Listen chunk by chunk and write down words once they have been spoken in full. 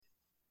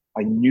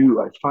I knew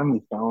I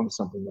finally found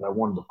something that I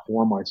wanted to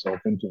pour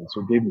myself into. And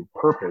so it gave me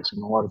purpose.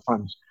 And a lot of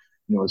times,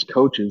 as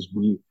coaches,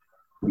 we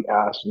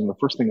ask, and the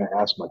first thing I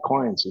ask my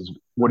clients is,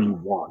 what do you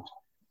want?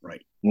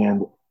 Right.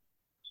 And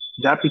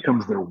that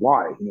becomes their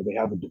why. They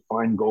have a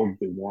defined goal that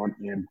they want.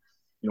 And,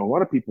 a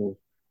lot of people,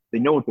 they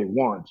know what they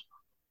want,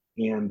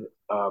 and,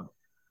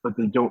 but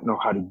they don't know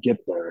how to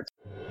get there.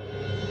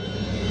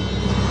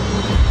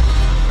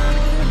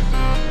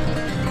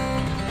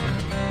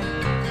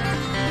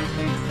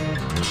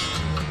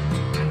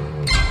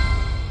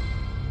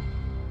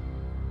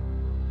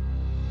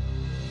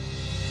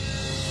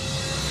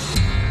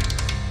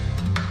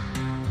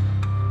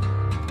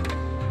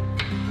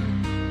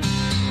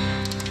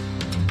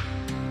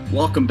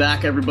 Welcome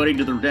back, everybody,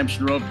 to the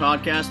Redemption Road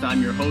podcast.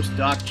 I'm your host,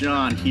 Doc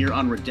John. Here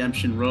on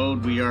Redemption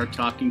Road, we are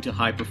talking to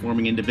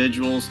high-performing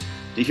individuals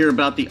to hear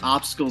about the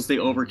obstacles they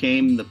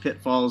overcame, the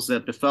pitfalls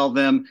that befell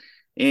them,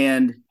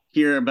 and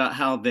hear about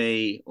how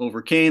they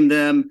overcame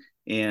them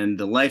and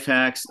the life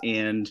hacks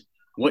and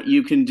what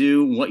you can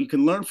do, what you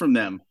can learn from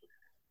them.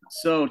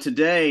 So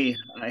today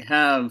I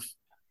have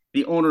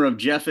the owner of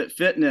Jeff It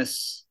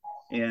Fitness,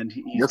 and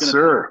he's Yes, going to talk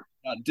sir.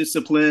 about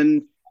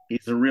discipline.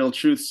 He's a real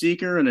truth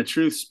seeker and a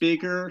truth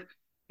speaker,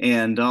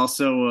 and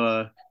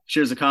also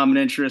shares a common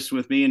interest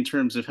with me in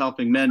terms of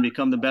helping men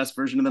become the best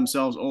version of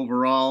themselves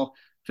overall,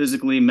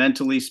 physically,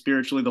 mentally,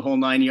 spiritually, the whole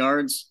nine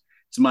yards.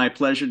 It's my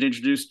pleasure to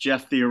introduce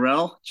Jeff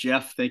Theorell.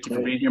 Jeff, thank you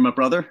for Hey, being here, my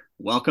brother.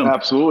 Welcome.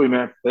 absolutely,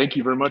 man. Thank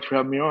you very much for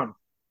having me on.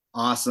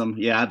 Awesome.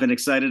 Yeah, I've been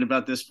excited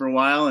about this for a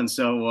while, and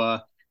so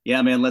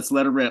yeah, man, let's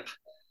let it rip.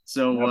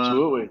 So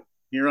Absolutely.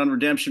 here on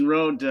Redemption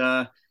Road,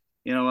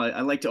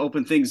 I like to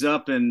open things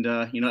up, and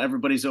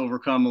everybody's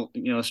overcome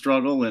a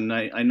struggle, and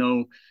I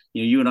know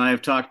you and I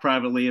have talked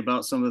privately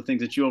about some of the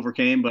things that you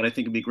overcame, but I think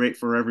it'd be great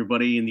for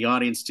everybody in the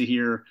audience to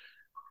hear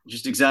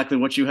just exactly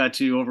what you had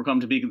to overcome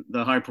to be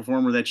the high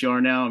performer that you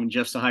are now. I mean,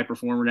 Jeff's a high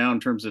performer now in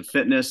terms of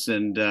fitness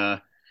and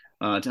to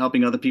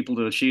helping other people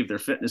to achieve their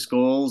fitness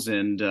goals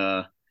and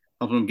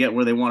helping them get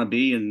where they want to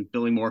be and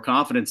building more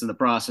confidence in the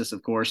process,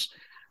 of course.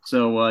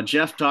 So,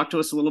 Jeff, talk to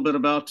us a little bit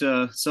about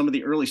some of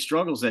the early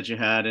struggles that you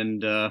had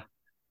and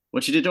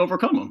what you did to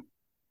overcome them.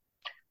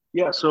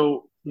 Yeah.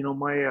 So,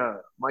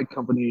 my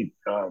company,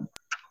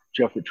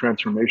 Jeff at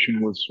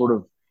Transformation, was sort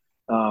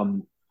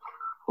of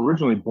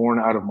originally born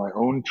out of my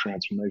own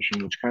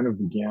transformation, which kind of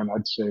began,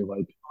 I'd say,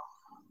 like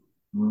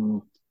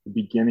the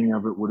beginning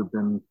of it would have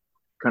been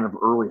kind of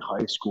early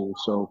high school.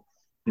 So,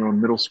 in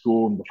middle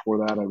school and before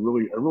that, I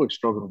really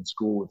struggled in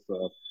school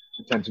with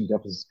attention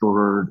deficit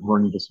disorder,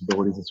 learning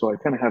disabilities, and so I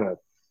kind of had a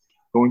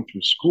going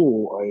through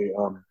school.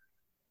 I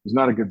was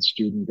not a good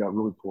student, got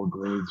really poor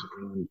grades,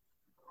 and it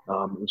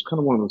was kind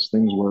of one of those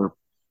things where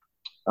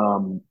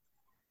um,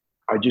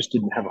 I just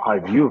didn't have a high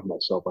view of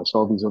myself. I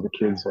saw these other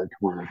kids like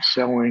who were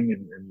excelling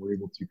and were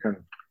able to kind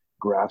of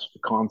grasp the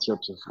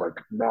concepts of like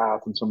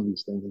math and some of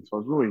these things. And so I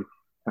was really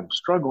kind of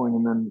struggling.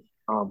 And then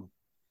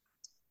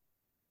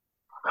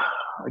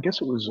I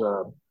guess it was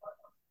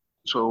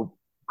so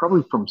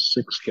probably from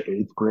sixth to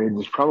eighth grade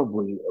was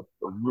probably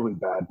a really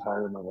bad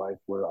time in my life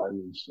where I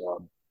was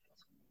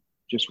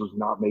just was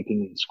not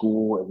making it in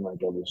school and like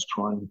I was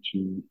trying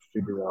to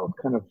figure out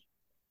kind of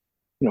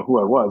who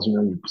I was.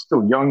 You're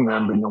still young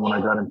then, but when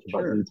I got into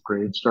about Sure. eighth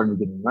grade, starting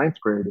to get in ninth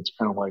grade, it's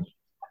kind of like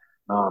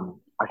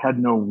I had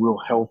no real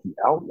healthy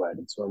outlet,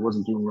 and so I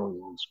wasn't doing really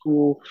well in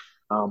school.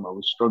 I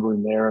was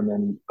struggling there, and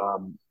then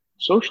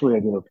socially I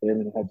did okay. I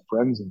mean, I had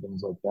friends and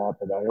things like that,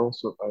 but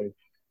I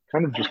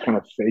kind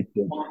of faked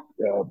it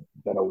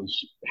that I was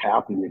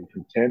happy and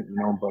content,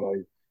 but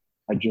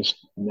I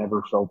just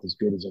never felt as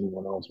good as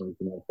anyone else or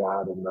anything like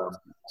that, and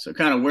So,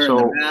 kind of wearing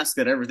the so mask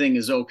that everything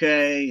is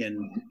okay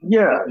and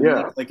yeah, it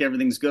yeah, looks like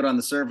everything's good on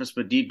the surface,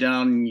 but deep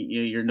down,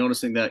 you're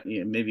noticing that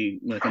maybe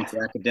when it comes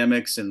to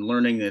academics and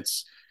learning,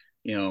 it's,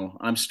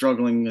 I'm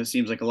struggling. It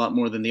seems like a lot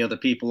more than the other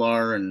people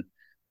are, and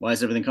why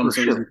is everything coming for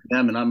so easy sure. for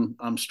them, and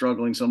I'm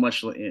struggling so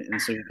much,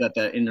 and so you've got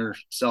that inner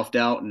self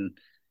doubt, and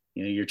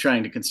you're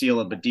trying to conceal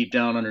it, but deep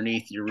down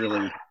underneath, you're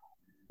really,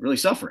 really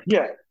suffering.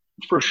 Yeah,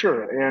 for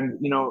sure. And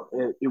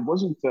it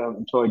wasn't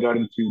until I got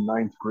into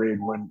ninth grade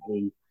when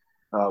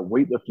a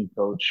weightlifting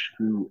coach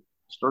who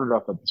started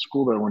off at the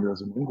school that I went to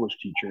as an English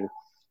teacher,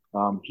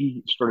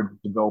 he started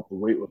to develop the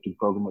weightlifting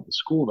program at the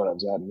school that I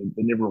was at, and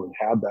they never really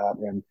had that.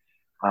 And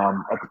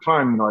at the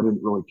time, I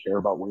didn't really care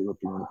about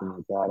weightlifting or anything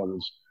like that. I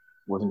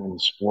wasn't into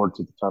sports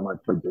at the time. I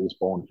played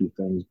baseball and a few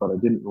things, but I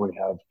didn't really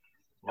have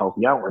a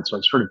healthy outlet. So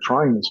I started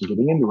trying this and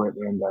getting into it,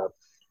 and I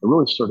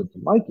really started to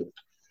like it.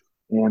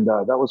 And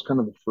that was kind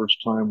of the first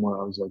time where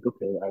I was like,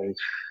 okay,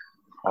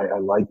 I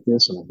like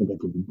this and I think I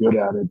could be good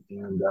at it.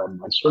 And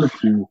I started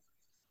to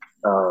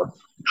uh,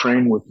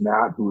 train with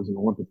Matt, who was an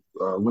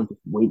Olympic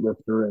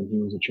weightlifter, and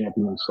he was a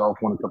champion himself,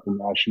 won a couple of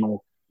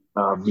national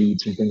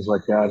meets and things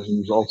like that. And he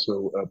was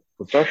also a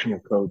professional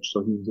coach,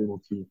 so he was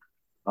able to,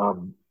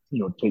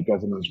 take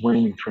guys under his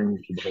wing and train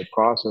through the whole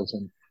process.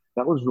 And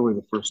that was really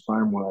the first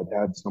time where I'd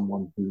had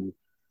someone who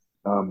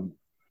um,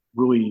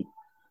 really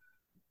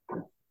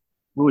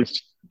really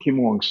came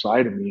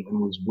alongside of me and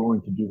was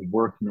willing to do the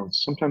work. You know,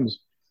 sometimes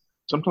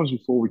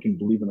before we can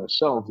believe in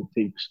ourselves, it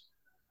takes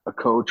a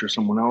coach or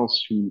someone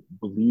else who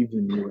believes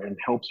in you and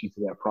helps you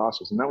through that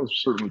process. And that was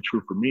certainly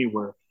true for me,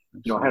 where I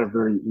had a Absolutely.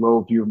 very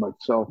low view of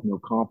myself, no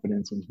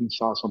confidence, and he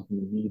saw something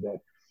in me that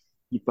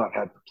he thought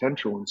had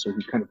potential, and so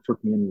he kind of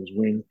took me under his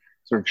wing,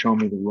 started showing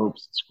me the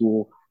ropes at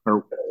school,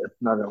 or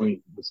not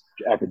only with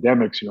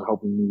academics,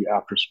 helping me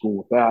after school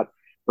with that,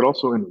 but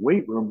also in the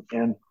weight room.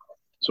 And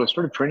so I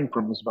started training for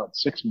him. It was about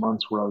 6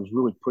 months where I was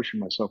really pushing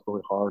myself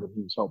really hard, and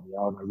he was helping me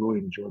out. And I really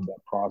enjoyed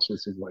that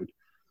process of like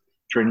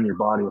training your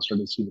body. I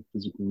started to see the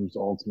physical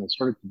results, and I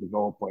started to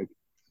develop like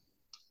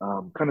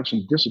kind of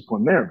some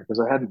discipline there because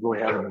I hadn't really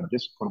had any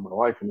discipline in my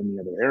life in any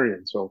other area.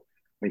 And so,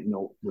 like,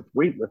 with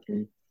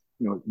weightlifting,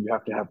 you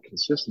have to have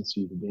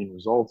consistency to gain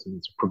results, and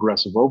it's a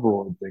progressive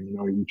overload thing.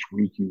 Each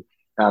week you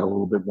add a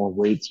little bit more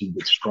weight, so you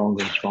get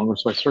stronger and stronger.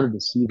 So I started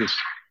to see this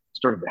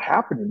started to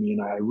happen to me,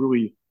 and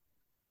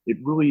it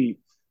really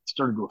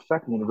started to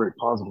affect me in a very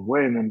positive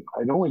way. And then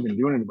I'd only been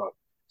doing it about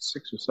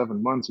 6 or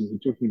 7 months, and he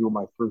took me to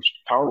my first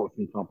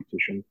powerlifting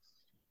competition.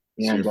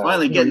 So you're And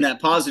finally getting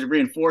that positive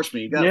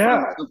reinforcement. You got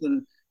yeah,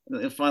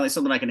 finally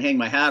something I can hang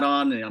my hat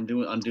on, and I'm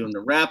doing the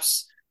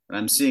reps, and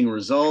I'm seeing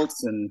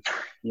results, and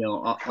a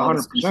all hundred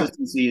this percent.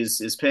 consistency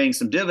is paying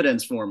some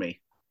dividends for me.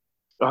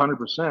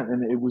 100%.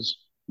 And it was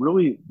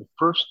really the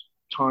first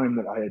time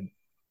that I had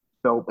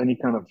felt any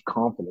kind of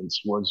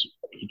confidence was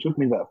he took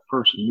me to that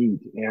first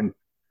meet, and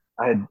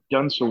I had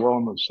done so well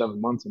in those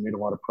 7 months and made a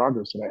lot of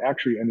progress that I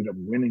actually ended up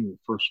winning the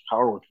first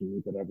powerlifting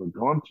meet that I've ever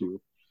gone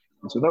to.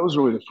 And so that was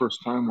really the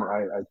first time where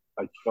I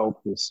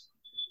felt this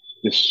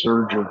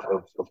surge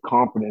of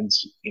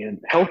confidence and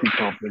healthy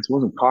confidence. It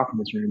wasn't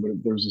confidence or anything,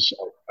 but there was this.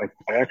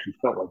 I actually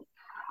felt like,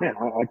 man,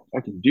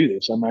 I can do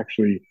this. I'm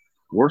actually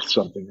worth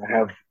something. I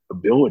have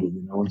ability.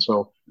 And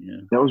so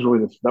Yeah, that was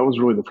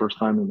really the first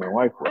time in my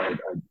life where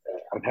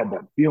I'd had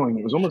that feeling.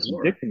 It was almost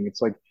sure. addicting.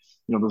 It's like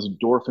those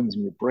endorphins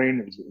in your brain.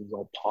 It was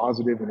all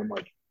positive, and I'm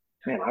like,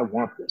 man, I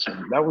want this.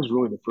 And that was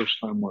really the first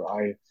time where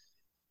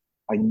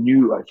I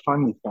knew I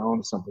finally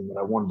found something that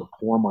I wanted to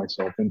pour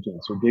myself into.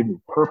 And so it gave me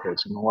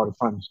purpose. And a lot of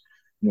times,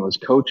 as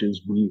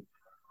coaches, we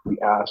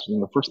ask,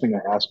 the first thing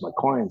I ask my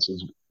clients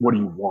is, what do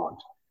you want?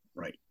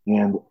 Right.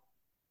 And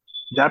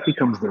that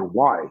becomes their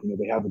why.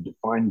 They have a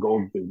defined goal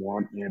that they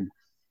want. And,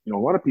 a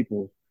lot of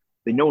people,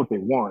 they know what they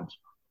want,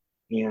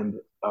 and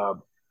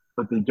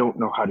but they don't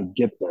know how to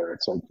get there.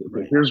 It's like, okay,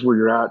 Right. here's where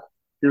you're at,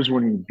 here's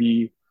where you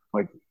be.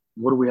 Like,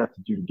 what do we have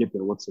to do to get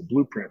there? What's the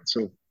blueprint?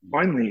 So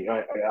finally,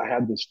 I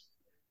had this.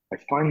 I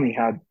finally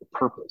had the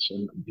purpose,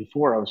 and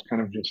before I was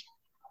kind of just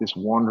this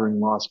wandering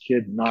lost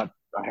kid. Not,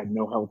 I had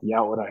no healthy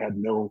outlet. I had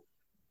no.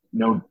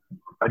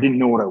 I didn't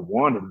know what I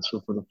wanted. And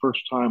so for the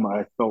first time,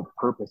 I felt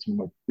purpose. And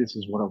I'm like, this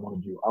is what I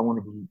want to do. I want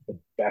to be the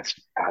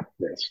best at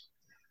this.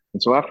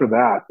 And so after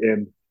that,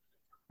 and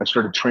I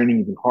started training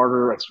even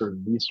harder. I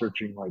started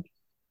researching like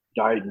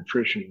diet,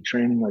 nutrition, and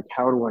training. Like,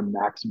 how do I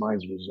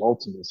maximize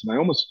results in this? And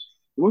it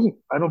wasn't,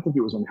 I don't think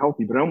it was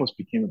unhealthy, but I almost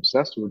became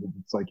obsessed with it.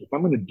 It's like, if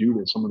I'm going to do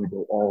this, I'm going to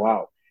go all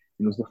out.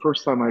 And it was the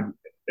first time I'd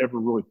ever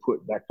really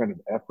put that kind of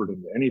effort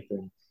into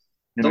anything.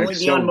 It's And I only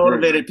the excelled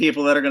very, unmotivated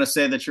people that are going to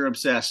say that you're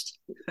obsessed.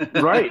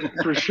 right,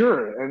 for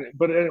sure.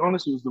 But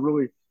honestly, it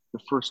was the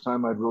first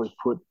time I'd really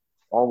put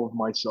all of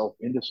myself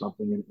into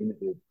something, and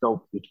it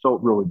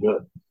felt really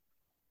good.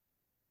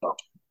 So,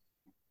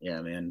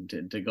 Yeah, man,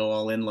 to go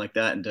all in like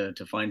that and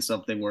to find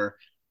something where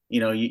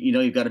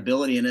you've got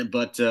ability in it,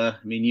 but I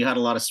mean you had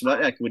a lot of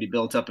sweat equity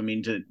built up. I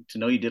mean to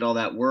know you did all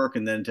that work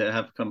and then to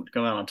have come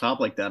out on top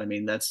like that. I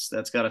mean that's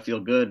got to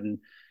feel good. And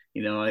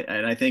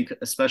I think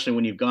especially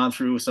when you've gone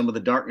through some of the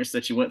darkness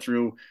that you went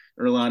through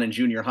early on in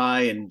junior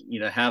high, and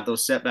have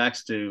those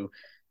setbacks to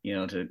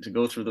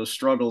go through those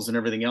struggles and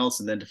everything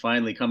else, and then to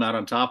finally come out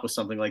on top with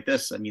something like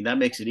this. I mean that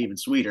makes it even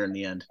sweeter in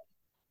the end.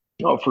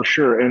 oh, for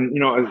sure. And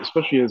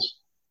especially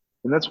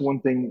and that's one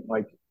thing.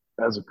 Like,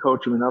 as a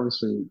coach, I mean,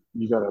 obviously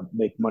you got to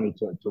make money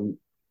to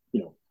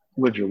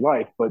live your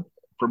life. But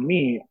for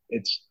me,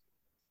 it's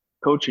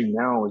coaching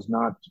now is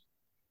not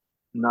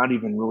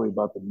even really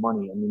about the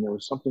money. I mean, there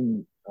was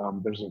something.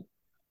 There's a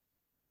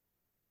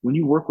When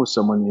you work with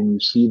someone and you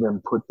see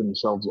them put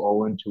themselves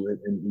all into it,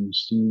 and you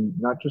see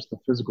not just the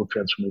physical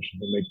transformation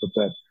they make, but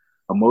that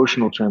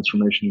emotional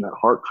transformation, that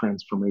heart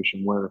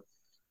transformation, where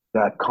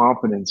that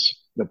confidence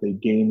that they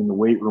gain in the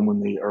weight room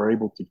when they are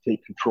able to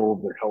take control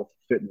of their health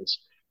and fitness,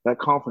 that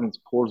confidence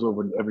pours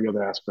over into every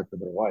other aspect of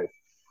their life.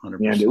 And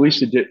 100%. at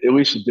least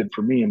it did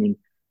for me. I mean,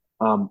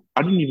 I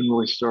didn't even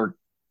really start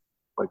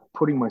like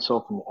putting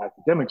myself in the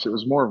academics. It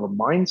was more of a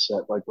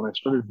mindset. Like, when I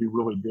started to do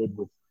really good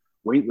with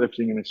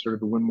weightlifting and I started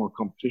to win more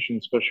competition,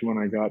 especially when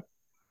I got,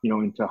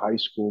 into high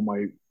school,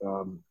 my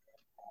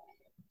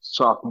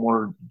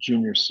sophomore,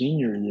 junior,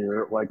 senior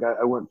year, like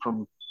I went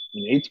from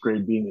in eighth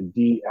grade being a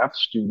DF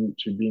student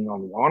to being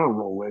on the honor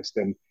roll list.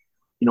 And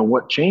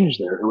what changed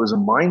there? It was a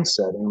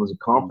mindset, and it was a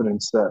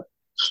confidence that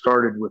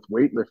started with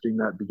weightlifting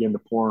that began to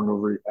pour on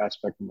every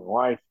aspect of my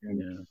life.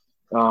 And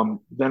Yeah.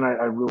 then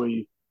I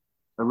really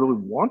I really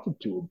wanted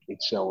to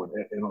excel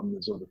in on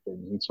these other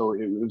things. And so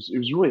it was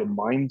really a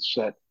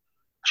mindset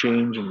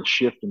change and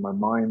shift in my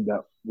mind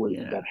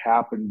Yeah. that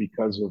happened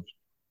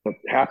that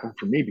happened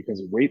for me because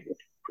of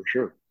weightlifting for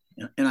sure.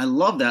 And I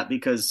love that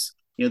because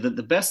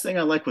the best thing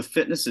I like with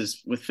fitness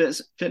is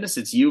fitness,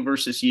 it's you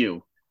versus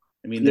you.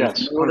 I mean, there's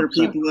Yes, no other 100%.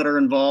 people that are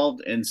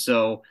involved, and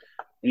so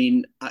I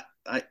mean,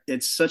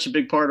 it's such a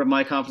big part of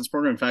my confidence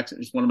program. In fact,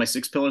 it's one of my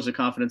 6 pillars of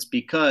confidence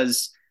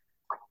because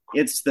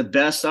it's the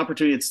best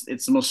opportunity.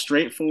 It's the most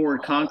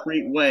straightforward,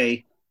 concrete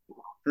way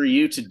for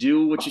you to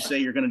do what you say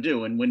you're going to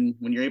do. And when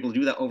you're able to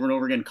do that over and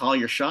over again, call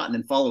your shot, and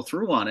then follow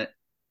through on it.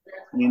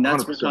 I mean,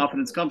 that's where 100%.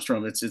 confidence comes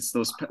from. It's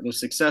those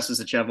successes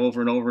that you have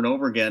over and over and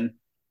over again.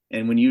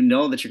 And when you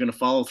know that you're going to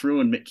follow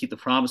through and keep the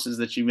promises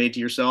that you made to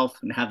yourself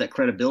and have that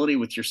credibility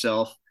with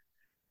yourself,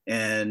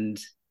 and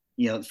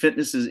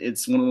fitness is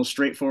it's one of those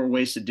straightforward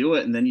ways to do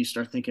it. And then you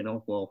start thinking,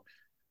 oh well,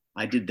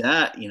 I did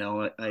that.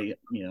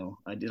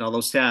 I did all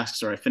those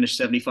tasks, or I finished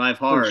 75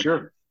 For hard. sure.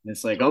 And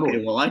it's like, okay,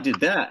 Totally. well, I did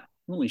that.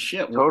 Holy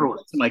shit, what Totally.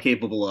 else am I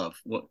capable of?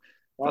 What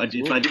if I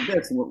Absolutely. did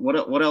this?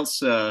 What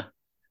else?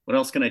 What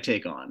else can I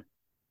take on?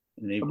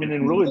 I mean, and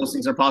And really, those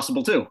things are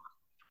possible too.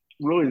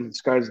 really, the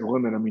sky's the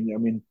limit. I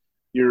mean,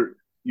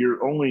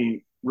 you're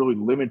only really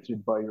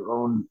limited by your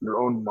own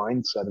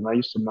mindset. And I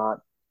used to not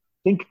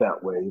think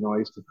that way. I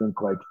used to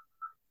think like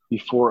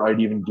before I'd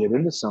even get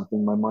into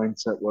something, my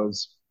mindset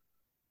was,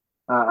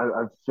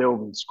 I've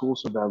failed in school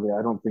so badly.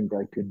 I don't think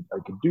I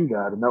could do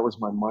that. And that was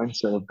my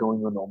mindset of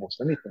going into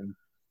almost anything.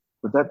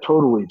 But that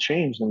totally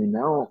changed. I mean,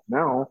 now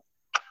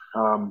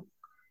um,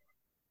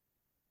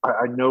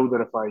 I know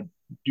that if I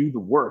do the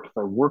work, if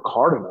I work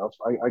hard enough,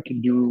 I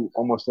can do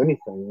almost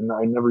anything. And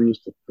I never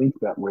used to think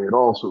that way at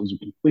all. So it was a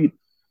complete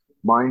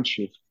mind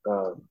shift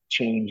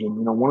change. And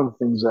one of the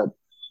things that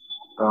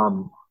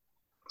um,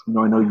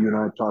 I know you and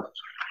I talked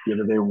the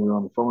other day when we were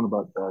on the phone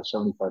about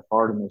 75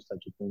 hard and those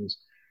types of things.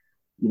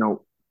 You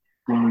know,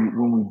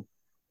 when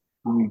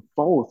we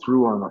follow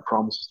through on our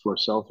promises to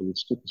ourselves, or we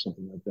stick to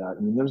something like that.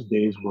 I mean, there's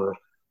days where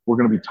we're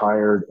going to be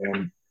tired,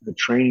 and the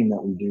training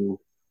that we do,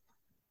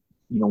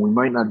 we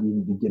might not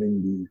even be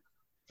getting the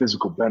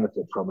physical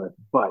benefit from it.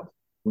 But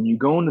when you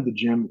go into the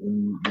gym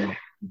and you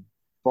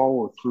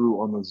follow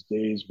through on those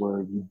days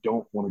where you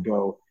don't want to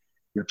go,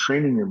 you're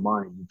training your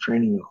mind, you're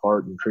training your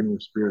heart, you're training your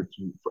spirit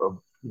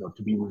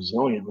to be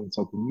resilient. And it's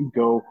like when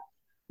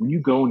you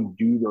go and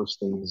do those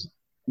things,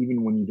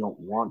 even when you don't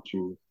want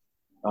to.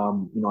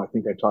 I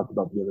think I talked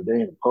about the other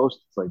day in a post.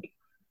 It's like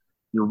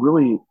you're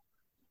really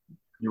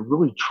you're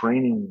really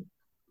training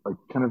like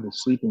kind of the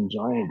sleeping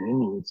giant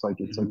in you. It's like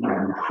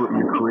Mm-hmm.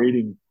 you're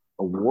creating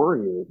a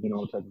warrior,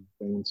 type of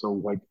thing. And so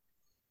like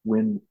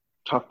when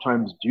tough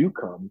times do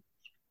come,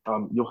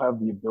 you'll have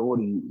the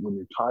ability when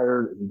you're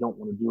tired and you don't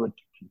want to do it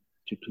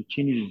to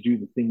continue to do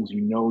the things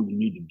you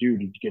need to do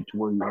to get to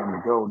where you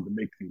want to go and to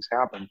make things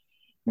happen.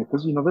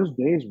 Because there's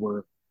days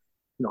where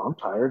I'm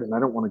tired and I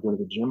don't want to go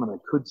to the gym and I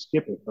could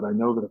skip it, but I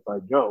know that if I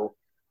go,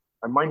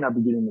 I might not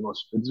be getting the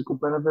most physical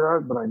benefit out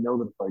of it, but I know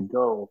that if I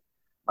go,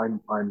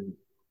 I'm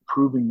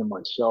proving to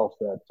myself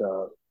that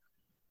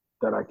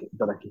I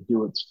can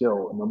do it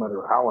still, and no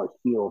matter how I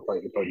feel,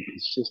 if I'm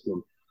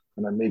consistent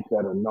and I make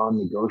that a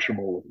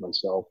non-negotiable with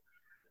myself,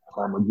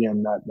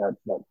 again that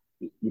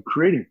you're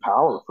creating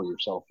power for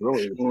yourself.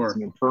 Really, it's Sure.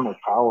 an internal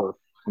power,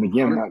 and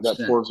again that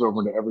 100%. pours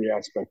over into every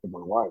aspect of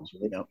our lives,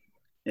 right? Yep.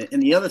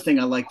 And the other thing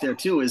I like there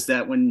too is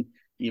that when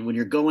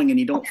you're going and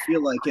you don't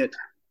feel like it,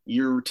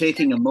 you're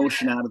taking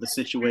emotion out of the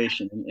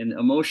situation. And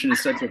emotion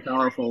is such a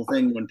powerful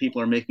thing when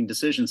people are making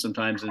decisions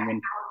sometimes.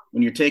 And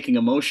when you're taking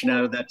emotion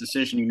out of that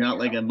decision, you're not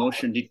letting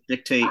emotion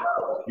dictate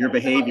your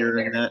behavior,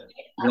 and that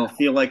you don't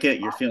feel like it.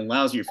 You're feeling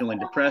lousy. You're feeling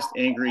depressed,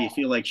 angry. You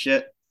feel like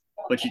shit,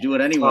 but you do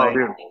it Oh, anyway.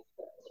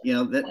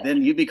 dude,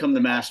 Then you become the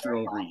master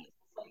over you,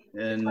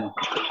 and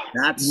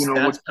you know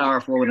what? that's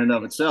powerful in and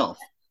of itself.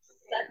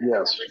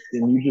 Yes,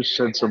 and you just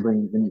said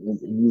something, and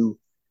being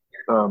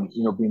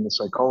the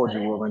psychology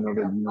world, I know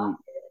that you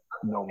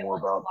know more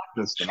about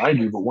this than I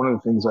do. But one of the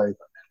things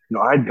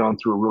I'd gone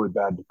through a really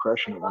bad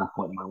depression at one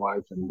point in my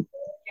life, and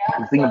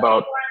the thing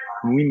about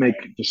when we make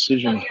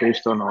decisions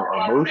based on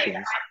our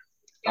emotions,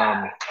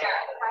 um,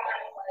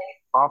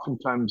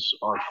 oftentimes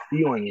our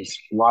feelings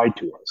lie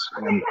to us,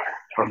 and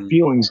our Mhm.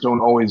 feelings don't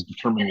always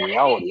determine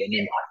reality. I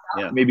mean,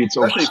 Yeah, maybe it's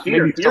over, especially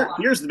maybe fear. it's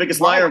Fear is the biggest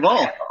right. liar of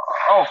all.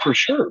 Oh, for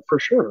sure, for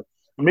sure.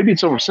 Maybe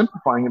it's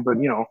oversimplifying it, but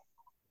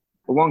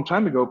a long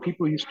time ago,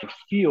 people used to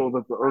feel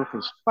that the Earth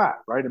is flat,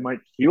 right? It might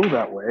feel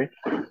that way,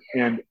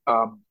 and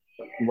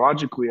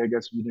logically, I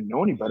guess if you didn't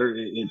know any better,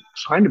 it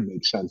kind of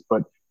makes sense.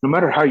 But no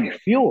matter how you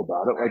feel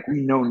about it, like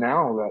we know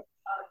now that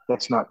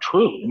that's not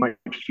true. It might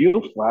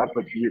feel flat,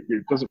 but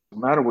it doesn't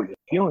matter what you're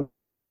feeling.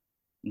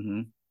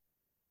 Hmm.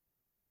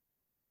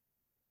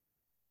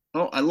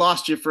 Oh, I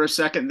lost you for a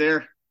second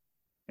there.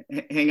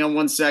 Hang on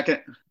one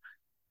second.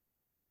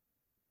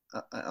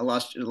 I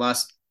lost you.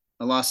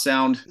 I lost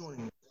sound. Especially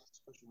when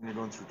you're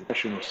going through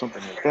depression or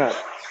something like that,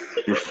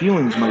 your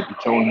feelings might be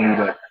telling you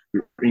that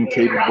you're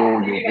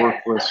incapable, you're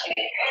worthless,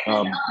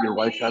 your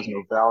life has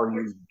no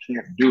value, you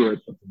can't do it.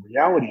 But the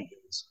reality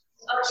is,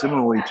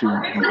 similarly to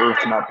the earth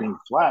not being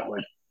flat,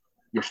 like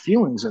your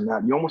feelings in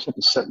that, you almost have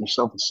to set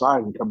yourself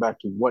aside and come back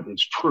to what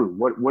is true.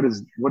 What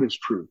is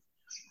true?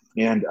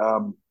 And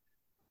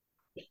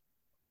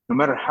no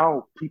matter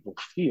how people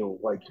feel,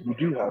 like you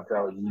do have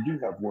value, you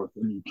do have worth,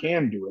 and you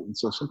can do it. And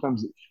so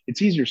sometimes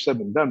it's easier said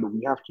than done, but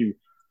we have to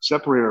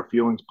separate our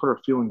feelings, put our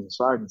feelings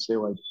aside, and say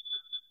like,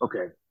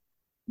 okay,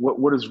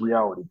 what is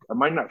reality? I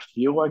might not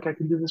feel like I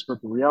can do this,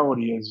 but the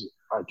reality is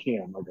I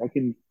can. Like I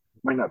can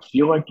might not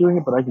feel like doing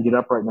it, but I can get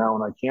up right now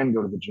and I can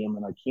go to the gym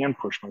and I can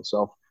push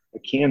myself. I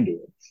can do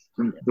it.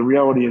 And the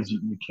reality is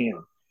you can.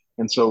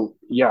 And so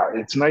yeah,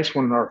 it's nice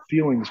when our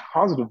feelings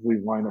positively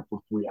line up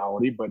with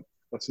reality, but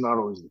that's not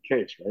always the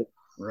case, right?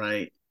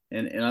 Right.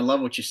 And I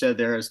love what you said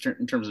there as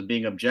in terms of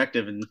being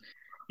objective and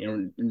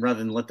rather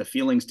than let the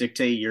feelings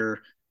dictate your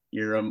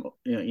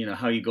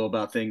how you go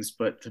about things,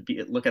 but to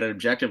be look at it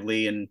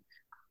objectively and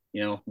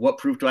what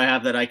proof do I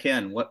have that I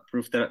can? What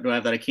proof do I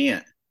have that I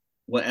can't?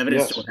 What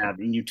evidence do Yes, I have?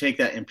 And you take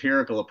that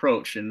empirical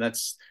approach, and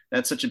that's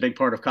such a big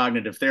part of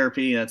cognitive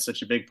therapy. That's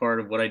such a big part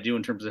of what I do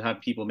in terms of how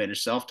people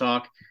manage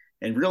self-talk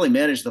and really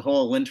manage the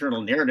whole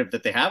internal narrative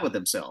that they have with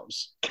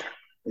themselves.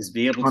 Is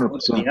be able to look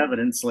at the 100%.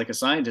 evidence like a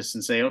scientist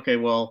and say, okay,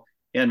 well,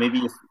 yeah,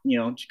 maybe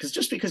because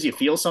just because you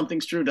feel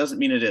something's true doesn't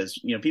mean it is.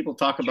 People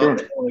talk about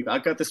Sure. like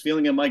I've got this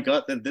feeling in my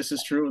gut that this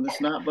is true and this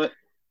not, but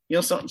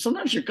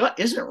sometimes your gut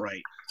isn't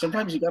right.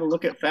 Sometimes you got to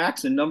look at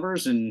facts and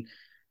numbers and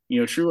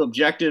true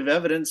objective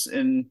evidence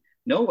and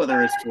know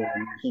whether it's true.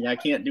 And you think I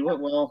can't do it.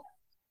 Well,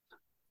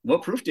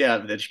 what proof do you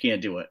have that you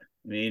can't do it?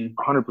 I mean,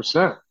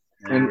 100%.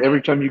 And and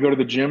every time you go to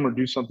the gym or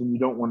do something you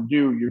don't want to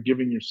do, you're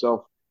giving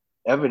yourself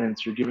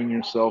evidence, you're giving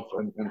yourself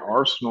an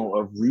arsenal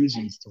of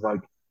reasons to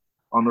like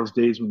on those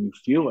days when you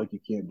feel like you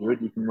can't do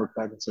it, you can look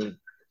back and say,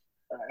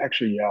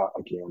 actually, yeah,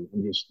 I can.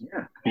 I'm just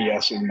yeah,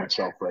 BSing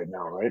myself right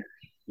now, right?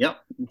 yep,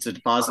 it's a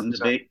deposit in the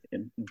 100%. bank,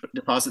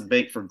 deposit in the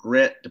bank for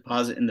grit,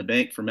 deposit in the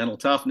bank for mental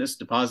toughness,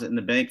 deposit in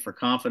the bank for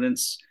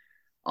confidence,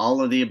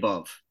 all of the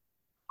above.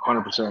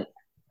 100%.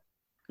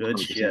 Good 100%.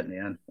 shit,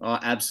 man. Oh, You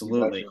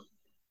absolutely. betcha.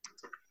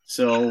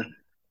 So,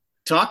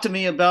 talk to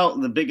me about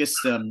the biggest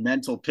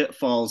mental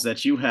pitfalls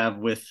that you have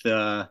with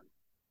the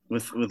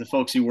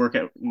folks you work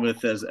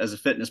with as a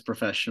fitness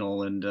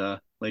professional, and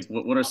like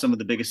what are some of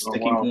the biggest Oh,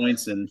 sticking wow.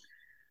 points, and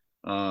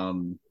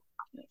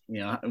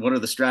what are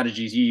the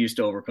strategies you use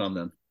to overcome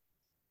them?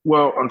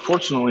 Well,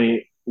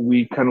 unfortunately,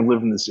 we kind of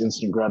live in this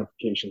instant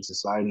gratification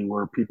society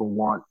where people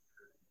want,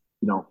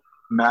 you know,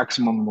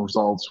 maximum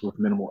results with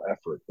minimal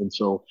effort. And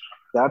so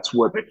that's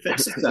what, Quick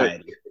fix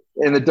society.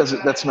 and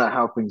that's not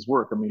how things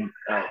work. I mean,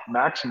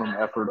 maximum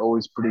effort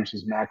always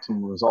produces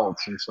maximum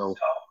results. And so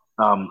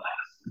um,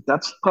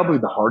 that's probably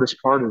the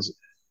hardest part is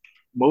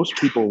most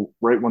people,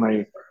 right when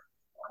I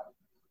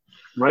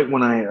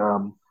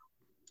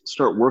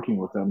start working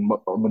with them,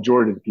 a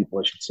majority of the people,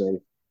 I should say,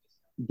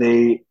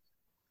 they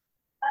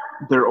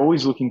they're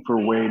always looking for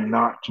a way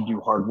not to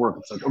do hard work.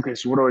 It's like, okay,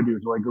 so what do I do?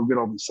 Do I go get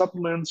all these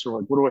supplements, or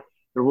like, what do I?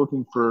 They're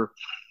looking for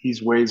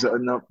these ways.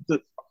 Now,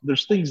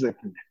 there's things that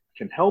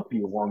can help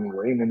you along the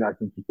way, and then I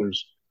think that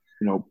there's,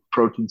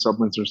 protein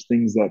supplements. There's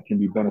things that can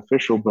be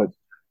beneficial, but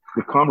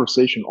the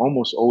conversation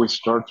almost always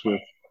starts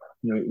with,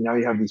 now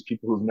you have these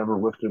people who've never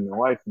lifted in their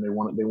life, and they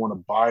want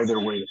to buy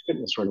their way to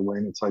fitness right away,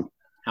 and it's like,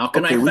 How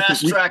can I okay, we can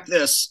fast we track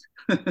this?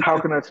 how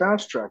can I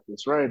fast track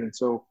this, right? And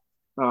so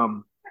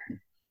um,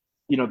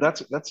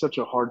 that's such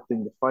a hard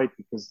thing to fight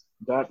because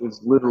that is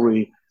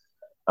literally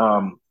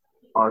um,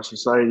 our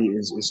society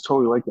is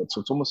totally like that. So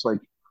it's almost like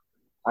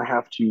I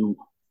have to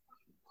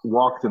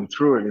walk them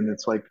through it, and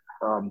it's like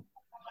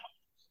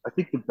I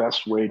think the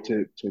best way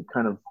to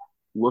kind of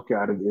look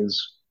at it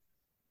is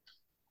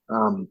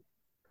um,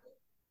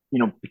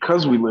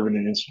 because we live in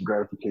an instant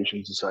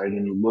gratification society,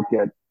 and you look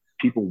at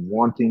people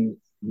wanting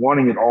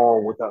it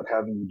all without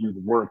having to do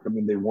the work. I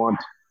mean, they want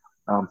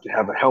to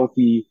have a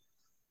healthy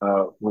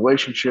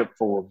relationship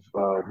full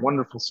of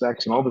wonderful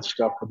sex and all this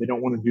stuff, but they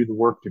don't want to do the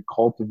work to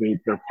cultivate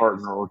their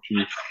partner or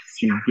to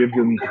give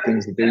them the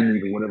things that they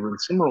need or whatever.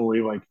 And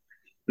similarly, like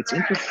it's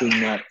interesting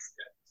that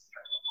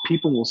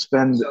people will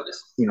spend,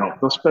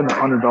 they'll spend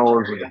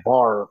 $100 at a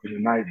bar in a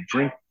night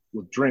drink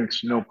with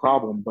drinks, no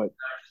problem, but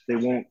they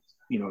won't.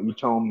 You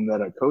tell them that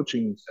a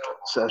coaching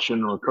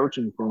session or a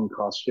coaching thing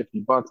costs $50,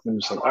 and they're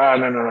just like,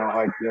 no,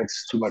 like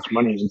that's too much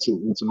money.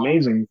 It's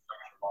amazing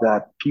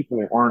that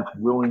people aren't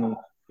willing,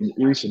 at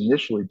least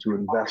initially, to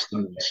invest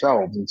in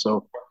themselves. And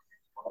so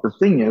the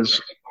thing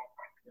is,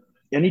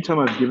 anytime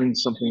I've given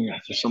something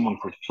to someone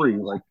for free,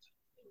 like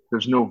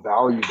there's no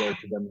value there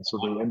to them, and so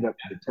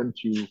they tend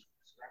to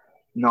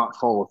not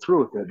follow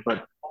through with it.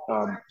 But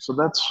so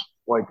that's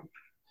like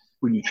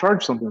when you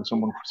charge something to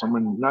someone for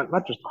someone, not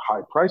just a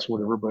high price or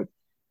whatever, but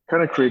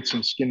kind of creates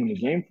some skin in the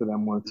game for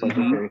them where it's like,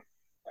 Mm-hmm. okay,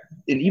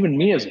 and even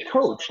me as a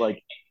coach, like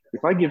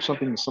if I give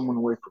something to someone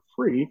away for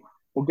free,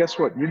 well, guess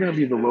what? You're going to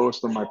be the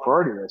lowest on my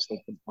priority list.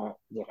 Like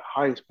the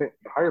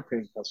higher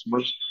paying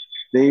customers,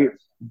 they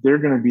they're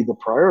going to be the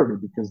priority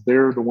because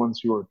they're the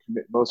ones who are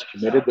most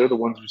committed. They're the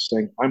ones who are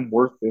saying, "I'm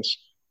worth this.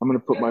 I'm going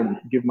to put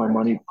my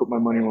money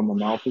where my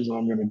mouth is, and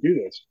I'm going to do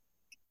this."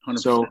 100%.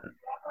 So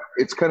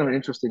it's kind of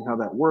interesting how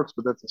that works,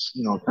 but that's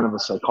kind of a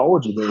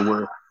psychology there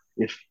where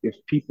if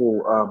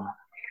people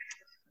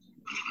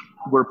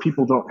where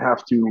people don't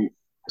have to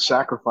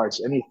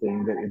sacrifice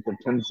anything, that it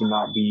tends to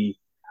not be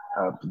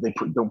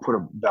don't put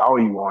a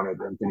value on it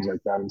and things like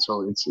that. And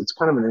so it's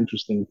kind of an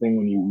interesting thing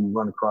when you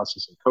run across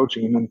this in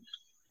coaching. And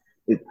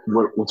then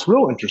what's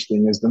real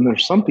interesting is then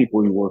there's some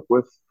people you work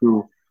with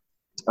who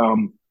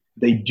um,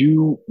 they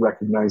do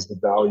recognize the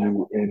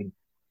value in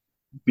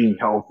being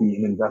healthy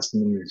and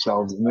investing in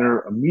themselves, and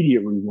they're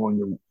immediately willing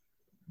to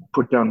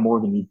put down more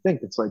than you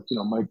think. It's like,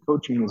 my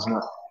coaching is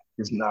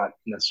not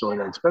necessarily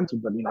that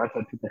expensive, but I've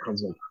had people come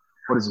like,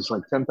 what is this,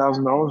 like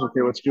 $10,000?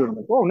 Okay, let's do it. I'm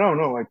like, oh no,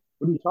 like,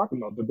 what are you talking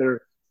about? But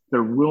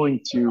they're willing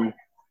to.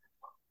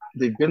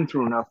 They've been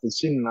through enough. They've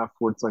seen enough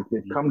where it's like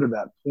they've come to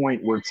that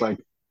point where it's like,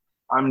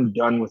 I'm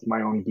done with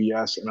my own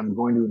BS and I'm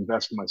going to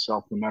invest in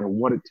myself no matter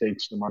what it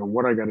takes, no matter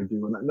what I got to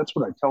do. And that's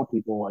what I tell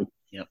people. Like,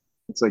 Yep.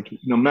 it's like,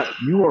 no matter,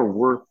 you are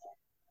worth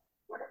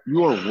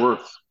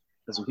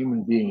as a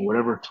human being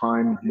whatever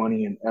time,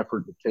 money, and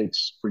effort it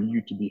takes for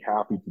you to be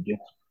happy to get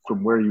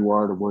from where you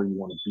are to where you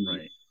want to be.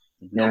 Right.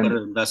 No And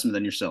better investment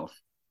than yourself.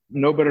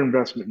 no better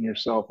investment in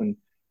yourself. And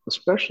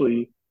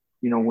especially,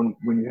 when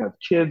you have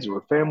kids or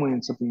a family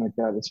and something like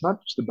that, it's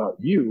not just about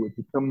you. It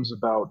becomes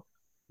about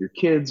your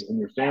kids and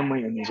your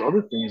family and these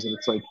other things that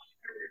it's like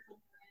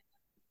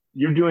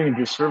you're doing a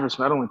disservice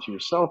not only to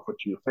yourself but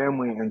to your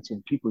family and to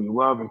the people you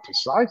love and to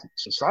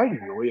society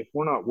really, if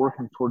we're not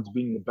working towards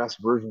being the best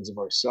versions of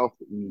ourselves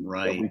that we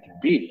Right. can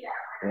be,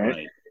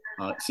 right?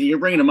 Right. See, you're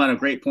bringing about a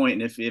great point,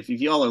 and if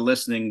y'all are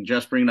listening,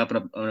 Jeff's bringing up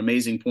an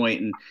amazing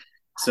point. And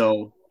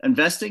so,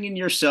 investing in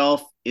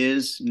yourself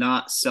is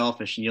not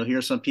selfish. And you'll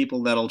hear some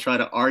people that'll try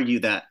to argue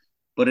that,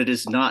 but it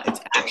is not. It's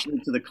actually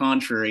to the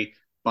contrary.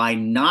 By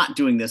not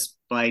doing this,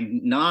 by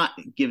not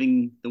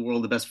giving the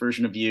world the best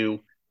version of you,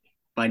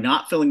 by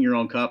not filling your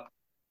own cup,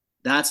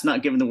 that's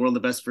not giving the world the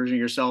best version of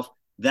yourself.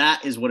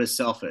 That is what is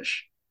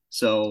selfish.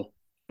 So,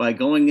 by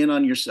going in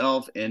on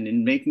yourself and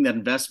in making that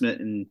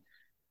investment and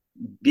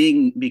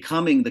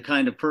becoming the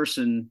kind of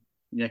person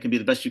that can be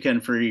the best you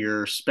can for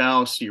your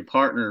spouse, your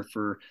partner,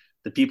 for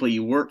the people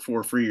you work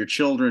for your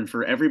children,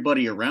 for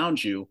everybody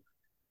around you,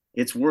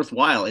 it's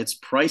worthwhile. It's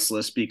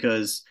priceless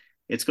because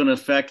it's going to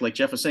affect, like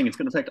Jeff was saying, it's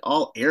going to affect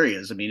all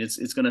areas. I mean,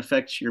 it's going to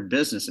affect your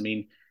business. I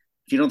mean,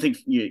 if you don't think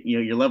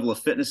your level of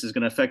fitness is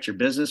going to affect your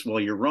business, well,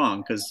 you're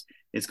wrong, because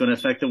it's going to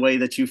affect the way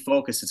that you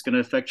focus. It's going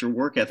to affect your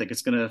work ethic.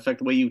 It's going to affect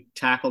the way you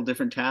tackle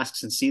different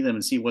tasks and see them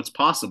and see what's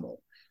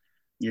possible.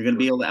 You're going to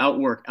be able to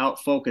outwork,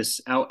 outfocus,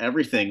 out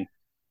everything,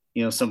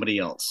 somebody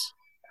else.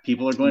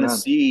 People are going to Man,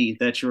 see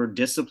that you're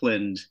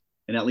disciplined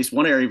in at least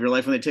one area of your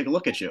life when they take a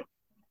look at you.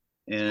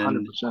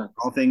 And 100%.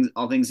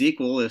 all things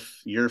equal,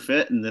 if you're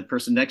fit and the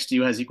person next to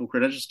you has equal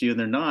credentials to you and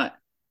they're not,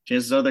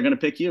 chances are they're going to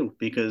pick you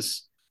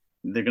because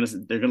they're going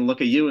to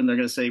look at you and they're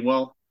going to say,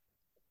 well,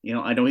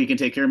 I know he can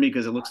take care of me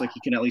because it looks like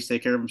he can at least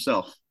take care of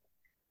himself.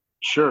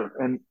 Sure.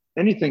 And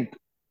anything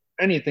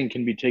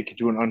can be taken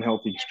to an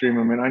unhealthy extreme.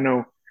 I mean,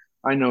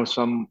 I know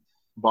some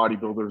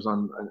bodybuilders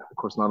of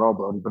course, not all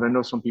body, but I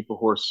know some people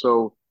who are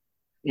so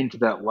into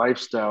that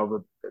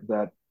lifestyle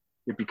that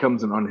it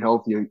becomes an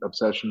unhealthy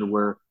obsession to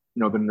where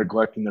they're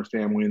neglecting their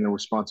family and their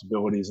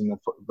responsibilities, and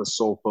the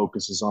sole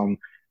focus is on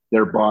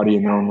their body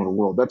and their own little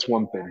world. That's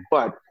one thing,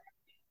 but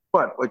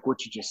like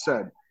what you just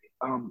said,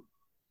 um,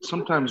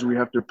 sometimes we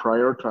have to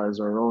prioritize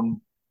our own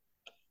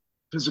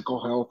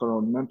physical health, our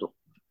own mental,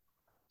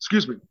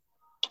 excuse me,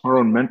 our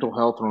own mental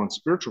health, our own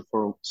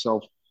spiritual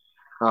self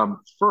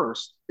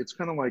first. It's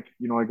kind of like,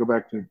 I go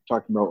back to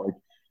talking about like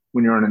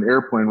when you're on an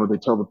airplane where they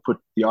tell to put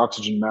the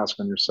oxygen mask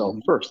on yourself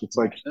first. It's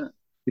like, 100%.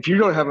 if you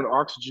don't have an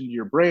oxygen to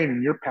your brain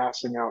and you're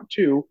passing out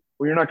too,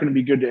 well, you're not going to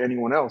be good to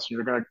anyone else.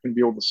 You're not going to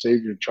be able to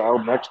save your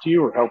child next to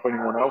you or help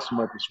anyone else who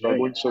might be Right.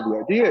 struggling. So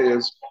the idea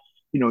is,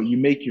 you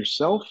make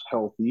yourself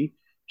healthy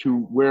to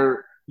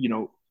where,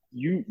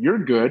 you're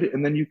good.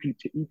 And then you can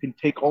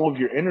take all of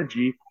your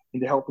energy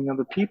into helping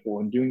other people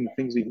and doing the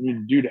things that you need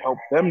to do to help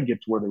them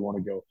get to where they want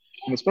to go.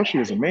 And especially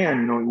as a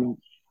man,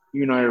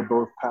 you and I are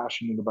both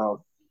passionate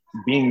about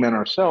being men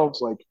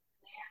ourselves. Like,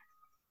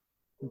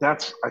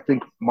 that's, I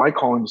think, my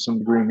calling to some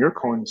degree and your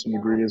calling to some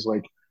degree is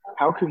like,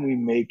 how can we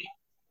make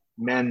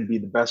men be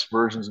the best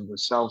versions of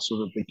themselves so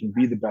that they can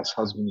be the best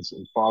husbands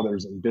and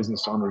fathers and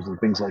business owners and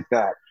things like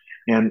that.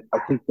 And I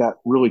think that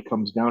really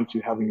comes down to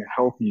having a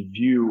healthy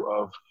view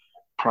of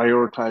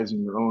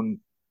prioritizing your own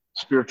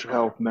spiritual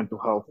health, mental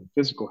health, and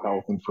physical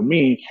health. And for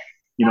me,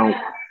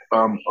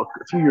 a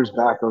few years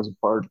back, I was a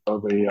part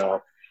of a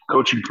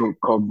coaching group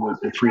called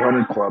the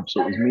 300 Club.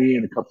 So it was me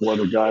and a couple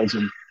other guys,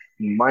 and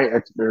my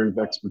area of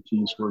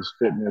expertise was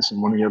fitness,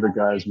 and one of the other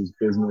guys was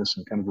business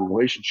and kind of a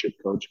relationship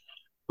coach.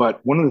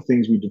 But one of the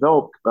things we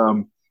developed,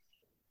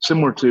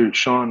 similar to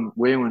Sean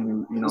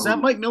Whalen, Was that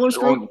Mike Miller's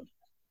group?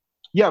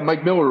 yeah,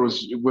 Mike Miller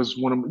was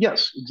one of,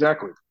 yes,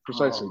 exactly,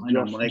 precisely. Oh, I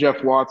know Jeff Mike.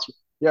 Jeff Watts.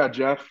 Yeah,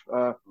 Jeff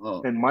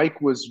Oh, and Mike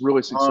was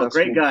really oh,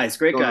 great successful. guys,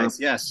 great Going to guys.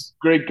 Yes.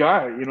 great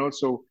guy,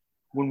 So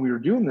when we were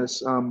doing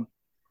this,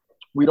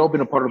 we'd all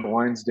been a part of the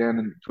Lions Den,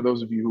 and for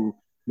those of you who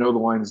know the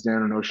Lions Den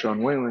or know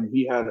Sean Whalen,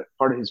 he had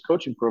part of his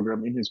coaching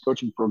program. In his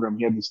coaching program,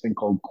 he had this thing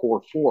called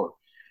Core Four,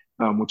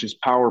 which is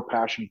power,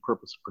 passion,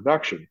 purpose,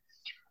 production.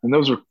 And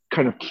those are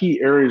kind of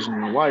key areas in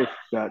your life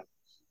that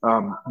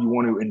you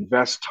want to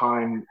invest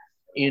time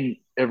in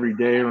every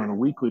day or on a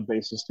weekly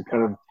basis to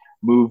kind of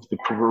move the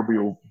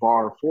proverbial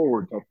bar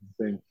forward type of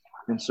thing.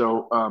 And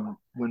so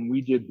when we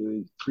did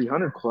the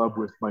 300 Club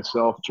with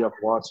myself, Jeff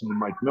Watson, and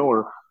Mike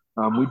Miller,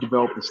 we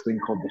developed this thing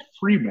called the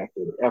FREE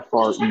method,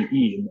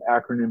 FREE. And the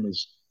acronym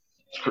is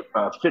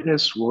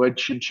fitness,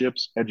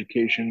 relationships,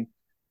 education,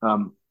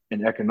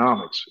 and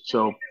economics.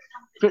 So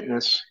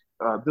fitness,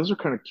 those are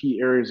kind of key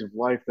areas of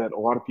life that a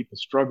lot of people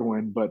struggle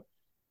in, but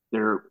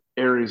they're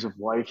areas of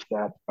life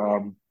that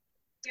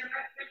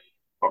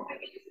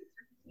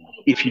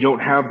if you don't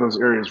have those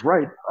areas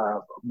right,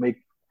 make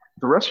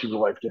the rest of your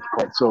life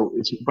difficult. So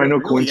it's by no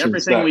Really,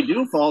 coincidence everything that we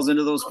do falls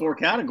into those four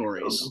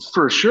categories.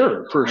 for And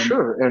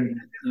sure, and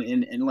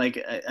and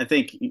like I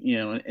think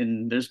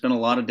and there's been a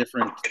lot of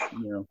different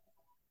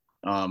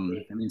I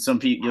mean, some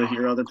people you'll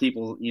hear other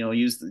people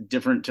use the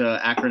different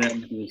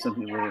acronyms. Some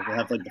people will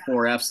have like the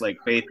four F's, like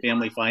faith,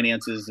 family,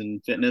 finances,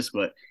 and fitness.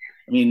 But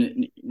I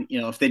mean,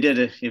 if they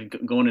did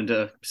if going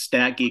into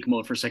stat geek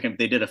mode for a second, if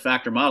they did a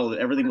factor model,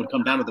 everything would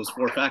come down to those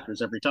four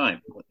factors every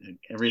time.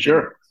 Everything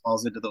sure,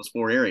 falls into those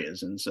four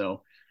areas, and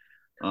so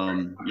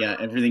yeah,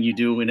 everything you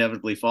do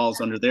inevitably falls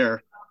under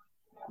there.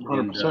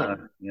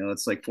 100%. And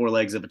it's like four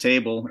legs of a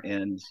table,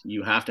 and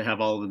you have to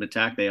have all of them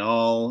intact. They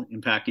all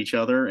impact each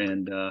other,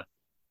 and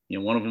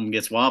one of them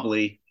gets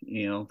wobbly,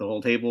 the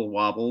whole table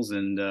wobbles,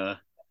 and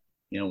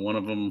one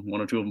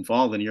or two of them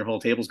fall, then your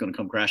whole table's going to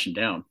come crashing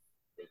down.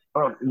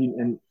 Oh,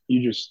 and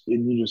you just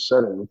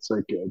said it. It's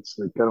like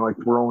kind of like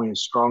we're only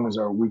as strong as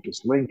our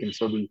weakest link, and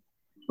so the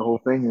whole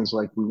thing is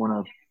like we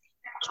want to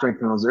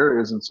strengthen those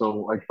areas, and so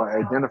like by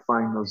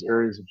identifying those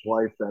areas of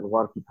life that a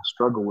lot of people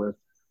struggle with,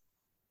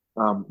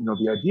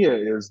 the idea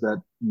is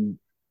that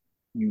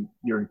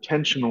you're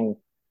intentional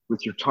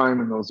with your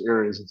time in those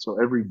areas, and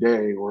so every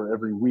day or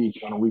every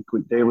week on a weekly,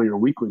 daily or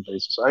weekly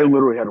basis, I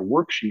literally had a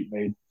worksheet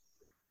made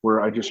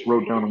where I just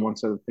wrote down on one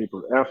side of the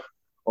paper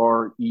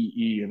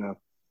FREE in a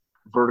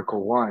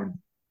vertical line.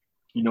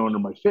 Under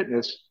my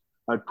fitness,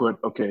 I put,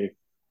 okay,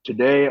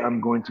 today I'm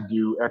going to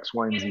do X,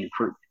 Y, and Z.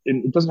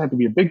 And it doesn't have to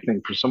be a big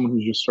thing for someone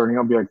who's just starting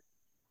out. Be like,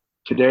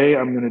 today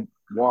I'm going to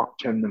walk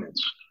 10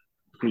 minutes.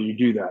 Okay, you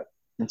do that.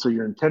 And so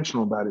you're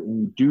intentional about it and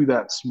you do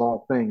that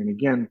small thing. And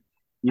again,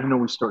 even though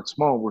we start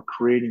small, we're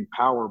creating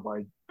power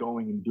by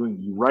going and doing it.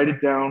 You write it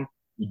down,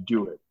 you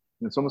do it.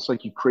 And it's almost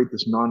like you create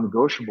this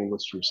non-negotiable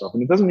list for yourself.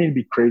 And it doesn't need to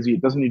be crazy.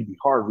 It doesn't need to be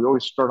hard. We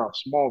always start off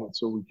small, but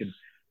so we can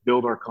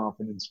build our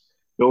confidence,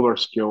 build our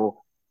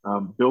skill,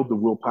 build the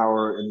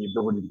willpower and the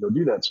ability to go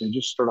do that. So you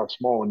just start off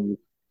small and you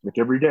like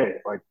every day,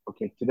 like,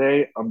 okay,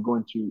 today I'm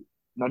going to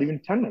not even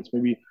 10 minutes,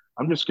 maybe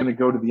I'm just going to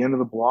go to the end of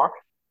the block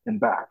and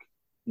back,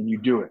 and you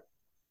do it.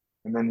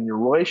 And then your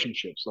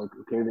relationships, like,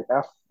 okay, the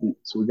F,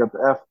 so we got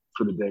the F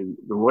for the day.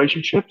 The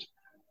relationships,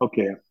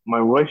 okay, my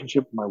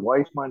relationship with my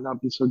wife might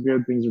not be so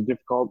good. Things are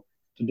difficult.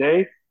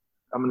 Today,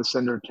 I'm going to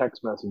send her a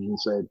text message and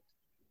say,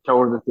 tell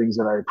her the things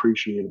that I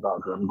appreciate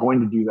about her. I'm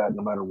going to do that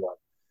no matter what.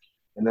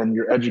 And then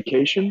your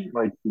education,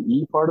 like the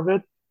E part of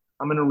it,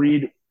 I'm going to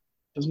read,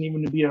 doesn't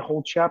even be a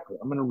whole chapter.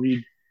 I'm going to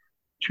read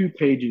 2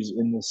 pages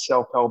in this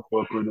self-help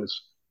book or this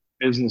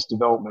business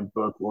development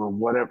book or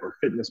whatever,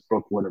 fitness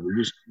book, whatever,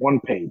 just 1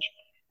 page.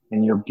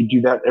 And you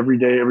do that every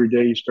day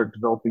you start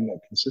developing that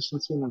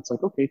consistency. And it's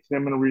like, okay, today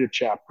I'm going to read a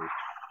chapter.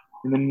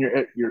 And then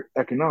your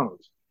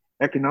economics.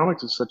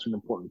 Economics is such an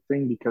important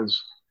thing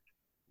because,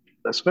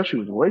 especially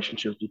with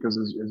relationships, because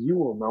as you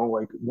will know,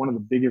 like one of the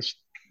biggest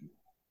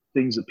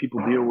things that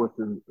people deal with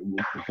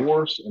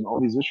divorce and all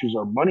these issues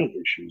are money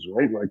issues,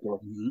 right? Like,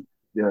 Mm-hmm.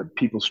 yeah,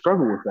 people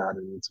struggle with that,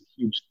 and it's a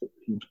huge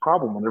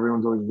problem. And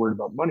everyone's always worried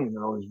about money, and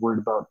they're always worried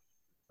about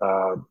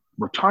uh,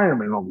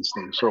 retirement and all these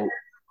things. So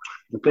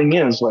the thing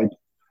is, like,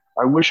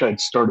 I wish I'd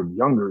started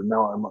younger.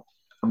 Now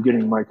I'm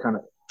getting my kind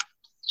of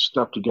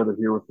stuff together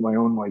here with my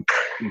own like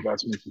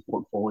investments and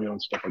portfolio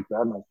and stuff like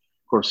that. And of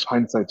course,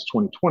 hindsight's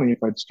 2020.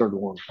 If I'd started a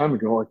long time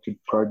ago, I could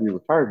probably be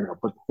retired now.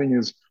 But the thing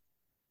is,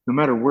 no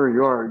matter where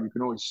you are, you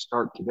can always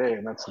start today.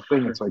 And that's the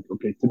thing. Sure. It's like,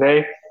 okay,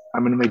 today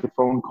I'm going to make a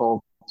phone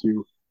call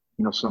to,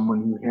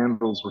 someone who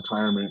handles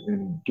retirement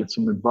and get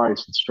some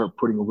advice and start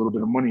putting a little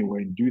bit of money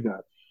away and do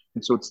that.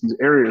 And so it's these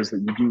areas that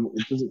you do.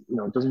 It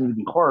doesn't need to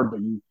be hard, but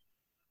you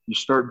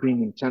start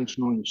being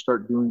intentional. You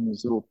start doing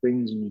these little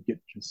things, and you get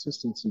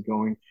consistency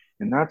going.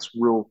 And that's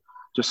real.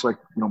 Just like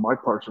my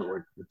parts are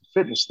like with the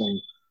fitness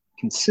thing,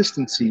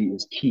 consistency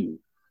is key.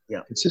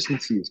 Yeah.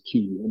 Consistency is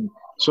key. And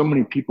so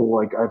many people,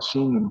 like I've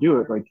seen them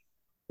do it, like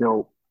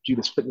they'll do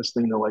this fitness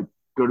thing. They'll like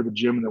go to the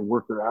gym and they'll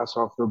work their ass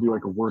off. They'll do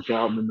like a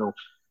workout and then they'll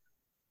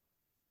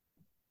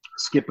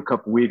skip a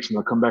couple weeks and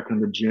they'll come back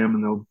into the gym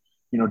and they'll,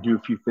 do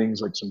a few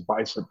things like some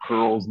bicep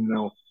curls and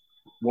they'll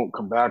won't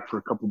come back for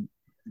a couple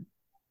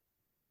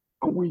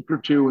week or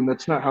two, and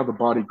that's not how the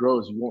body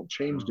grows. You won't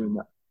change doing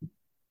that.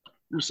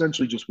 You're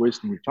essentially just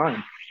wasting your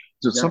time.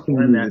 So You it's got to something you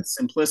blend need that to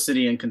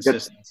simplicity and get.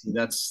 consistency.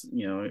 That's, when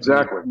you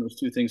Exactly. put those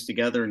two things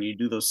together and you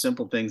do those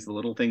simple things, the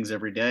little things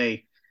every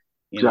day,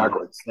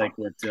 Exactly. it's like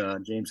what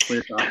James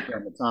Clear talks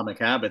about in Atomic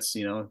Habits.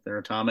 They're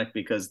atomic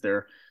because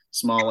they're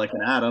small like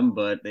an atom,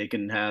 but they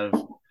can have,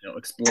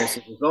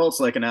 explosive results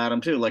like an atom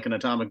too, like an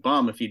atomic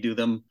bomb if you do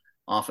them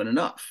often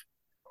enough.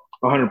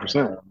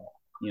 100%.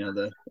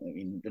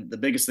 The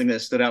biggest thing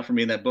that stood out for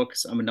me in that book,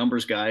 I'm a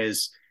numbers guy,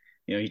 is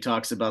he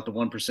talks about the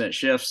 1%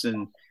 shifts,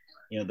 and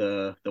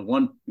the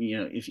one,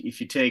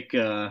 if you take,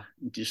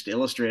 just to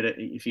illustrate it,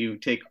 if you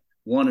take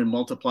one and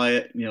multiply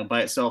it,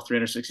 by itself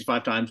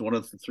 365 times, one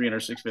of the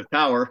 365th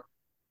power,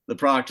 the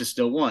product is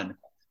still one.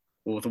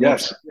 Well, with the 1%,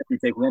 Yes. you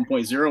take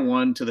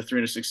 1.01 to the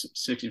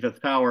 365th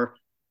power,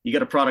 you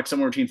get a product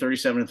somewhere between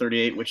 37 and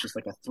 38, which is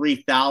like a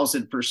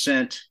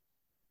 3,000%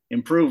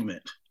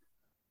 improvement.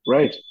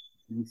 Right.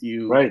 If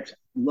you Right.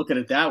 look at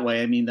it that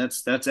way, I mean,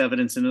 that's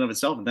evidence in and of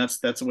itself, and that's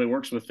the way it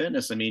works with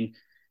fitness. I mean,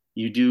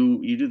 you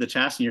do the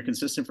task and you're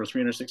consistent for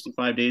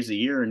 365 days a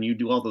year, and you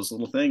do all those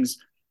little things.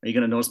 Are you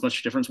going to notice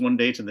much difference one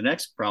day to the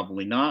next?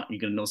 Probably not. Are you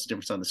going to notice the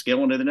difference on the scale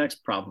one day to the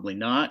next? Probably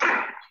not.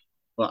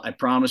 But I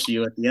promise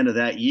you, at the end of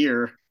that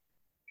year,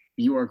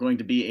 you are going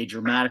to be a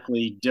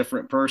dramatically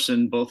different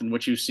person, both in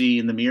what you see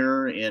in the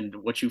mirror and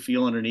what you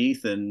feel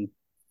underneath, and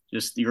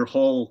just your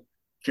whole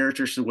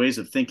characters, ways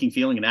of thinking,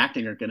 feeling, and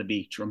acting are going to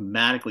be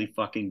dramatically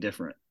fucking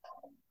different.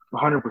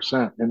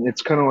 100%. And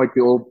it's kind of like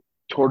the old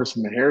tortoise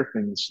and the hare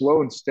thing.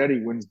 Slow and steady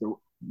wins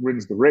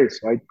the race.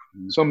 Like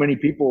so many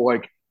people,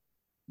 like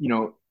you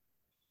know,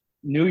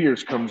 New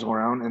Year's comes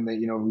around and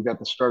we got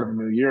the start of a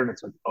new year and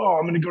it's like, oh,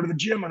 I'm gonna go to the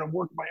gym, I'm gonna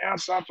work my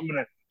ass off, I'm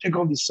gonna take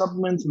all these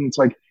supplements, and it's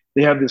like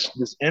they have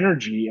this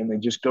energy and they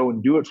just go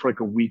and do it for like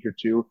a week or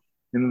two,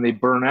 and then they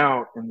burn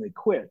out and they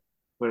quit.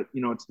 But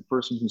it's the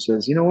person who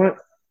says, you know what,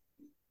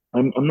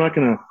 I'm not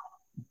gonna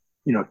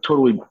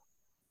totally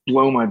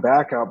blow my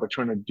back out by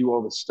trying to do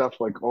all this stuff.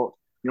 Like, oh,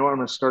 you know what? I'm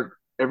going to start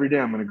every day.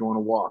 I'm going to go on a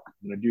walk.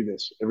 I'm going to do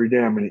this every day.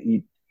 I'm going to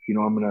eat.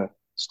 I'm going to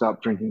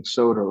stop drinking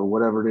soda or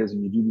whatever it is.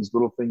 And you do these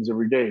little things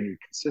every day, and you're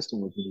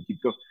consistent with it. You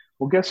keep going.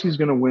 Well, guess who's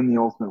going to win the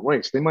ultimate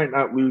race? They might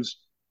not lose,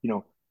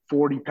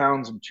 40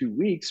 pounds in 2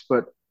 weeks,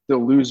 but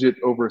they'll lose it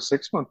over a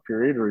 6 month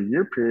period or a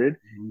year period.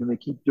 Mm-hmm. And they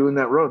keep doing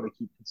that road. They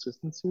keep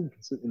consistency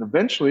and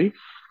eventually,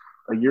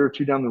 a year or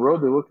two down the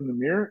road, they look in the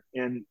mirror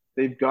and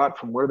they've got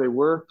from where they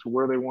were to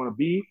where they want to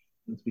be.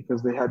 It's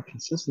because they had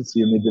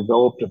consistency and they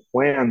developed a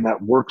plan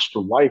that works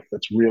for life,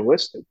 that's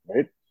realistic,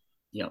 right?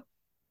 Yeah.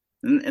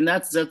 And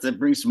that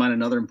brings to mind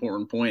another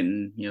important point,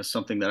 and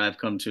something that I've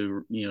come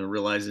to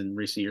realize in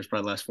recent years,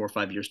 probably the last 4 or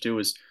 5 years too,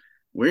 is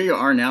where you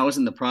are now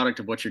isn't the product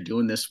of what you're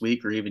doing this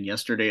week or even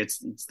yesterday.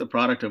 It's the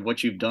product of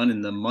what you've done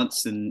in the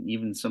months and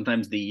even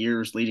sometimes the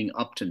years leading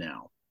up to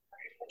now.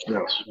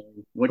 Yes,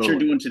 What you're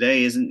totally. doing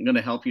today isn't going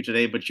to help you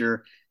today, but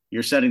you're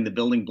setting the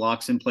building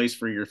blocks in place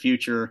for your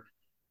future.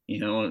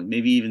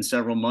 Maybe even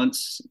several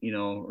months,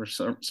 or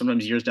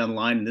sometimes years down the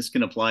line. And this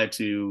can apply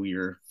to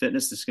your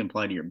fitness. This can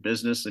apply to your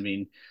business. I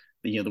mean,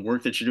 the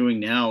work that you're doing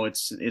now,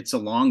 it's a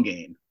long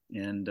game,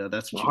 and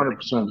that's what you got to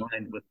keep in 100%.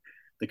 mind with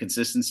the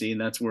consistency.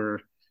 And that's where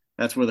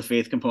the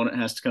faith component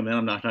has to come in.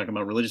 I'm not talking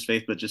about religious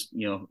faith, but just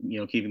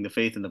keeping the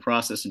faith in the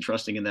process and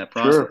trusting in that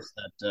Sure, process.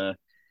 That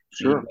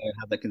you sure. gotta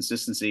have that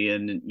consistency,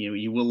 and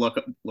you will look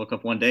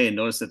up one day and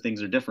notice that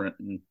things are different,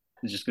 and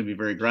it's just going to be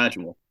very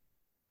gradual.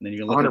 And then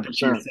you're looking at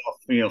yourself,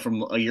 100%.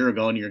 from a year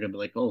ago, and you're going to be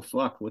like, "Oh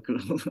fuck, look,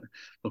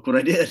 look what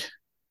I did."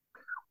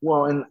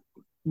 Well, and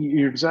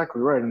you're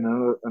exactly right.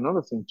 And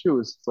another thing too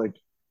is it's like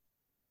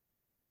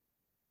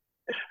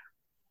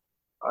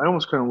I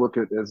almost kind of look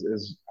at it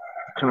as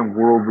kind of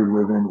world we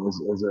live in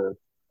as a.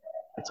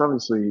 It's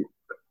obviously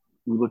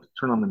we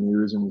turn on the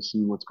news and we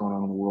see what's going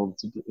on in the world.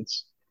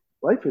 It's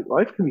life.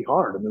 Life can be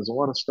hard, and there's a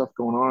lot of stuff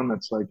going on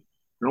that's like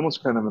you're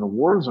almost kind of in a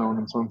war zone.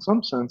 And so, in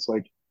some sense,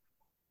 like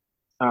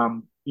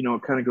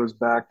it kind of goes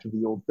back to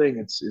the old thing.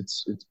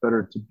 It's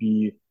better to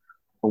be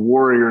a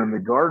warrior in the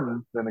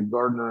garden than a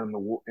gardener in the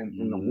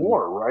Mm-hmm.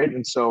 war, right?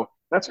 And so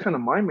that's kind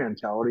of my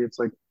mentality. It's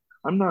like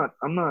I'm not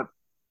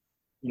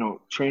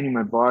training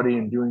my body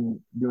and doing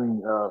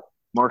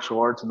martial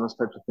arts and those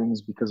types of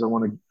things because I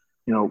want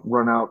to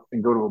run out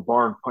and go to a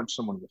bar and punch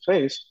someone in the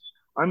face.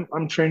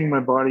 I'm training my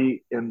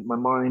body and my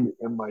mind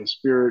and my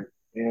spirit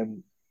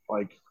and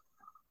like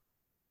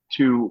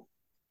to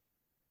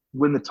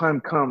when the time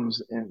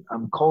comes and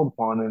I'm called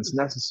upon and it's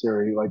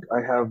necessary, like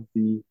I have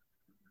the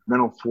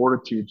mental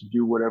fortitude to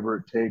do whatever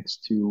it takes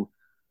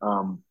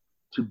um,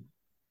 to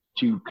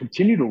to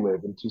continue to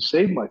live and to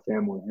save my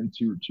family and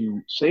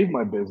to save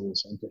my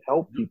business and to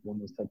help people in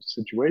those types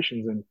of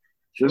situations. And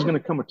there's Sure. going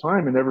to come a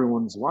time in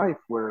everyone's life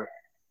where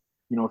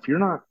if you're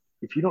not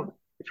if you don't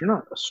if you're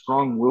not a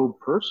strong-willed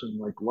person,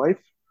 like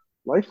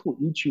life will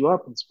eat you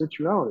up and spit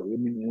you out. I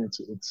mean,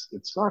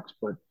 it sucks,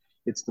 but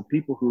it's the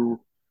people who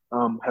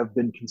have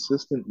been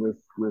consistent with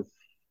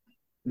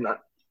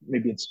not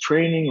maybe it's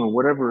training or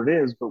whatever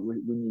it is, but when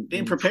you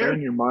Being train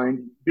prepared. your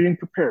mind, being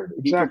prepared,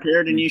 Be exactly,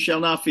 prepared, and you shall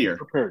not be fear.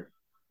 prepared.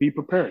 be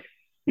prepared,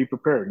 be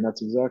prepared, and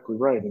that's exactly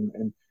right.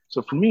 And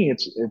so for me,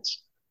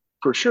 it's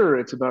for sure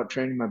it's about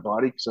training my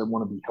body because I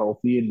want to be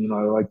healthy, and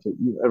I like to.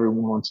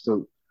 Everyone wants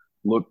to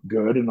look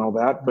good and all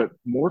that, but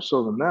more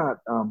so than that,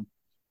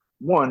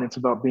 one, it's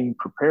about being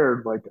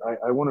prepared. Like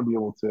I want to be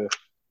able to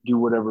do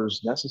whatever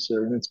is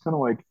necessary, and it's kind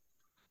of like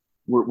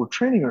we're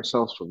training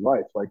ourselves for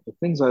life. Like the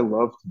things I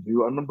love to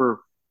do. I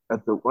remember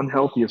at the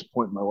unhealthiest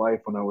point in my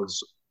life when I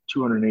was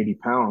 280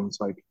 pounds.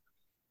 Like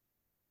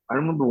I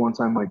remember one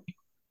time, like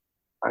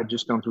I'd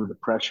just gone through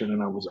depression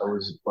and I was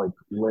like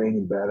laying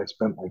in bed. I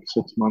spent like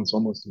 6 months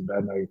almost in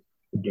bed and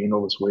I gained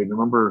all this weight. And I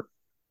remember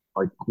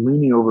like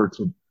leaning over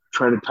to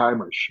try to tie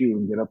my shoe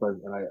and get up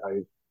and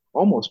I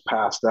almost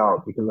passed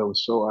out because I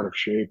was so out of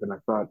shape. And I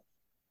thought,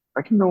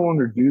 I can no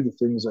longer do the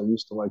things I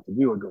used to like to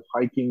do. I go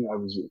hiking.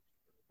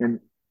 And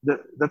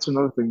that's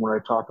another thing where I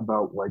talk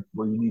about like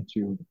where you need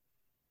to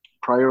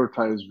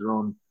prioritize your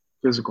own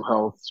physical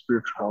health,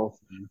 spiritual health.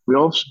 We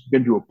all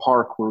been to a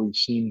park where we've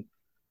seen,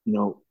 you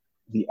know,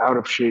 the out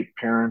of shape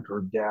parent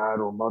or dad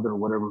or mother or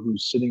whatever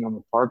who's sitting on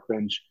the park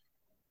bench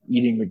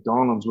eating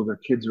McDonald's where their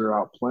kids are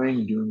out playing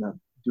and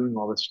doing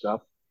all this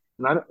stuff.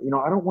 And I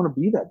don't want to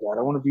be that dad.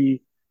 I want to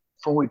be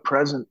fully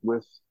present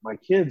with my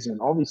kids and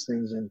all these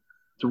things, and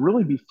to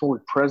really be fully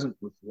present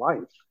with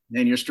life.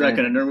 And you're striking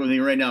a And nerve with me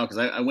right now because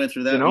I went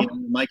through you that, know,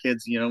 my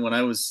kids, when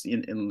I was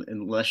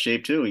in less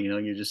shape too.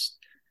 You just,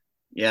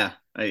 yeah,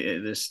 I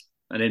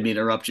didn't mean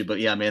to interrupt you, but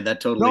yeah, man,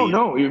 that no, totally,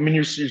 no. I mean,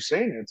 you're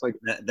saying it. It's like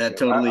that I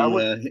totally,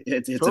 would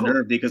it's a totally.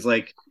 nerve because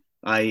like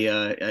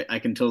I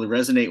can totally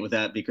resonate with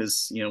that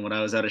because when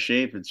I was out of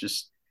shape, it's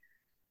just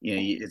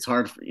it's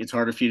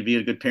harder for you to be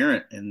a good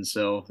parent, and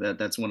so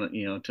that's when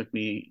it took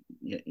me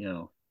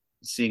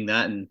seeing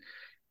that and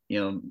you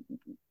know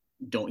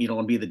you don't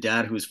want to be the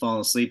dad who's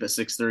falling asleep at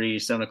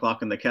 6:30, 7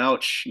 o'clock on the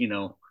couch,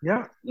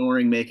 Yeah,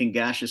 snoring, making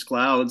gaseous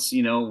clouds,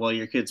 while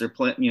your kids are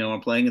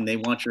playing and they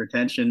want your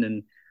attention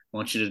and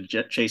want you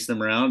to chase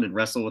them around and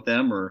wrestle with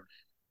them or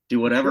do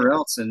for whatever sure.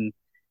 else. And,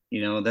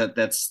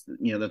 that's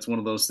one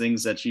of those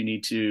things that you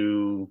need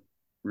to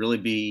really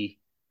be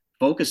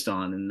focused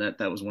on. And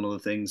that was one of the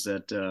things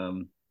that,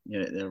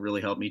 that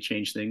really helped me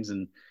change things.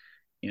 And,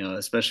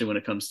 especially when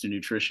it comes to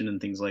nutrition and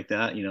things like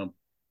that,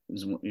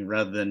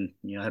 rather than,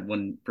 I had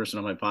one person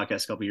on my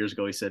podcast a couple of years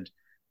ago, he said,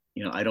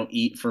 I don't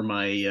eat for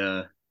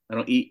I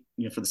don't eat,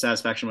 for the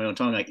satisfaction of my own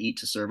tongue. I eat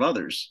to serve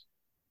others.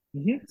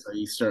 Hmm. So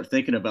you start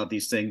thinking about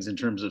these things in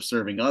terms of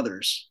serving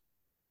others,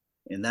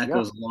 and that Yeah,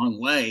 goes a long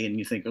way. And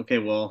you think, okay,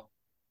 well,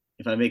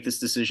 if I make this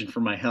decision for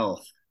my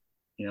health,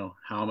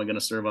 how am I going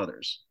to serve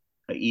others?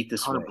 If I eat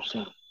this way.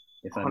 100%,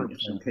 If I'm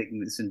 100%, taking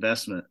this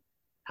investment,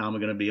 how am I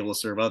going to be able to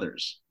serve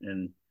others?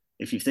 And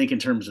if you think in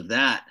terms of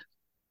that,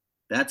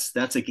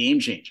 that's a game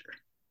changer.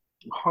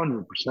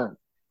 100%.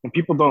 And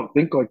people don't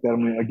think like that. I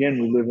mean,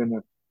 again, we live in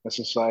a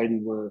society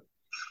where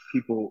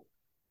people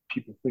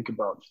people think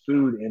about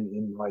food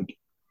in like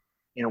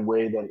in a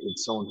way that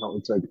it's so unhealthy.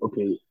 It's like,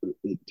 okay,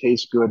 it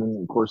tastes good,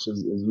 and of course,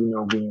 as you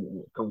know,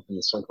 being coming from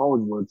the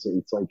psychology world,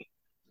 it's like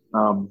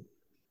um,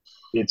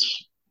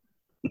 it's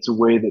it's a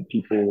way that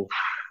people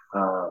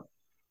uh,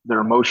 they're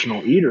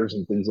emotional eaters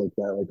and things like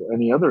that, like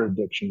any other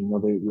addiction.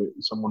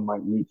 Someone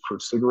might reach for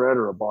a cigarette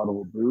or a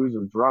bottle of booze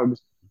or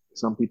drugs.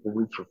 Some people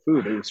reach for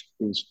food. It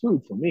was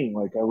food for me.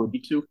 Like I would Me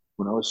too.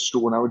 when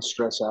I would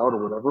stress out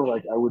or whatever,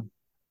 like I would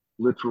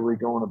literally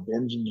go on a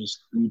binge and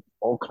just eat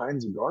all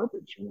kinds of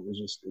garbage, and it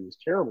was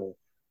terrible.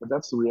 But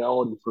that's the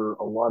reality for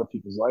a lot of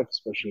people's life,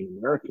 especially in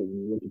America. When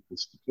you look at the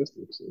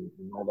statistics and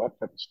all that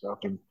type of stuff,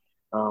 and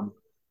um,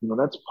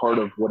 that's part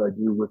of what I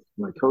do with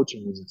my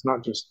coaching. Is it's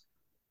not just,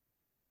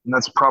 and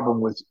that's the problem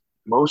with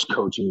most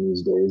coaching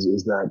these days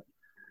is that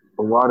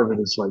a lot of it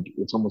is like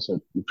it's almost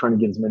like you're trying to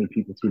get as many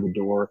people through the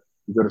door.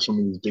 You go to some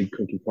of these big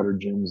cookie cutter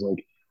gyms,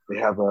 like they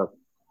have a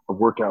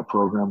workout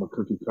program, a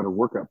cookie cutter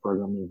workout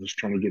program. They're just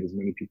trying to get as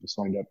many people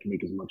signed up to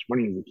make as much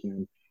money as they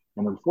can.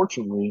 And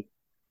unfortunately,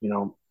 you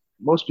know,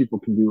 most people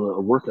can do a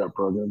workout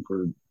program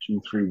for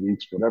 2, 3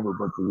 weeks, whatever.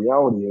 But the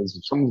reality is,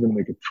 if someone's going to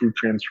make a true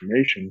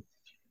transformation,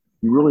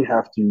 you really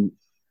have to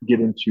get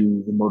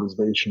into the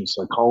motivation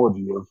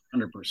psychology of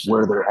 100%.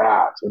 where they're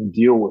at and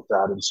deal with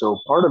that. And so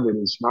part of it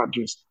is not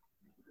just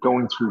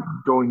going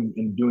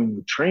and doing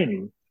the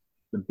training.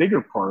 The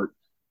bigger part,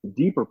 the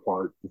deeper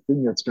part, the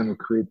thing that's going to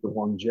create the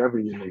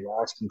longevity and the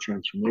lasting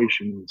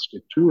transformation and the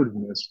stick to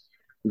itiveness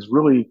is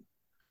really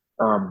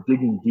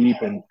digging deep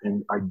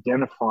and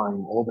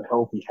identifying all the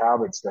healthy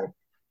habits that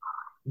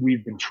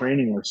we've been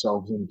training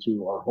ourselves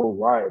into our whole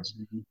lives.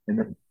 Mm-hmm. And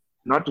then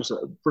not just,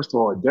 first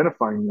of all,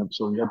 identifying them.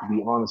 So we have to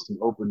be honest and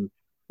open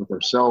with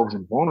ourselves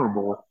and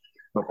vulnerable.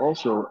 But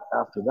also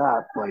after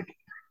that, like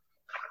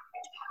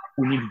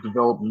we need to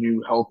develop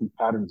new healthy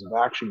patterns of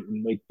action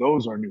and make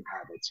those our new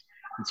habits.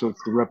 And so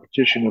it's the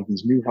repetition of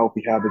these new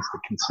healthy habits, the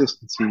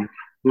consistency, a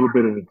little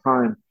bit at a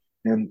time,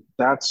 and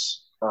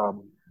that's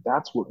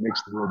what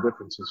makes the real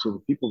difference. And so the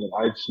people that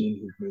I've seen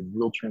who've made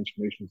real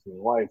transformations in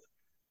their life,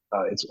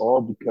 it's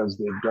all because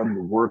they've done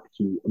the work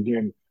to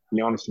again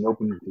be honest and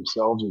open with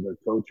themselves or their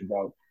coach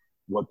about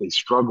what they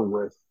struggle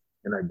with,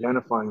 and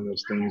identifying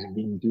those things and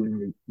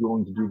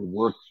willing to do the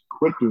work,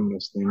 quit doing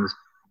those things,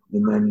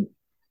 and then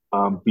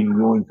being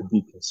willing to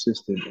be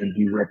consistent and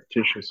be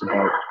repetitious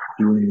about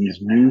doing these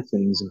new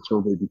things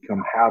until they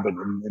become habit.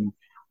 And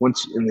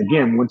once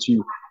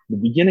you, the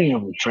beginning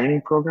of the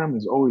training program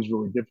is always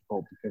really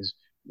difficult because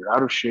you're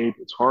out of shape,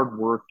 it's hard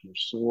work, you're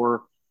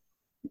sore.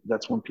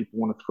 That's when people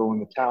want to throw in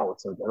the towel.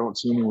 It's like, I don't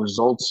see any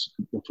results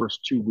the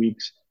first 2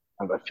 weeks.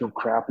 I feel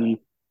crappy.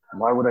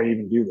 Why would I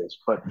even do this?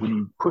 But when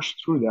you push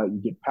through that, you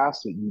get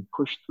past it, you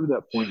push through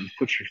that point, you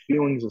put your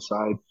feelings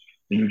aside,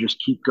 and you just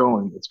keep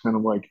going. It's kind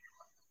of like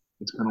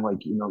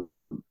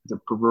the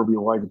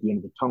proverbial light at the end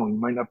of the tunnel. You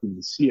might not be able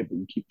to see it, but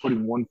you keep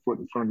putting one foot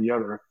in front of the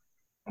other,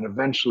 and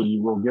eventually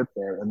you will get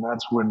there. And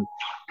that's when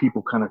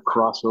people kind of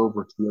cross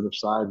over to the other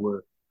side,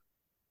 where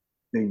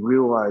they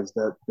realize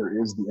that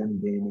there is the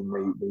end game,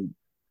 and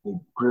they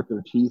grit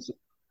their teeth,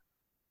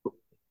 put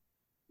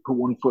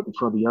one foot in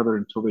front of the other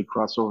until they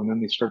cross over, and then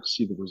they start to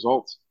see the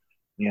results.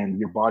 And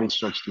your body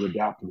starts to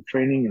adapt to the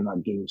training. You're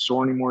not getting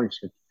sore anymore. You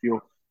start to feel,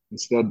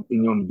 instead,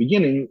 in the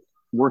beginning,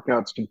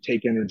 workouts can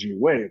take energy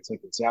away. It's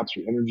like it zaps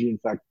your energy. In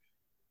fact,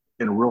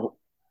 in a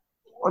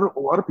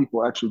lot of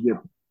people actually get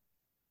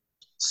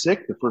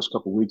sick the first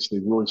couple of weeks. They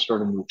really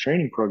start a new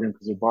training program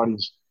because their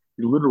body's,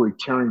 you're literally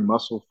tearing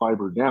muscle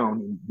fiber down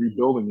and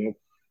rebuilding it.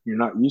 You're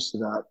not used to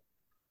that.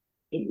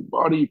 And your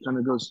body kind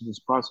of goes through this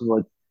process of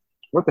like,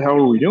 what the hell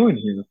are we doing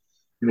here?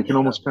 And Yeah, it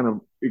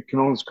can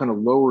almost kind of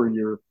lower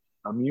your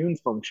immune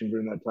function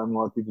during that time. A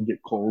lot of people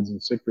get colds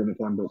and sick during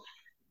that time, but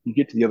you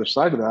get to the other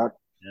side of that,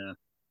 yeah.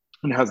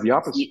 and it has the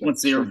opposite effect.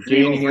 Once You they're start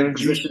able to gaining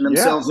energy. reposition Yeah,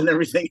 themselves and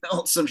everything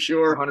else, I'm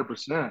sure.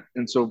 100%.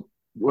 And so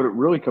what it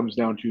really comes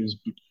down to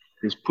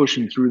is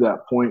pushing through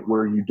that point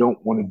where you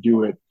don't want to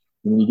do it,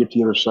 and then you get to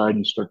the other side and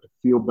you start to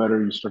feel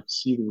better, you start to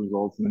see the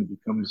results, and then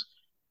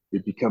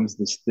it becomes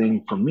this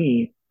thing for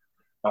me.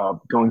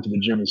 Going to the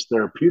gym is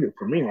therapeutic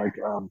for me. Like,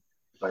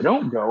 if I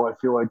don't go, I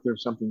feel like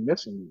there's something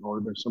missing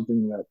or there's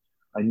something that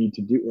I need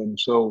to do. And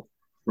so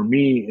for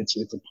me, it's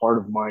a part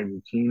of my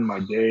routine,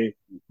 my day,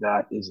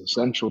 that is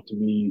essential to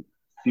me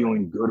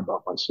feeling good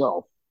about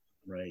myself.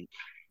 Right.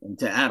 And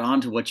to add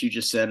on to what you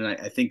just said, and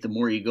I think the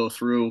more you go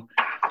through,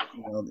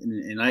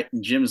 and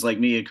gyms like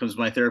me, it comes to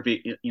my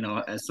therapy,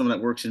 as someone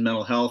that works in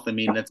mental health. I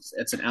mean,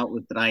 that's an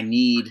outlet that I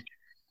need,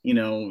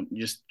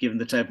 just given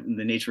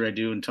the nature I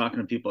do and talking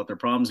to people about their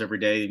problems every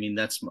day. I mean,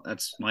 that's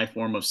my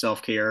form of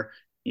self-care.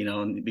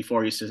 And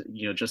before I used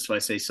to, just if I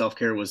say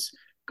self-care was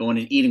going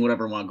and eating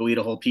whatever I want, go eat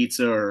a whole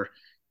pizza or,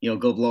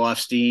 go blow off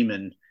steam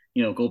and,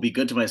 go be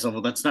good to myself.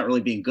 Well, that's not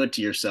really being good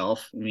to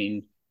yourself. I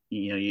mean,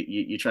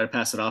 you try to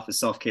pass it off as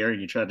self-care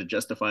and you try to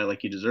justify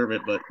like you deserve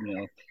it, but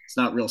it's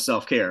not real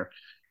self-care.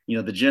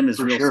 The gym is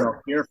For real sure.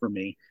 self-care for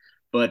me.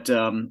 But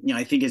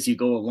I think as you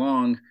go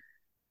along,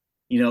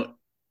 you know,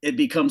 it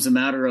becomes a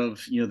matter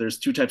of, there's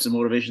two types of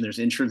motivation. There's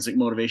intrinsic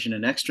motivation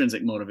and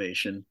extrinsic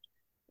motivation.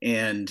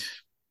 And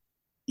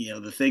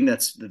the thing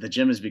that's the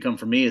gym has become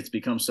for me, it's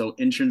become so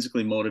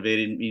intrinsically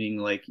motivated, meaning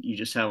like you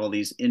just have all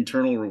these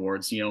internal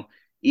rewards,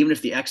 even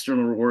if the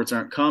external rewards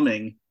aren't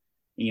coming,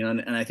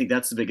 and I think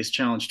that's the biggest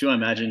challenge too. I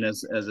imagine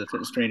as a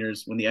fitness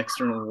trainers, when the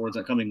external rewards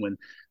aren't coming, when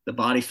the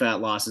body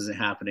fat loss isn't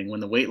happening, when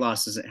the weight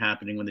loss isn't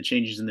happening, when the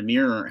changes in the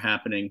mirror aren't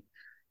happening,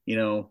 you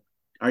know,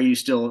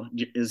 is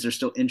there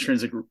still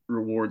intrinsic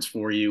rewards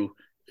for you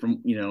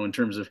from, in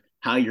terms of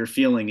how you're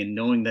feeling and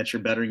knowing that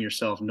you're bettering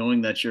yourself,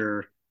 knowing that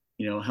you're,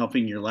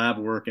 helping your lab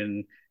work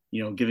and,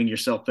 giving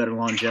yourself better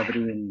longevity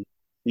and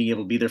being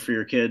able to be there for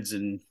your kids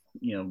and,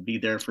 be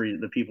there for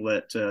the people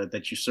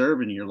that you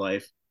serve in your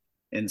life.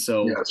 And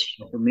so Yes.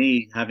 for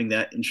me, having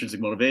that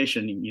intrinsic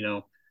motivation,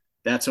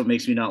 that's what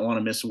makes me not want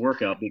to miss a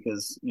workout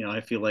because,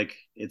 I feel like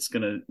it's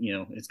gonna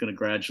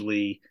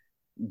gradually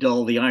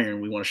dull the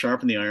iron. We want to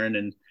sharpen the iron.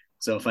 And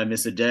so if I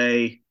miss a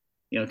day,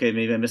 okay,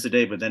 maybe I miss a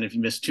day, but then if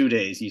you miss 2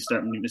 days, you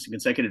start missing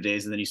consecutive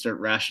days, and then you start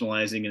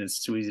rationalizing, and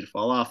it's too easy to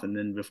fall off. And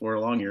then before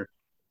long,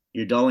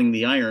 you're dulling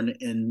the iron,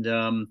 and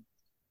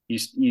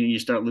you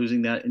start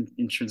losing that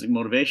intrinsic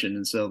motivation.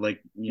 And so,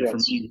 like for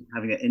Yes. me,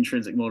 having that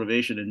intrinsic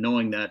motivation and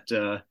knowing that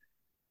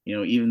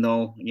even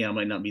though I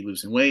might not be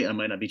losing weight, I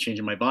might not be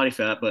changing my body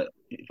fat, but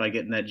if I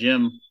get in that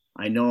gym,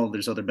 I know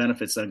there's other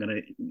benefits that I'm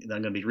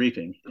gonna be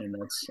reaping, and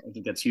I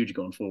think that's huge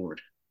going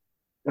forward.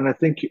 And I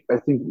think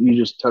you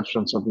just touched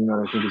on something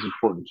that I think is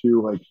important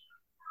too. Like,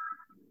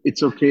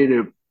 it's okay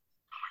to,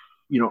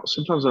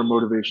 sometimes our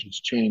motivations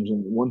change.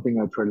 And one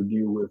thing I try to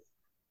do with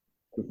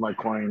my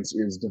clients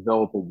is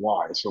develop a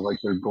why. So like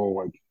their goal,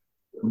 like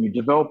when you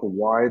develop a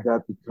why,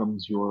 that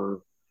becomes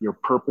your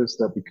purpose,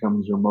 that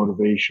becomes your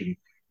motivation.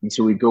 And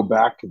so we go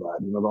back to that.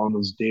 On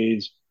those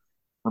days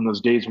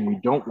when we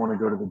don't want to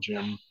go to the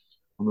gym,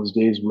 on those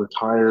days we're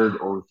tired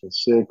or we feel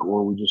sick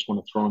or we just want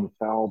to throw in the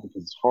towel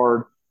because it's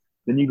hard,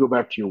 then you go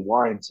back to your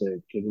why and say,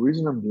 okay, the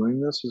reason I'm doing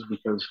this is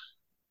because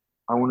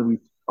I want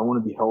to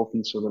be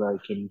healthy so that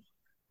I can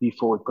be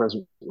fully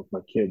present with my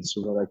kids,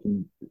 so that I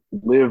can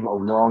live a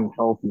long,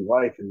 healthy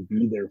life and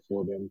be there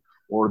for them,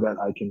 or that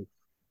I can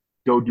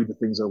go do the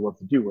things I love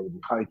to do, whether it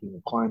be hiking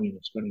or climbing or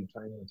spending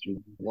time with your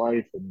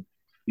wife. And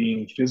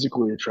being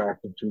physically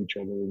attracted to each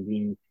other and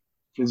being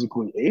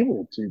physically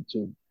able to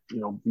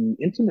be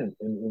intimate.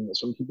 And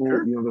some people,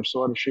 Sure. they're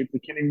so out of shape they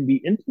can't even be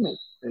intimate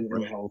in a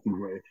Right. healthy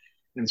way.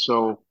 And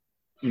so,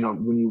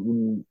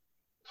 when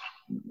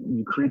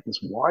you create this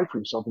why for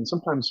yourself, and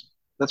sometimes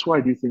that's why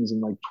I do things in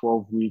like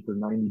 12-week or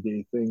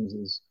 90-day things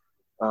is,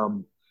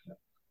 um,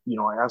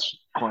 I ask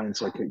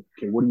clients like,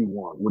 okay, what do you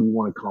want? What do you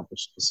want to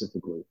accomplish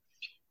specifically?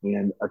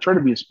 And I try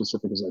to be as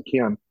specific as I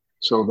can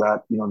so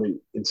that, they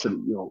instead of,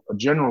 a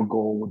general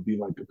goal would be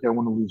like, okay, I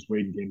want to lose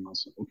weight and gain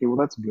muscle. Okay, well,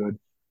 that's good,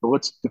 but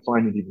let's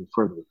define it even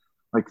further.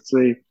 Like,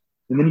 say,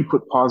 and then you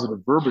put positive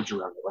verbiage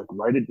around it, like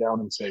write it down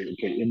and say,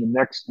 okay, in the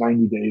next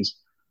 90 days,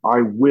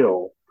 I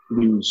will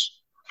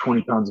lose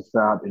 20 pounds of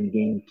fat and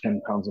gain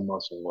 10 pounds of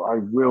muscle, or I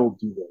will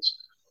do this.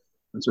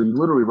 And so you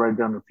literally write it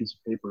down on a piece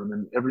of paper, and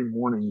then every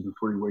morning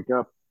before you wake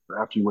up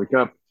or after you wake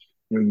up,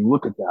 you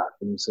look at that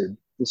and you say,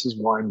 "This is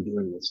why I'm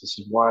doing this. This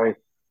is why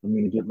I'm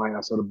going to get my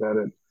ass out of bed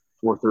at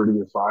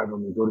 4:30 or 5. I'm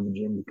going to go to the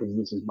gym because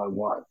this is my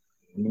why.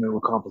 I'm going to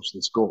accomplish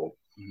this goal."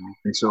 Mm-hmm.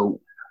 And so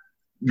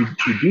you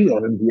do that,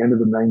 and at the end of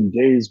the 90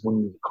 days,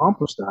 when you've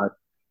accomplished that,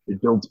 it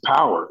builds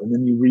power, and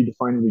then you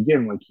redefine it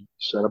again. Like you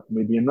set up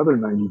maybe another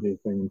 90-day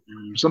thing.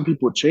 Mm-hmm. For some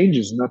people, it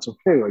changes, and that's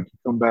okay. Like you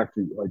come back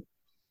to like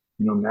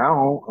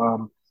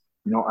now,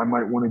 I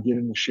might want to get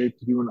into shape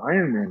to do an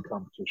Ironman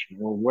competition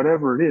or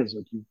whatever it is.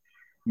 Like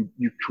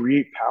you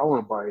create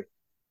power by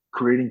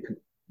creating,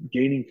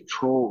 gaining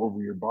control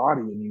over your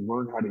body, and you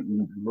learn how to eat,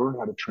 you learn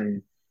how to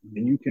train,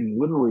 and you can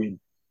literally,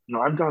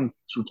 I've gone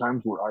through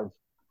times where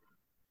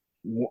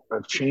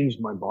I've changed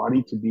my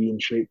body to be in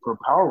shape for a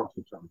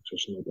powerlifting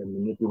competition. Like I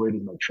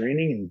manipulated my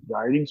training and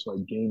dieting, so I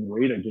gained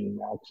weight, I gained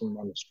maximum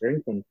amount of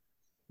strength, and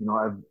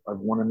I've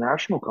won a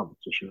national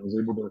competition. I was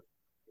able to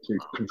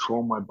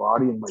control my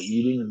body and my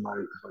eating and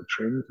my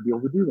training to be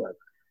able to do that.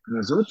 And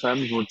there's other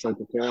times where it's like,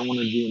 okay, I want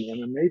to do an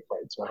MMA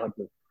fight, so I had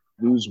to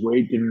lose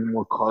weight, get in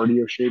more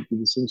cardio shape, do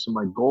these things. So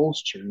my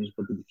goals changed,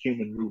 but it became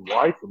a new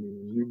why for me,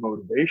 a new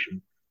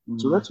motivation.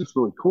 So Mm-hmm. that's what's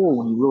really cool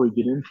when you really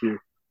get into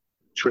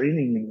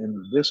training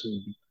and this. And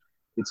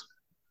it's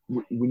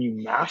when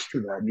you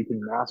master that, you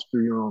can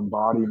master your own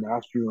body,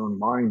 master your own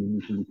mind,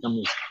 and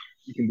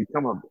you can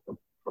become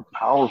a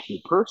powerful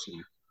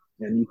person,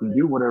 and you can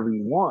do whatever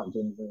you want.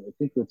 And I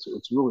think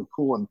it's really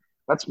cool, and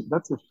that's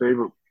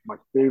my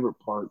favorite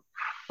part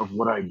of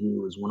what I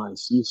do is when I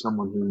see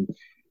someone who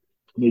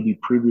maybe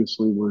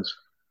previously was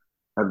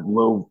had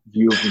low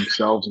view of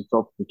themselves and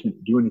felt they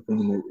couldn't do anything,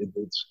 and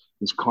it's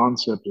this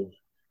concept of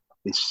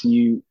they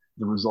see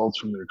the results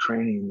from their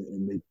training,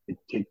 and it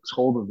takes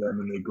hold of them,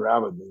 and they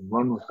grab it and they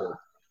run with it,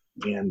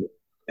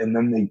 and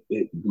then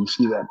we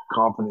see that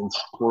confidence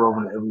pour over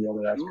into every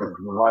other aspect Sure.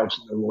 of their lives,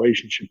 and their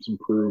relationships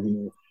improve,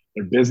 and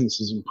their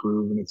businesses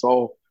improve, and it's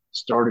all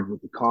started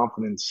with the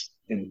confidence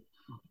and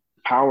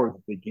power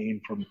that they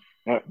gain from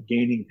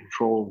gaining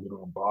control of their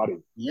own body.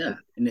 Yeah,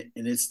 and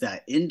it's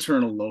that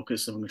internal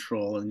locus of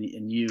control, and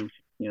you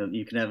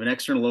can have an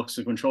external locus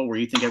of control where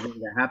you think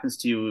everything that happens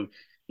to you,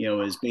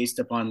 is based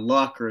upon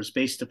luck or is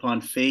based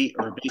upon fate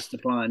or based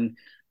upon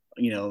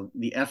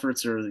the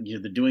efforts or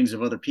the doings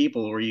of other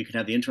people, or you can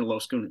have the internal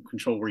locus of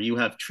control where you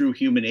have true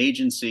human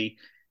agency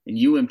and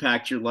you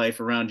impact your life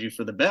around you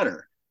for the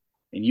better,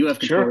 and you have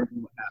control over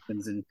Sure. what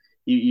happens. And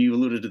you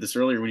alluded to this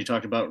earlier when you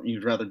talked about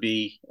you'd rather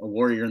be a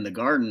warrior in the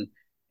garden.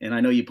 And I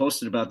know you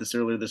posted about this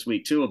earlier this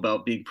week too,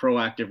 about being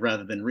proactive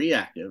rather than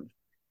reactive.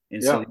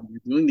 And so Yeah.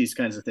 you're doing these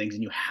kinds of things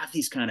and you have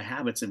these kind of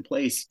habits in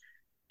place.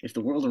 If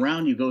the world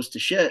around you goes to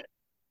shit,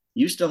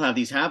 you still have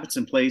these habits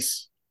in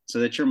place so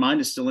that your mind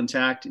is still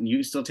intact and you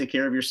can still take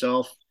care of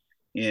yourself.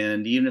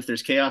 And even if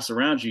there's chaos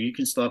around you, you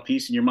can still have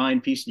peace in your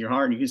mind, peace in your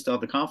heart, and you can still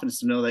have the confidence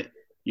to know that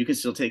you can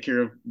still take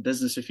care of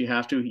business if you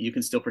have to. You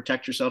can still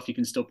protect yourself. You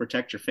can still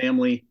protect your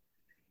family,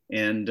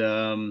 and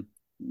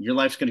your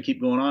life's going to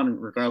keep going on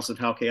regardless of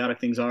how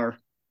chaotic things are.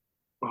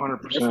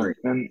 100%.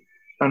 And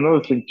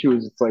another thing too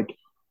is it's like,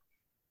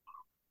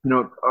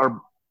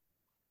 our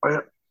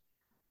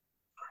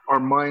our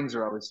minds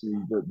are obviously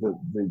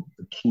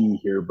the key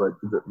here, but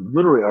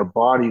literally our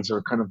bodies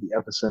are kind of the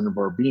epicenter of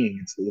our being.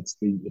 It's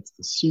the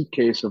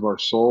suitcase of our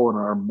soul, and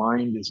our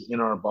mind is in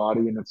our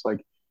body. And it's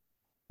like,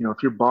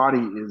 if your body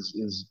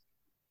is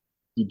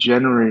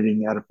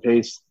degenerating at a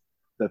pace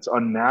that's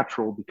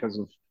unnatural because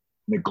of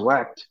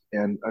neglect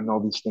and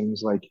all these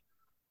things, like,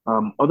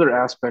 other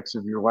aspects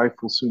of your life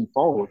will soon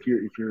follow. If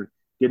you're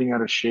getting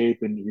out of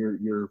shape and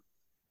you're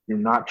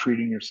not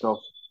treating yourself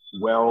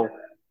well,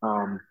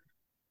 um,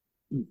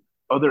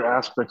 other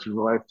aspects of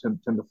your life tend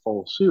to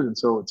follow suit. And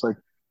so it's like,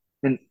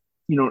 and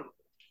you know,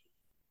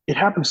 it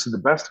happens to the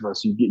best of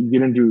us. You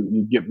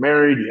get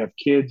married, you have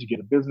kids, you get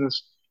a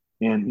business,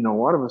 and a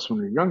lot of us when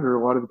we're younger,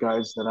 a lot of the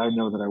guys that I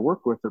know that I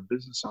work with are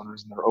business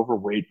owners and they're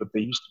overweight, but they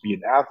used to be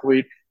an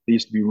athlete, they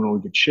used to be in really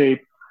good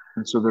shape,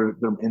 and so they're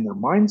in their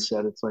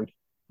mindset. It's like,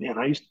 man,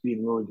 I used to be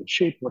in really good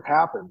shape. What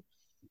happened?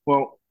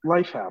 Well,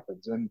 life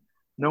happens, and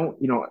no,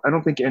 I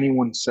don't think no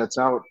one sets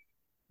out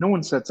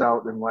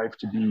in life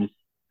to be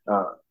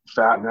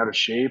fat and out of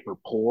shape or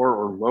poor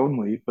or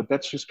lonely, but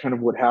that's just kind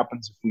of what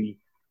happens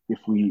if if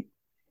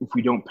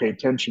we don't pay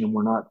attention and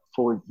we're not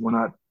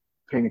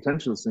paying attention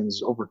to those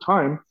things over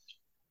time,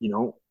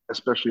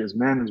 especially as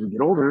men, as we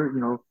get older,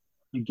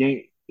 you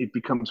gain, it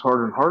becomes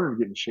harder and harder to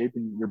get in shape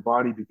and your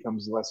body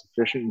becomes less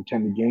efficient. You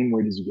tend to gain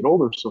weight as you get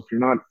older. So if you're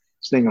not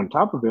staying on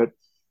top of it,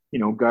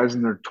 guys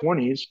in their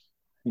 20s,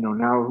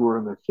 now who are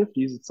in their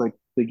 50s, it's like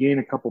they gain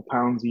a couple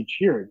pounds each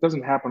year. It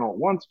doesn't happen all at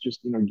once,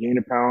 just, gain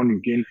a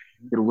pound, get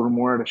a little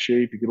more out of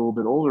shape, you get a little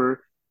bit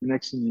older. The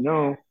next thing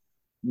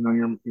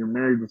you're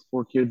married with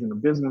 4 kids and a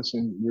business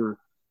and you're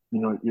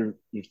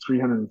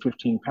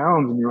 315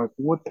 pounds and you're like,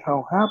 what the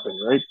hell happened?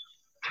 Right.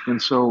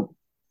 And so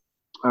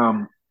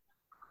um,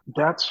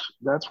 that's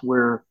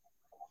where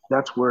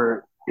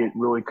it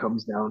really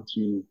comes down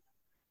to,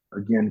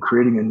 again,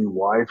 creating a new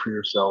why for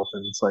yourself.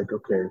 And it's like,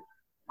 okay,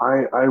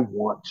 I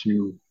want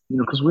to,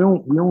 because we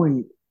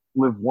only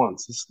live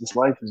once. This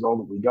life is all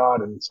that we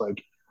got. And it's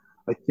like,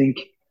 I think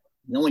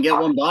You only get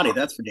one body,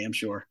 that's for damn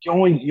sure. you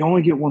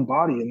only get one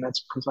body, and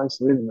that's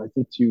precisely it. And I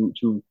think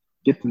to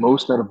get the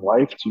most out of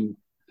life, to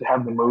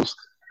have the most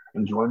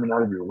enjoyment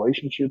out of your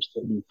relationships,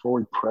 to be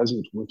fully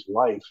present with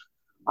life,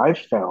 I've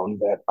found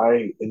that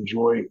I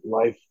enjoy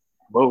life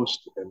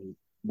most and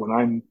when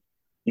I'm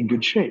in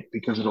good shape,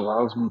 because it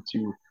allows me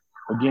to,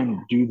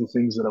 again, do the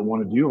things that I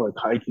want to do, like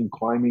hiking,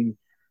 climbing,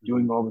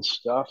 doing all this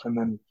stuff. And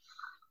then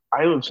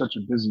I live such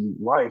a busy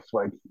life,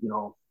 like,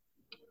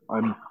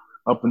 I'm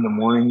up in the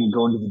morning and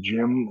going to the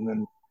gym, and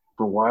then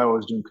for a while I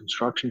was doing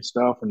construction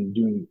stuff and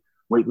doing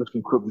weightlifting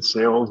equipment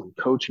sales and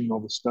coaching and all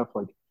this stuff.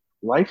 Like,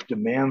 life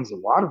demands a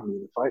lot of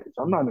me. If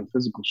I'm not in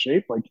physical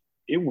shape, like,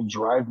 it will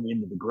drive me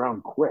into the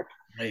ground quick.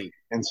 Right,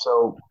 And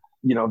so,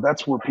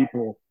 that's where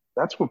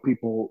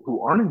people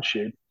who aren't in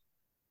shape,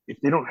 if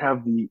they don't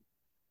have the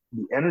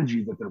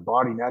energy that their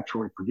body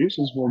naturally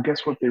produces, well,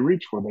 guess what they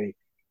reach for?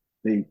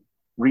 They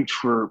reach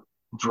for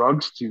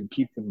drugs to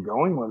keep them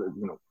going. Whether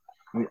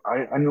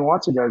I know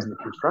lots of guys in the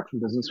construction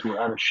business who are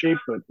out of shape,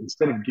 but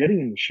instead of getting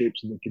into shape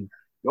so they can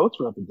go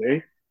throughout the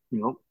day, you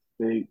know,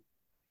 they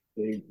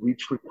they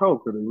reach for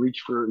coke or they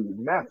reach for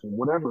meth or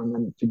whatever, and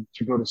then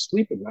to go to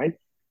sleep at night,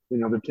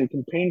 they're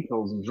taking pain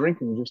pills and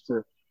drinking just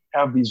to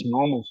have these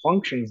normal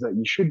functions that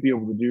you should be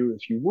able to do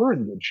if you were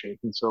in good shape.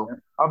 And so yeah.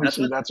 That's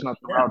obviously what, that's not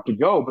the yeah, route to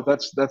go, but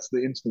that's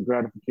the instant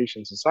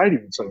gratification society.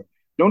 It's like,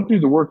 don't do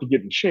the work to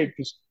get in shape,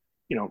 just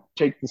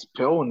take this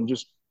pill and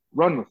just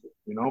run with it.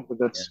 But yeah,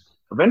 that's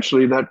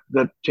eventually that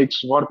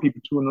takes a lot of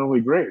people to an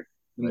early grave.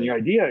 And the right,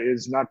 idea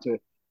is not to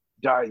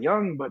die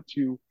young, but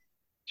to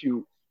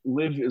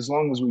live as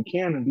long as we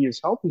can and be as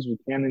healthy as we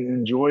can and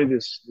enjoy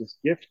this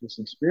gift, this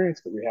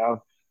experience that we have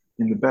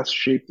in the best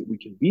shape that we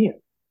can be in.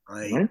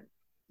 right. Right?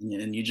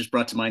 And you just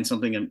brought to mind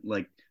something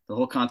like the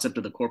whole concept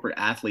of the corporate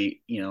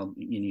athlete, and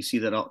you see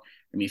that all.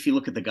 I mean, if you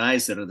look at the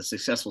guys that are the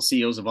successful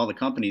CEOs of all the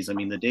companies, I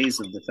mean, the days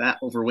of the fat,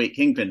 overweight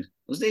kingpin,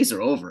 those days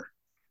are over.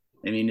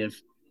 I mean, if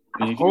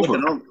you look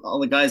at Over. all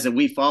the guys that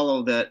we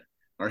follow that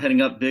are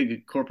heading up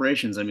big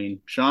corporations, I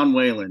mean, Sean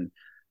Whalen,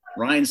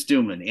 Ryan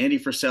Stewman, Andy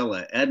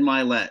Frisella, Ed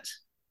Milet.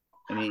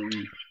 I mean,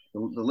 the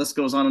list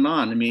goes on and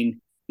on. I mean,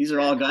 these are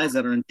all guys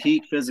that are in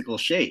peak physical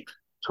shape,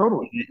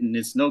 Totally. and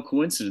it's no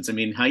coincidence. I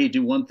mean, how you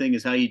do one thing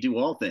is how you do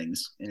all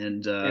things,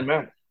 and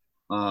Amen.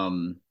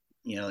 um,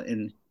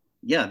 and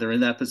yeah, they're in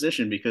that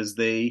position because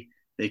they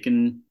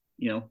can,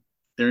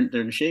 they're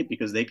in shape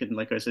because they can,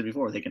 like I said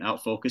before, they can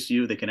outfocus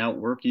you, they can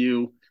outwork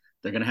you,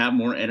 they're going to have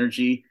more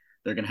energy,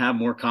 they're going to have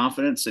more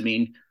confidence. I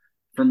mean,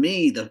 for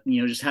me,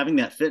 just having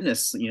that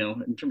fitness,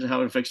 in terms of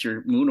how it affects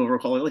your mood over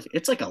quality of life,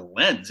 it's like a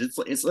lens. It's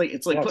like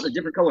putting a Yes.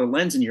 different color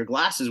lens in your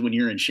glasses when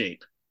you're in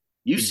shape.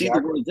 You see the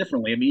Exactly. world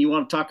differently. I mean, you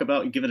want to talk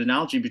about, give an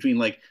analogy between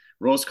like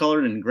rose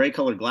colored and gray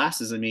colored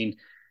glasses. I mean,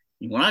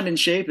 when I'm in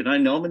shape and I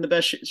know I'm in the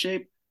best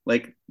shape,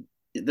 like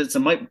that's a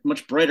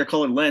much brighter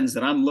colored lens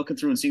that I'm looking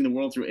through and seeing the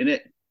world through. And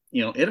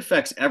it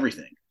affects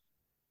everything.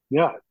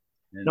 Yeah.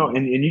 No, And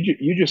and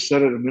you just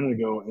said it a minute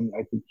ago, and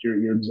I think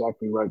you're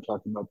exactly right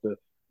talking about the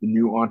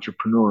new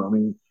entrepreneur. I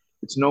mean,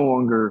 it's no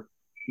longer,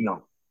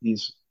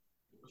 these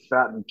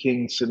fattened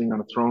kings sitting on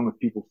a throne with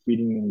people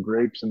feeding them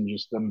grapes and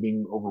just them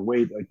being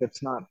overweight. Like,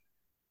 that's not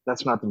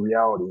the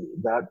reality.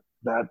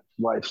 That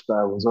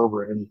lifestyle is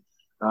over. And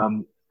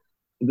um,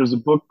 there's a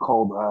book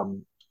called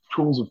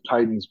Tools of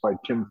Titans by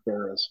Tim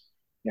Ferriss,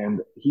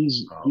 and I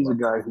he's a love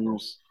guy who,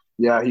 Ferris.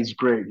 yeah, he's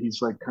great.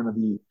 He's like kind of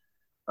the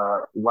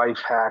life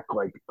hack,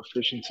 like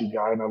efficiency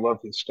guy, and I love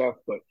his stuff.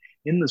 But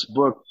in this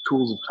book,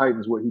 Tools of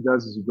Titans, what he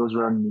does is he goes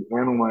around and he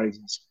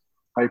analyzes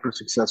hyper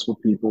successful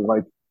people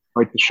like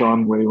the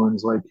Sean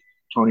Whalens, like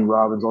Tony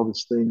Robbins, all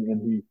this thing,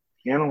 and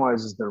he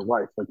analyzes their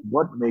life, like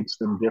what makes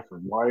them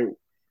different, why,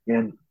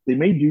 and they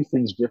may do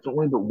things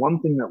differently, but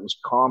one thing that was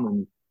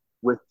common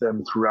with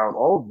them throughout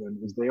all of them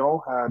is they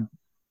all had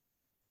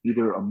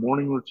either a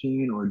morning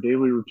routine or a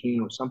daily routine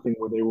or something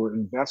where they were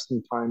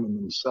investing time in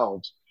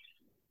themselves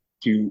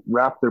to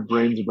wrap their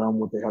brains around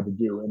what they had to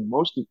do. And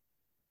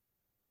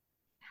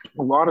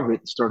a lot of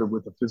it started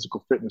with a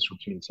physical fitness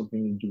routine,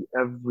 something you do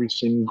every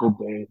single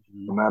day,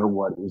 no matter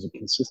what. It was a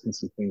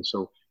consistency thing.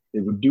 So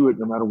they would do it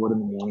no matter what in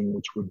the morning,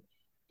 which would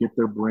get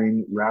their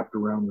brain wrapped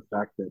around the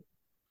fact that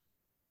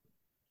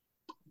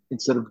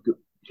instead of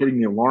hitting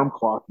the alarm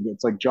clock,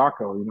 it's like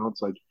Jocko,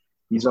 it's like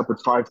he's up at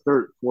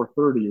 5:30,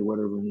 4:30 or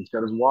whatever, and he's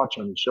got his watch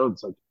on his show.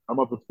 It's like, I'm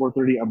up at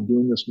 4:30, I'm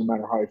doing this no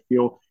matter how I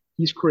feel.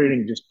 He's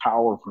creating just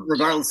power for himself,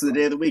 Regardless of the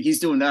day of the week, he's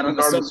doing that on a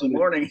regardless Sunday of the,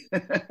 morning.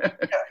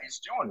 yeah, he's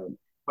doing it.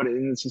 But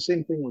it's the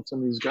same thing with some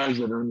of these guys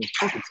that are in this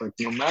book. It's like,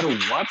 no matter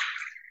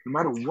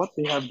what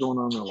they have going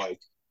on in their life,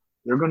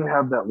 they're going to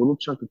have that little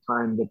chunk of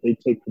time that they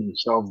take for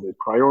themselves. They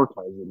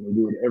prioritize it, and they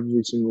do it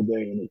every single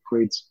day, and it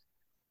creates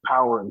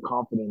power and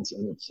confidence,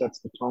 and it sets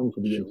the tone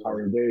for the Sure.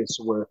 entire day.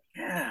 So where,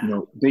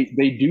 Yeah.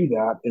 they do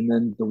that, and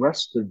then the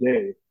rest of their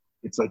day,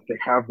 it's like they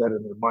have that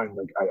in their mind.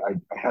 Like,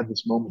 I had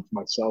this moment for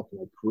myself,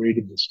 and I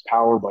created this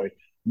power by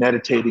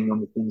meditating on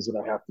the things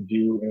that I have to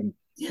do, and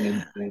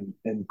Yeah.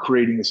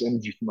 creating this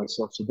energy for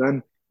myself. So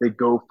then they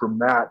go from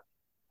that,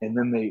 and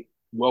then they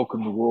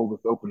welcome the world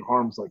with open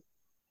arms, like,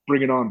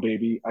 bring it on,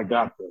 baby, I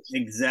got this.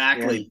 And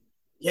Exactly.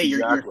 Yeah, you're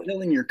exactly,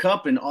 filling your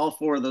cup in all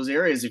four of those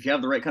areas if you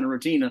have the right kind of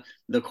routine.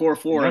 The core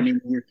four. I yeah,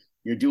 mean,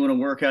 you're doing a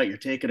workout, you're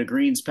taking a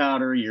greens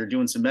powder, you're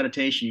doing some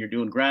meditation, you're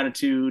doing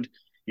gratitude,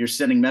 you're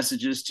sending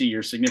messages to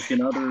your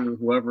significant other or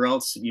whoever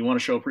else you want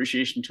to show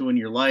appreciation to in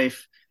your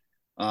life.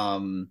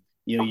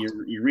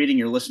 You're reading,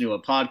 you're listening to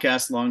a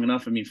podcast long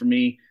enough. I mean, for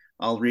me,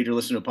 I'll read or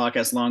listen to a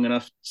podcast long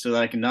enough so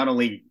that I can not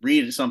only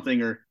read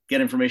something or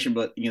get information,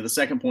 but the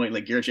second point,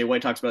 like Garrett J.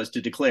 White talks about, is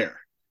to declare.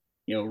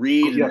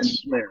 Read and then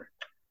yes, declare.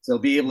 So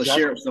be able to share it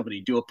exactly, with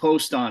somebody, do a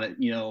post on it,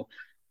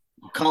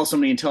 call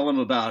somebody and tell them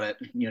about it,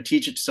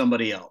 teach it to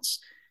somebody else.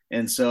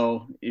 And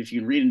so if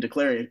you read and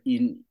declare it,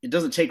 it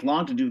doesn't take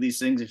long to do these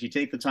things. If you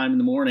take the time in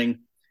the morning,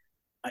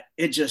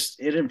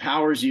 it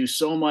empowers you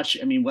so much.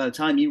 I mean, by the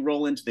time you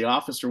roll into the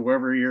office or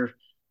wherever your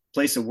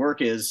place of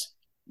work is,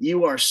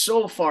 you are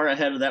so far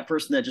ahead of that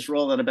person that just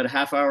rolled out about a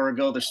half hour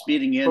ago. They're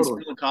speeding in,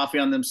 totally, spilling coffee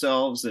on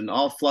themselves and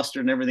all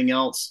flustered and everything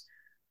else.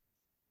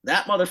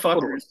 That motherfucker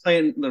totally. is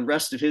playing the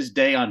rest of his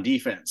day on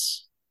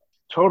defense.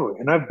 Totally.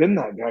 And I've been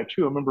that guy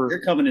too.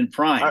 You're coming in I,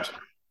 primed.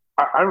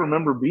 I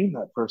remember being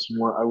that person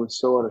where I was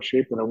so out of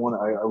shape that I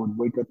would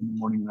wake up in the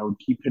morning and I would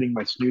keep hitting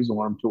my snooze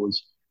alarm until it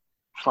was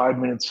 5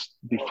 minutes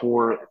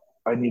before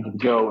I needed to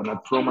go. And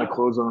I'd throw my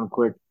clothes on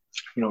quick,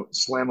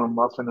 slam a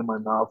muffin in my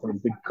mouth and a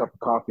big cup of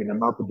coffee, and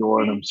I'm out the door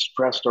and I'm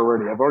stressed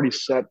already. I've already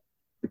set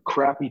the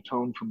crappy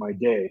tone for my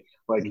day.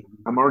 Like,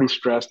 I'm already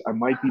stressed. I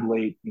might be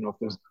late.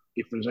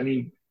 If there's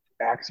any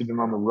accident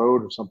on the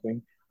road or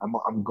something,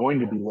 I'm going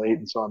to be late.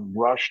 And so I'm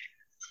rushed.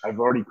 I've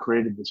already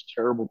created this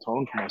terrible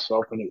tone for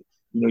myself. And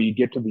you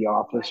get to the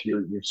office,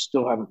 you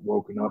still haven't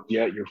woken up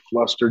yet. You're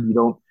flustered.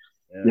 Yeah.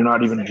 You're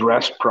not even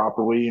dressed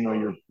properly.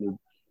 Your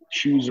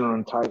shoes are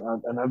untied.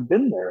 And I've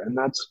been there. And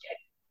It's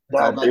all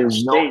that about your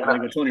is no, state.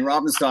 Like what Tony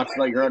Robbins talks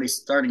about, you're already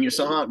starting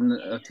yourself out in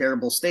a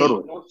terrible state.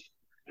 totally.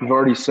 You've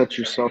already set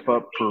yourself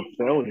up for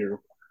failure,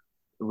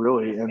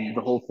 really. And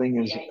the whole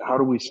thing is, how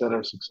do we set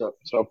ourselves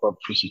up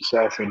for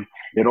success? And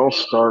it all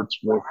starts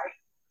with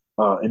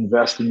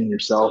investing in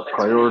yourself,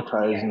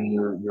 prioritizing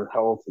your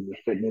health and your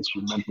fitness,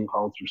 your mental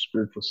health, your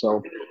spiritual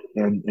self,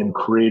 and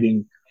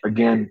creating,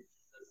 again,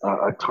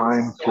 a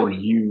time for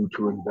you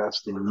to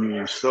invest in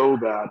you so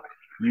that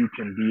you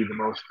can be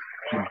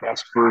the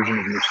best version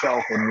of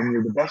yourself. And when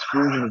you're the best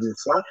version of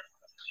yourself,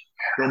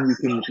 then you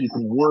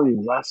can worry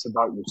less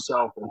about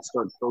yourself and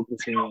start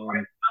focusing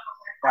on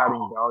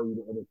adding value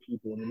to other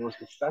people. And the most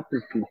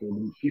effective people,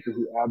 the people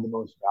who add the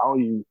most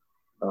value,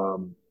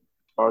 um,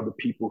 are the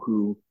people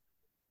who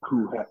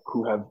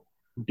have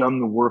done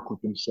the work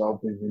with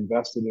themselves. They've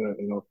invested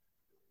in a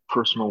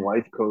personal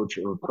life coach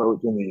or coach,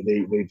 and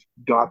they've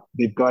got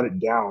it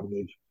down.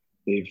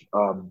 They've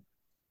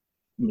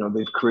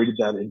created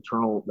that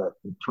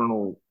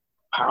internal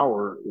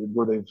power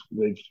where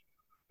they've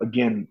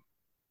again,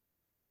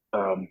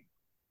 um,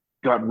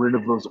 got rid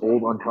of those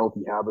old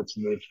unhealthy habits,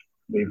 and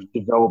they've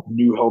developed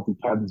new healthy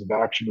patterns of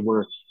action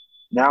where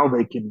now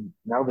they can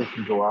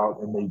go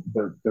out, and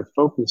their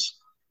focus,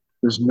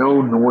 there's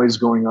no noise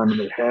going on in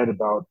their head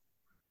about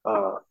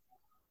uh,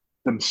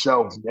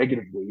 themselves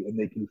negatively, and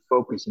they can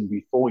focus and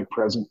be fully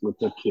present with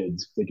their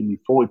kids. They can be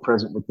fully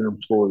present with their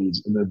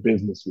employees and their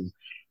businesses.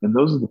 And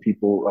those are the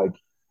people, like,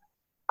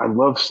 I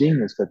love seeing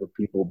this type of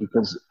people,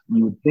 because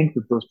you would think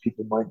that those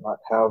people might not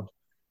have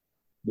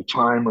the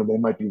time, or they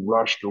might be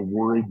rushed or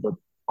worried. But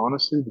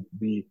honestly,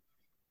 the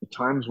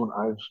times when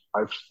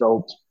I've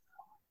felt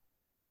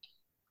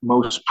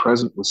most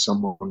present with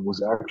someone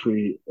was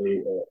actually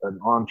an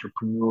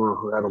entrepreneur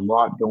who had a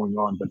lot going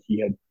on, but he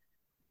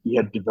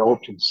had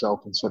developed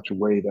himself in such a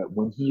way that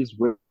when he's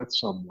with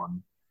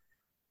someone,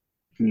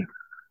 he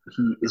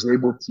he is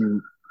able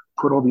to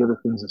put all the other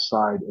things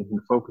aside, and he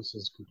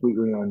focuses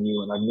completely on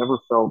you. And I've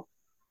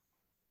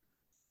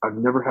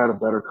never had a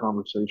better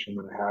conversation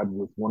than I had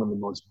with one of the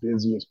most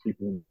busiest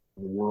people in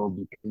the world,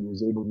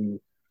 because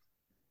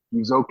he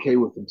was okay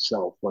with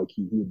himself. Like,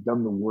 he had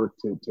done the work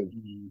to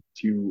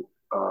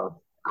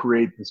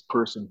create this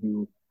person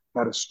who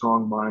had a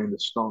strong mind, a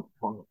strong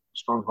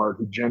heart,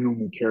 who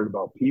genuinely cared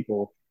about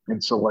people.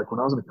 And so, like, when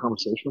I was in a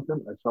conversation with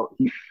him, I felt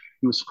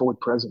he was fully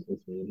present with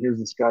me. And here's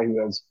this guy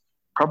who has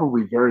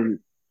probably very,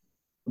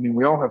 I mean,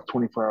 we all have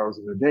 24 hours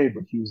in a day,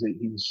 but he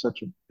was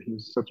such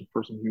a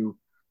person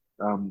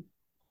um,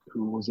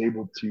 who was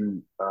able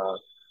to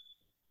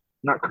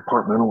not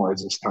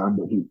compartmentalize his time,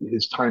 but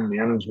his time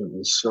management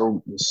was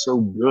so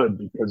good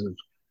because of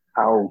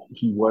how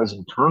he was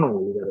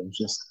internally that it was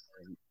just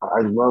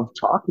I loved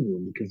talking to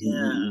him because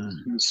Yeah.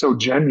 he was so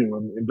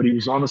genuine, but he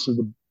was honestly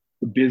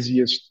the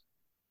busiest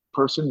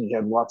person. He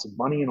had lots of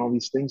money and all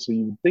these things, so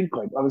you would think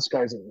like, oh, this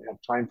guy's gonna have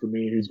time for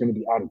me. He's going to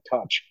be out of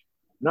touch.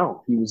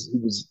 No, he was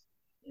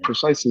Yeah.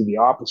 precisely the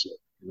opposite.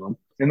 You know,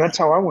 and that's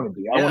how I want to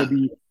be. I want Yeah. to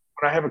be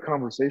when I have a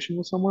conversation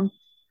with someone.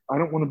 I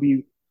don't want to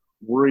be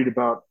worried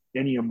about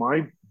any of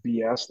my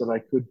BS that I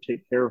could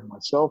take care of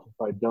myself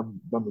if I'd done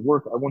the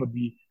work. I want to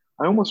be.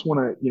 I almost want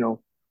to,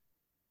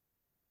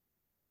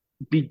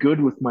 be good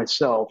with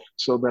myself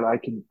so that I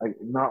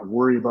not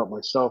worry about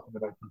myself and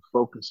that I can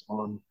focus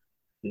on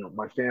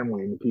my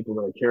family and the people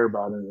that I care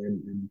about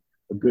and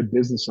a good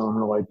business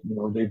owner like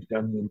they've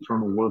done the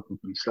internal work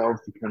with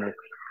themselves to kind of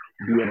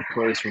be at a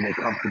place where they're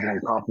comfortable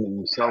and confident in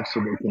themselves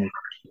so they can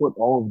put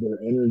all of their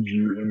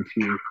energy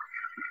into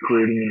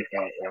creating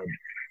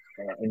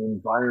an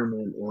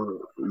environment or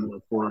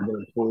for their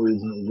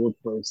employees in the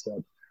workplace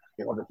that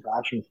they have a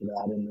passion for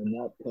that and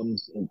that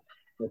comes and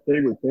my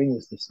favorite thing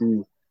is to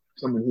see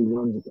someone who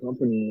runs a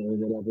company or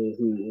whatever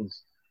who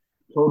is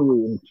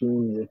totally in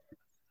tune with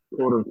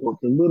quote unquote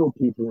the little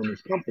people in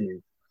his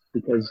company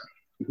because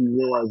he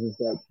realizes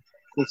that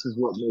this is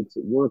what makes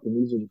it work and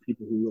these are the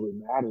people who really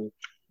matter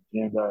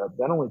and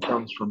that only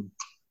comes from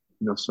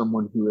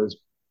someone who has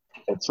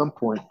at some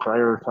point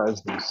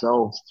prioritize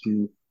themselves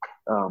to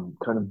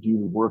kind of do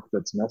the work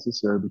that's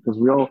necessary because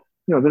we all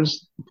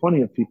there's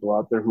plenty of people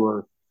out there who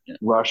are Yeah.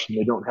 rushed and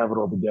they don't have it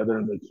all together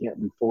and they can't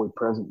be fully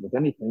present with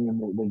anything and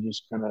they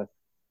just kind of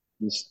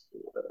this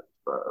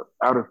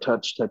out of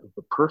touch type of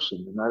a person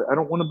and I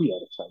don't want to be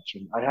out of touch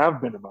and I have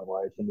been in my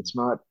life and it's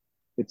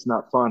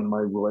not fun.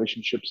 My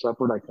relationship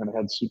suffered. I kind of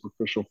had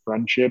superficial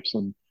friendships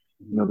and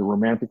Mhm. the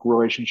romantic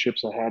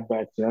relationships I had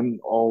back then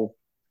all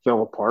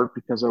fell apart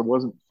because I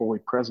wasn't fully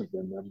present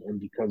in them and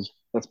because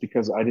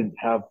I didn't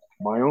have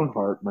my own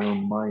heart, my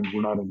own mind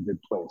were not in a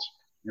good place.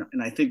 Yeah.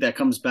 And I think that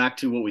comes back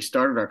to what we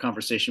started our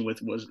conversation with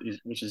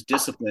which is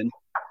discipline.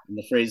 And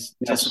the phrase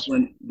Yes,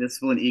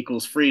 discipline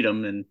equals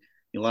freedom. And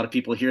a lot of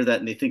people hear that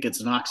and they think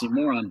it's an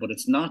oxymoron, but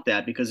it's not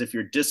that because if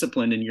you're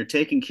disciplined and you're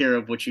taking care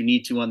of what you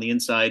need to on the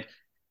inside,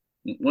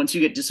 once you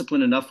get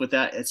disciplined enough with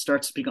that, it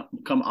starts to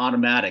become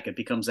automatic. It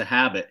becomes a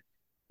habit.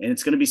 And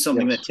it's going to be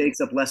something that yes,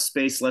 takes up less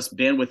space, less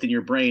bandwidth in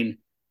your brain.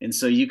 And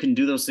so you can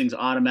do those things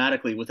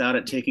automatically without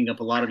it taking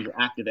up a lot of your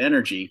active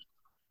energy.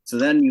 So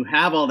then you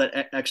have all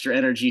that extra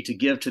energy to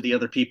give to the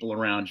other people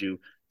around you,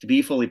 to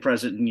be fully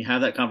present, and you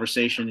have that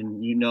conversation,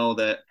 and you know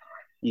that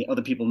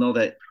other people know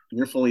that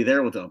you're fully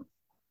there with them.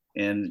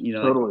 And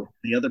totally,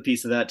 the other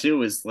piece of that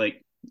too is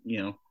like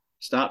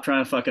stop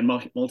trying to fucking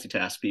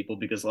multitask people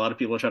because a lot of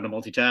people are trying to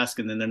multitask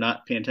and then they're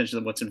not paying attention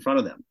to what's in front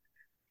of them.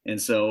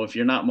 And so if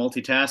you're not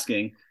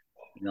multitasking,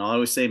 I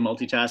always say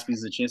multitasking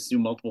is a chance to do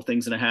multiple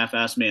things in a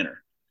half-assed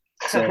manner.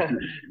 So,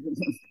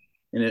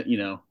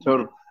 and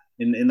totally,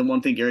 in the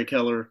one thing Gary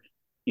Keller,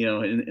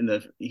 in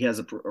the he has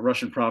a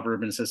Russian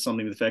proverb and it says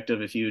something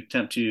effective: if you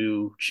attempt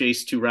to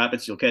chase two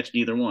rabbits, you'll catch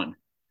neither one.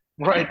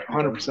 right,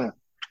 And 100%.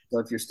 so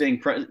if you're staying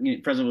present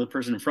with the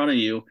person in front of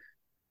you,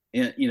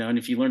 and and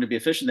if you learn to be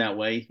efficient that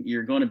way,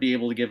 you're going to be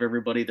able to give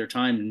everybody their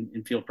time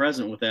and feel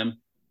present with them.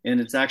 And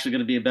it's actually going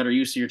to be a better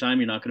use of your time.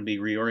 You're not going to be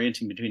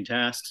reorienting between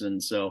tasks.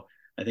 And so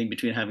I think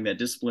between having that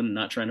discipline and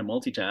not trying to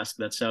multitask,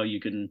 that's how you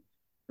can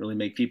really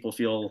make people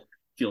feel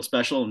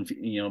special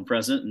and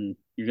present. And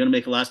you're going to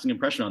make a lasting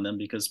impression on them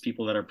because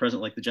people that are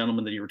present, like the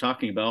gentleman that you were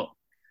talking about,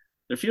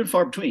 they're few and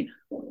far between.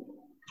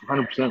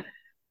 100%.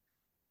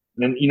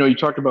 And you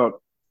talked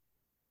about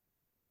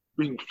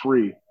being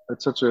free.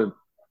 That's such a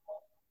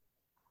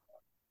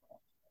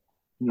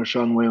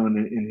Sean Whalen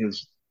in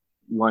his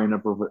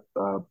lineup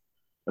of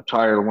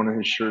attire, one of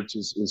his shirts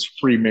is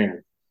free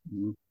man.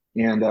 Mm-hmm.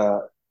 And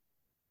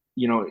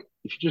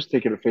if you just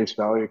take it at face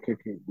value, okay,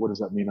 what does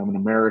that mean? I'm an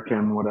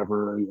American,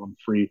 whatever, I'm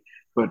free.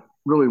 But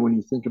really, when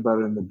you think about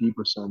it in the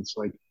deeper sense,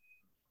 like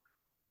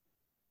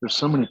there's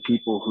so many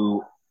people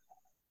who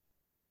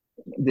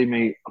they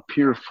may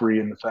appear free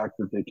in the fact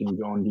that they can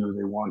go and do what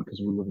they want because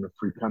we live in a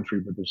free country,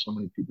 but there's so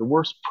many people. The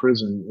worst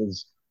prison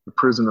is the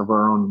prison of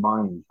our own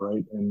mind,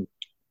 right? And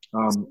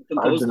I've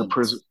Imposed been a on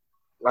prison, us.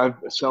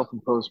 I've a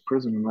self-imposed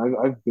prison, and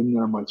I've been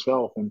there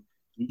myself. And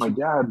Me my too.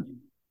 dad,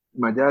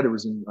 my dad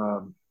was in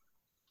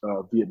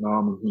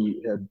Vietnam, and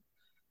he had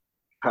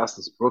passed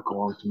this book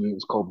along to me. It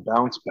was called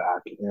Bounce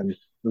Back, and it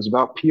was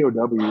about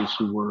POWs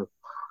who were,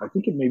 I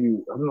think it maybe,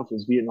 I don't know if it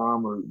was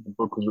Vietnam or the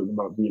book was written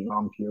about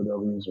Vietnam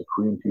POWs or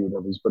Korean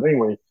POWs, but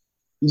anyway,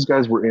 these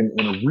guys were in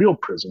a real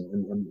prison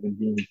and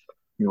being,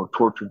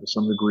 tortured to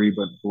some degree,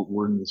 but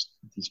were in these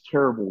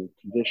terrible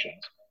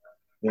conditions.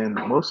 And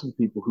most of the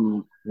people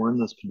who were in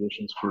those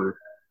conditions for,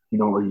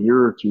 a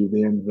year or two,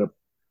 they ended up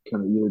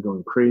kind of either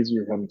going crazy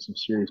or having some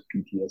serious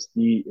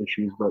PTSD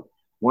issues. But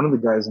one of the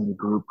guys in the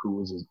group who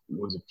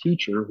was a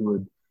teacher who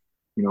had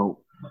you know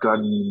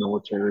gotten in the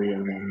military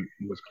and then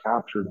was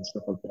captured and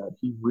stuff like that.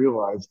 He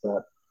realized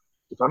that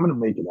if I'm going to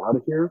make it out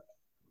of here,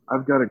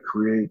 I've got to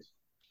create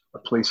a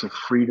place of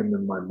freedom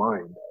in my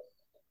mind.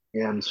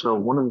 And so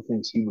one of the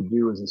things he would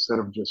do is instead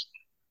of just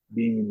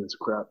being in this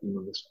crap,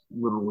 this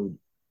literally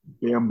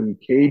bamboo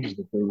cage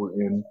that they were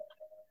in,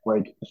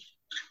 like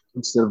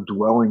instead of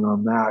dwelling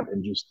on that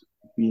and just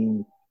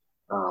being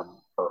a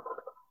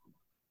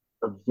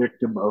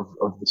victim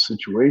of the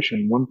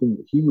situation, one thing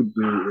that he would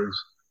do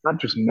is not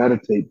just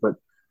meditate, but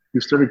he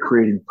started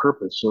creating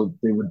purpose. So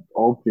they were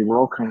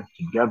all kind of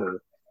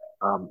together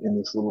in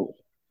this little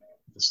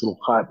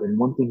hut. And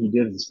one thing he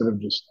did is instead of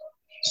just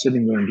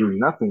sitting there and doing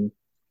nothing,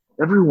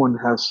 everyone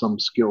has some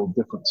skill,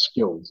 different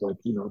skills. Like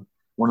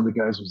one of the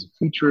guys was a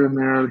teacher in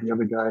there, the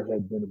other guy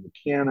had been a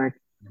mechanic,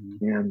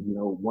 Mm-hmm. and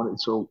one.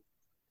 So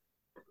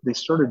they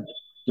started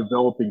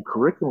developing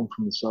curriculum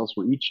for themselves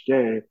where each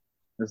day,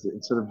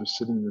 instead of just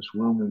sitting in this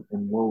room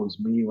and woe is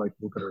me, like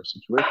look at our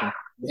situation,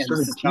 they Yeah, this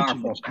started is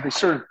teaching powerful.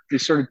 each. They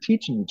started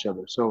teaching each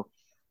other. So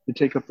they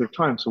take up their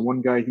time. So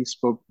one guy he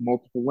spoke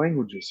multiple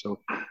languages, so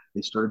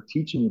they started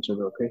teaching each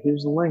other. Okay,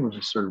 here's the language.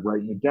 They started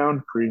writing it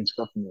down, creating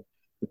stuff in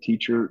the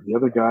teacher. The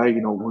other guy,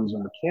 who was a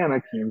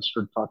mechanic,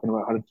 started talking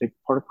about how to take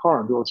apart a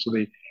car and do it. So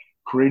they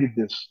created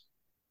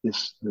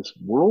this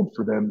world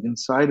for them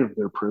inside of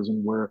their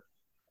prison where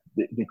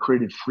they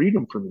created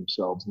freedom for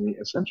themselves and they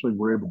essentially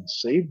were able to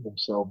save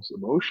themselves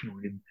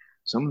emotionally. And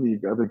some of the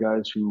other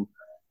guys who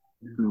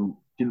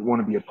didn't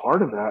want to be a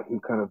part of that,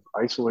 who kind of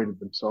isolated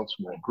themselves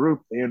from that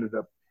group, they ended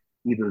up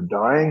either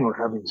dying or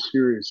having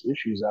serious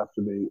issues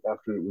after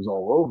it was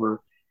all over.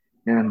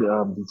 And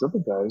these other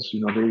guys,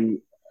 they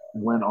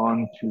went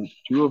on to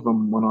two of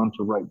them went on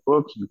to write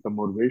books, become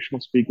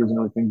motivational speakers and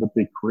everything, but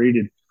they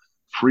created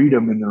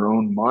freedom in their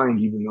own mind,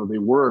 even though they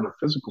were in a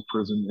physical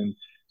prison. And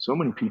so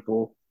many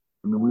people,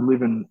 I mean, we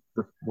live in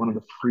one of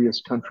the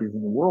freest countries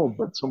in the world,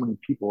 but so many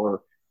people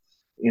are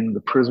in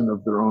the prison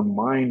of their own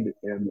mind.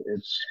 And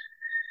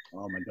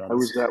Oh my God, I this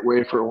was is that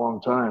way for a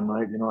long time,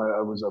 right?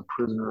 I was a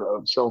prisoner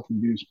of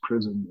self-induced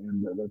prison,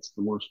 and that's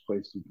the worst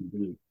place you can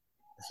be.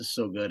 this is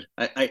so good.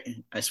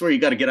 I swear you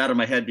got to get out of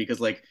my head because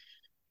like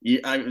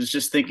I was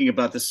just thinking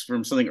about this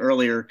from something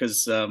earlier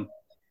because I'm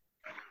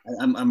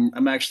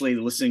actually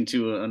listening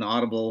to an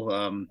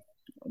Audible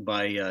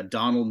by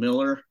Donald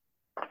Miller.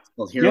 It's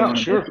called Hero Yeah, on a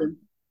sure. Mission,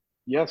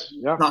 Yes,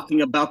 yeah,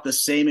 talking about the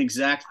same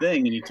exact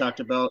thing. And you talked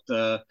about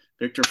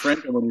Viktor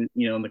Frankl,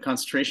 in the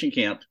concentration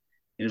camp.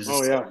 And it was the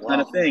oh same yeah, kind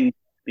wow. of thing,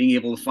 being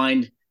able to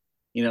find,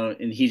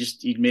 and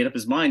he made up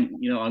his mind.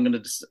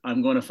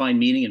 I'm going to find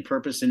meaning and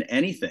purpose in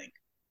anything.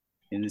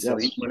 And so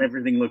even Yes, when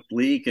everything looked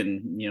bleak,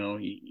 and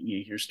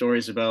you hear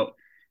stories about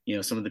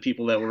some of the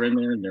people that were in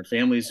there and their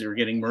families that were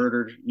getting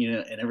murdered,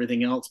 and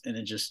everything else, and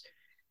it just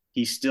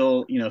he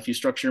still, if you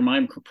structure your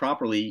mind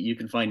properly, you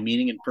can find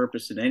meaning and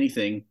purpose in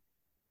anything,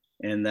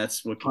 and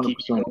that's what can keep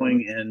you 100%.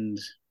 going. And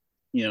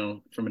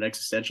from an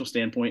existential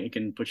standpoint, it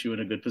can put you in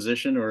a good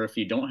position. Or if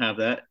you don't have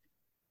that,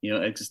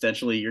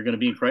 existentially, you're going to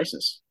be in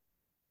crisis.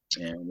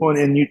 And Well, it's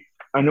and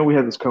I know we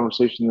had this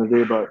conversation the other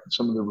day about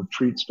some of the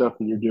retreat stuff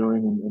that you're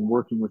doing and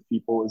working with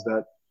people. Is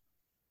that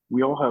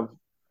we all have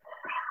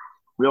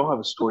we all have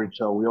a story to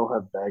tell. We all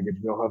have baggage.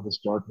 We all have this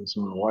darkness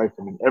in our life.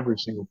 I mean, every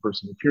single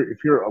person.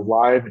 If you're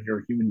alive and you're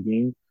a human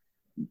being,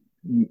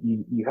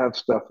 you have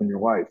stuff in your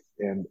life.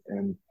 And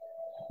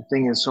the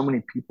thing is, so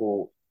many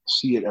people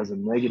see it as a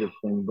negative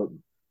thing, but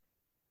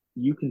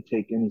you can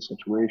take any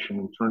situation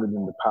and turn it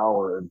into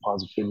power and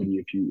positivity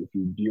if you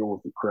deal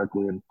with it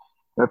correctly. And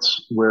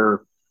that's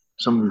where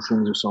some of these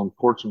things are so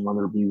important,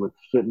 whether it be with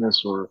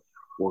fitness or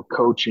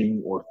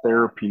coaching or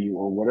therapy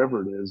or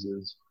whatever it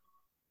is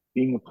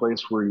being a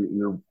place where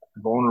you're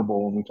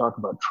vulnerable. When we talk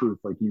about truth,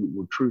 like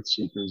we're truth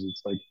seekers,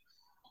 it's like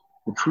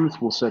the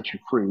truth will set you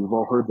free. We've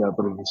all heard that,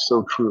 but it is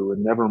so true,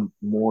 and never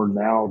more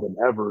now than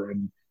ever,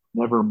 and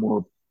never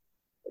more.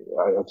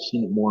 I've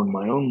seen it more in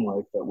my own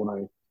life that when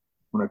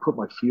I put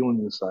my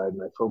feelings aside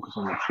and I focus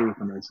on the truth,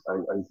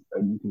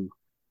 and you can,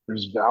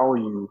 there's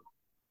value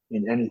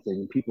in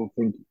anything. People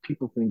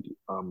think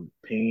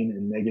pain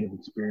and negative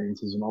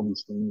experiences and all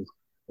these things,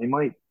 they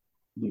might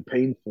be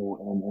painful,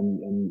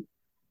 and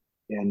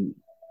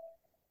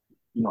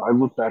I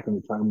look back in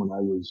the time when I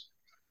was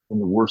in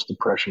the worst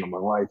depression of my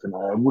life, and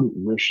I wouldn't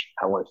wish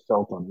how I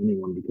felt on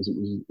anyone because it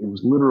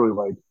was literally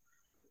like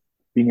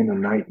being in a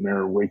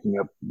nightmare, waking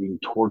up, being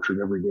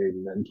tortured every day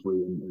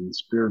mentally and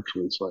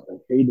spiritually. So I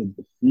hated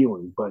the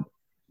feeling, but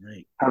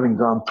right. having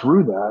gone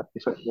through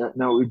that,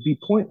 now it would be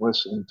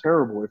pointless and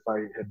terrible if I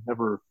had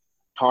never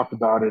talked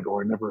about it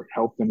or I never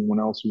helped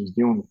anyone else who was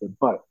dealing with it.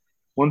 But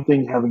one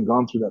thing, having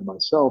gone through that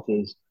myself,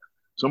 is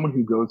someone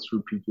who goes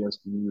through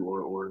PTSD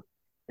or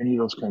any of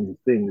those kinds of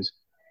things,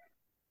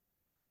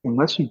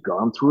 unless you've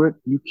gone through it,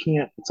 you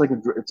can't. It's like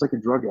a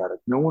drug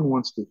addict. No one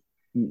wants to.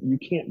 You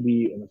can't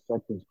be an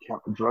effective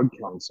drug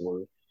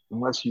counselor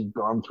unless you've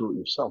gone through it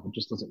yourself. It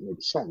just doesn't make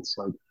sense.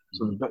 Like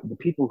so, the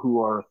people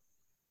who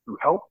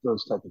help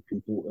those type of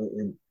people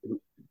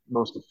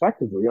most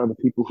effectively are the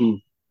people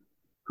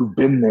who've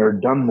been there,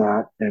 done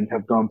that, and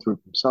have gone through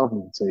it themselves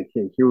and can say,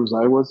 "Hey, here was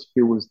I was,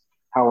 here was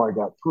how I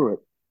got through it."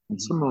 And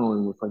Mhm.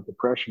 similarly with like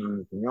depression or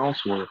anything else,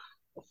 or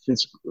a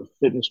physical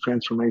fitness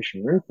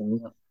transformation or anything,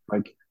 Yeah.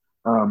 like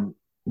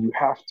you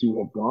have to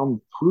have gone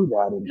through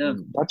that, Yeah.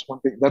 and that's one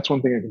thing. That's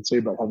one thing I can say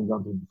about having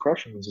gone through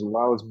depression is it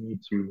allows me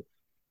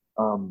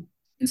um,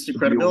 Instant to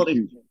be able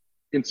credibility. to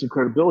instant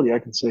credibility. I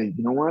can say,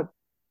 you know what,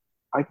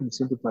 I can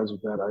sympathize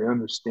with that. I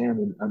understand,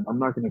 and I'm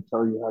not going to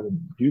tell you how to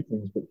do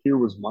things, but here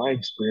was my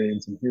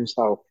experience, and here's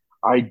how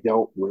I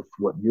dealt with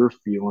what you're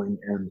feeling,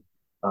 and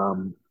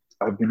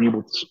I've been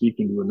able to speak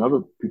into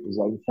another people's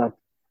life. In fact,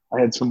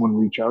 I had someone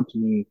reach out to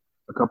me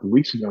a couple of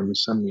weeks ago and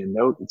just send me a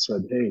note that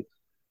said, "Hey,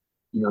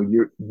 you know,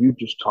 you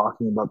just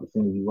talking about the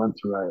things you went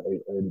through. I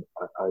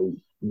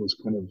was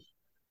kind of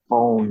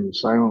following you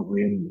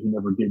silently, and he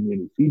never gave me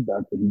any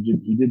feedback, but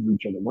he did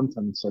reach out at one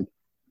time. It's like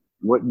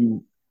what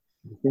you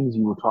the things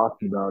you were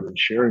talking about and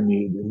sharing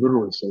me, it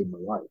literally saved my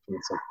life. And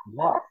it's like,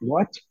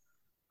 what?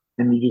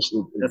 And you just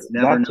Just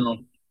never that to know.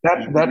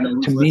 that You never know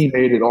that to who's me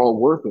listening. made it all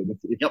worth it.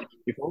 Yep.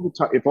 If all the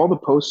time, if all the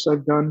posts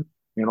I've done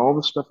and all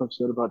the stuff I've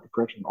said about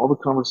depression, all the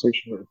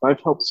conversation, if I've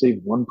helped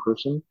save one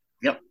person,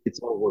 Yep. it's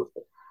all worth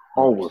it.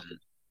 All worth 100%. it,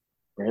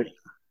 right?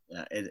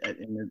 Yeah.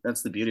 And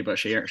that's the beauty about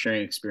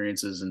sharing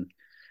experiences. And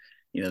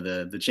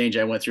the change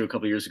I went through a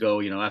couple of years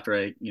ago, after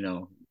I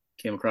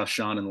came across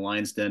Sean in the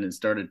Lions Den and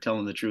started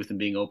telling the truth and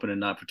being open and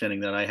not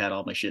pretending that I had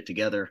all my shit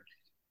together.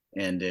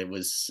 And it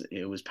was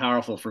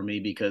powerful for me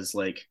because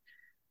like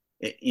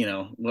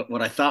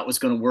what I thought was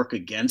going to work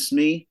against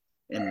me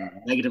and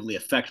negatively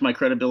affect my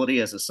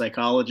credibility as a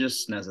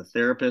psychologist and as a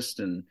therapist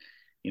and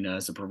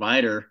as a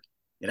provider,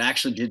 it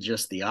actually did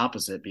just the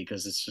opposite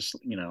because it's just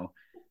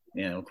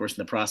of course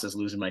in the process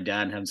losing my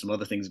dad and having some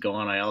other things go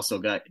on, I also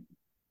got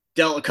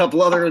dealt a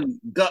couple other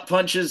gut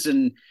punches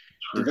and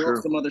For developed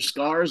sure, some other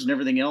scars and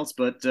everything else.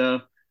 But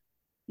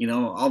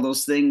all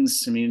those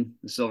things. I mean,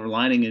 the silver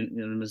lining in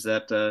them is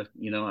that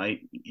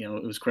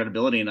it was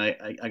credibility, and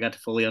I got to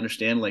fully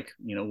understand like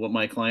what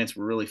my clients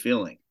were really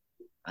feeling.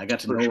 I got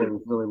to for know what sure. it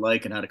was really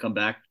like and how to come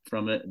back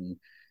from it. And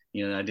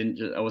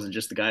I wasn't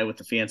just the guy with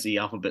the fancy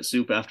alphabet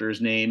soup after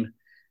his name,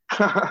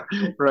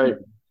 Right.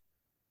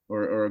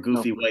 or a No,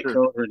 goofy for white sure,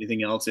 coat or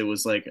anything else. It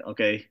was like,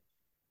 okay,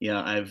 yeah,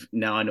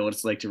 I know what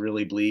it's like to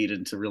really bleed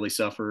and to really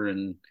suffer,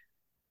 and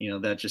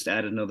that just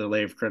added another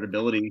layer of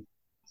credibility,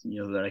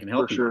 that I can for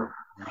help people. sure.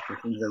 The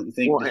things that you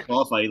think Well,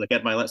 disqualify you, like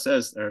Ed Milet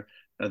says, are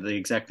the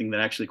exact thing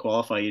that actually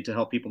qualify you to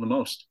help people the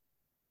most.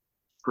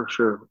 for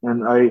sure.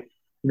 And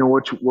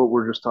what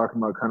we're just talking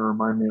about kind of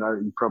remind me.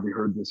 You probably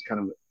heard this kind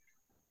of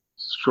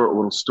short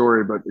little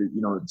story, but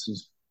it's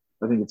just,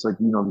 I think it's like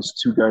these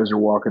two guys are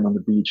walking on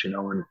the beach, and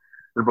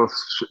they're both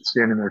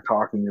standing there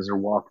talking as they're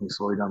walking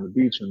slowly down the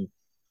beach, and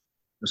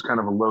there's kind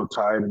of a low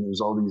tide, and there's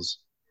all these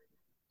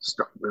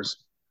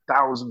there's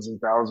thousands and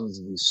thousands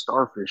of these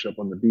starfish up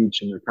on the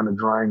beach, and they're kind of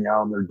drying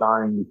out and they're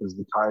dying because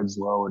the tide's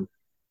low. And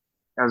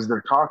as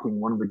they're talking,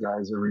 one of the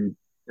guys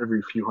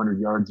every few hundred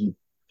yards, you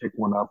pick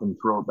one up and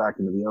throw it back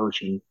into the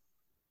ocean,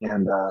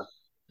 and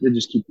they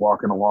just keep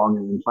walking along,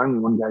 and finally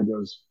one guy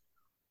goes,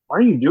 "Why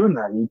are you doing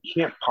that? You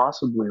can't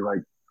possibly like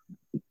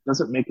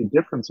doesn't make a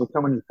difference. Look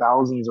how many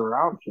thousands are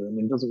out here. I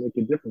mean, it doesn't make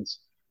a difference."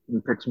 And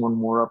he picks one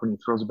more up and he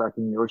throws it back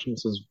in the ocean and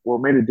says, "Well,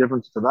 it made a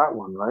difference to that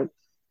one, right?"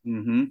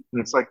 Mm-hmm.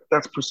 And it's like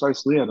that's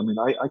precisely it. I mean,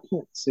 I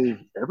can't save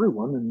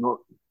everyone, and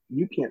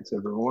you can't save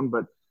everyone,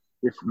 but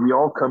if we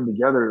all come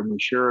together and we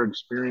share our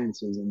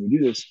experiences and we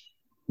do this,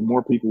 the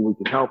more people we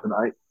can help. And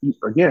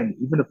again,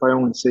 even if I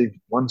only saved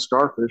one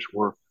starfish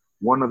or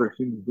one other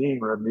human being,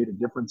 or I've made a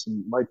difference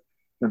in life,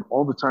 then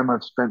all the time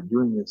I've spent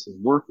doing this is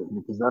worth it,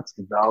 because that's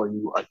the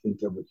value I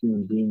think of a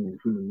human being and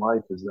human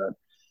life, is that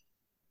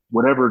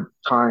whatever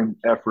time,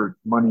 effort,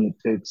 money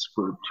it takes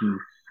for to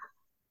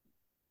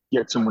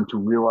get someone to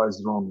realize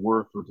their own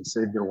worth, or to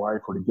save their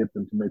life, or to get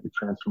them to make a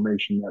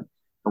transformation that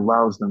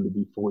allows them to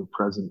be fully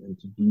present and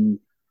to be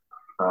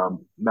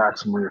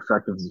maximally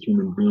effective as a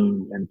human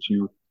being. And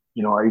to,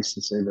 I used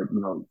to say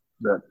that,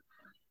 that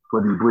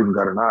whether you believe in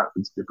God or not,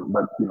 it's different,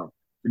 but,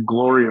 the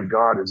glory of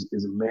God is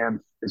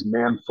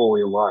man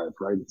fully alive,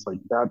 right? It's like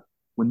that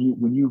when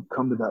you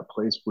come to that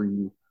place where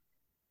you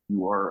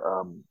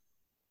are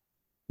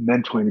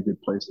mentally in a good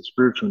place,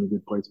 spiritually in a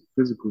good place,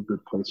 physically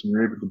good place, and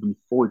you're able to be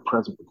fully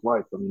present with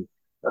life. I mean,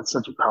 that's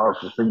such a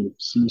powerful thing to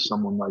see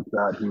someone like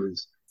that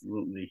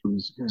Absolutely.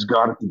 who's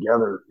got it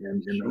together,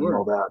 and Sure.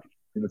 all that.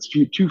 And it's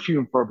too few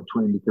and far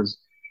between, because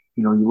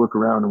you look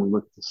around and we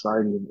look at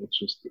society, and it's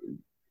just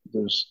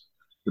there's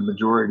the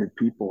majority of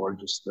people are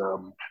just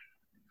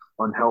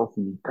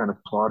unhealthy, kind of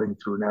plodding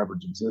through an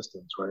average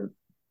existence, right?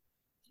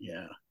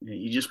 Yeah.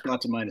 You just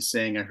brought to mind a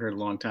saying I heard a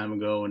long time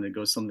ago, and it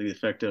goes something to the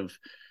effect of,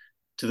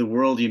 "To the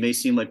world, you may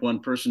seem like one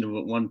person;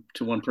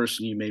 to one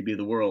person, you may be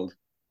the world."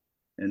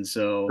 And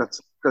so,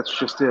 That's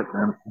just it,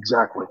 man.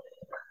 Exactly.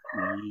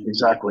 you may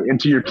Exactly. And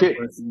to be your one kid,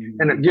 and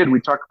person. again,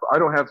 we talk. I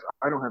don't have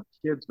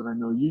kids, but I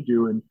know you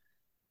do, and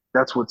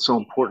that's what's so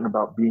important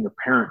about being a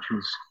parent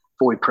who's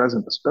fully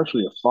present,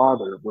 especially a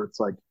father, where it's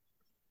like,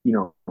 you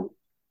know,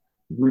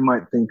 we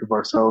might think of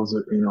ourselves,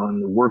 in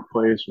the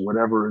workplace or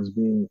whatever, as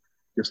being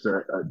just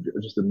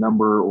a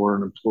number or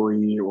an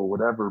employee or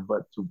whatever.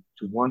 But to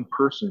one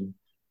person,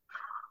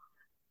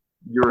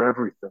 you're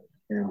everything,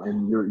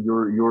 and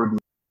you're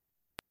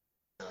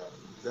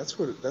that's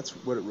what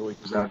it really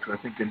comes down to. I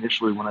think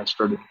initially when I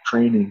started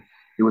training,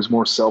 it was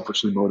more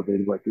selfishly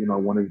motivated. Like, I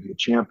wanted to be a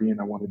champion.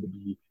 I wanted to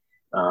be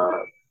uh,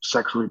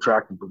 sexually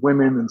attracted to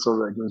women, and so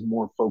like it was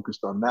more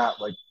focused on that.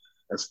 Like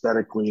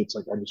aesthetically, it's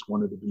like I just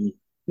wanted to be.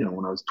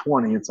 When I was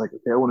 20, it's like,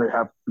 okay, I want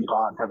to be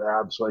hot and have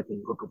abs so I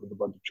can hook up with a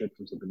bunch of chicks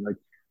or something. Like,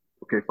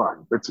 okay,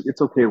 fine.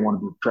 It's okay to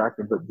want to be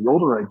attractive, but the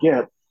older I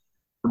get,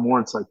 the more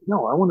it's like,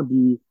 no, I want to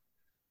be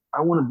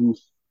I want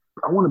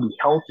to be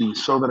healthy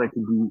so that I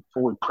can be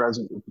fully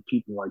present with the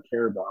people I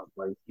care about.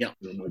 Like, Yeah.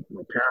 my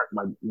parent,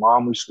 my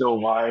mom who's still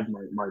alive,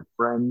 my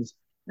friends,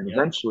 and Yep.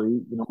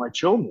 eventually, my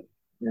children.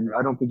 And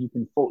I don't think you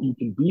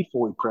can be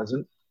fully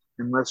present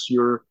unless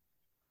you're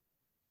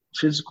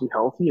physically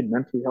healthy and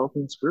mentally healthy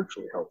and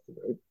spiritually healthy,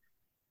 right?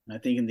 I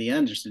think in the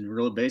end, just in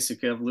real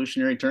basic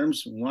evolutionary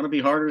terms, we want to be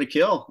harder to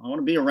kill. I want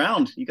to be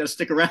around. You got to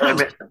stick I around.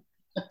 mean,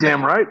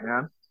 damn right,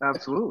 man.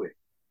 Absolutely.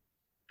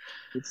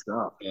 Good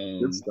stuff.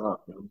 Good Um, stuff,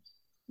 man.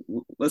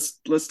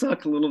 let's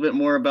talk a little bit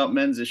more about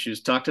men's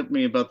issues. Talk to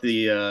me about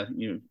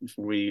the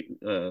before we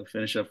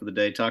finish up for the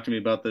day. Talk to me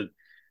about the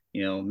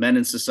men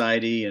in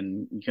society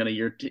and kind of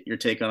your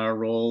take on our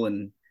role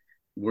and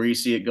where you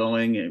see it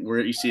going and where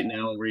you see it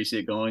now and where you see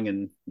it going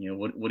and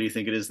what do you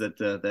think it is that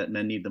that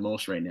men need the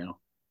most right now?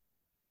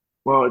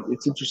 Well,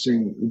 it's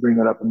interesting you bring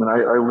that up. I mean,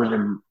 I live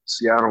in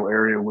Seattle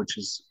area, which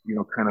is,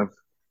 kind of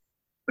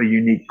a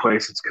unique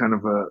place. It's kind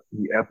of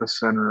the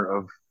epicenter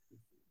of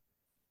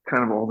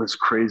kind of all this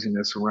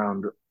craziness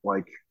around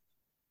like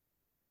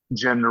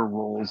gender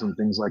roles and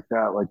things like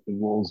that, like the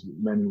roles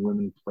men and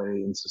women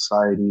play in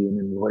society and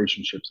in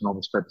relationships and all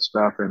this type of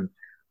stuff. And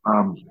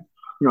um,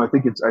 I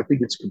think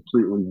it's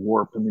completely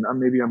warped. I mean,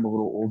 maybe I'm a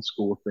little old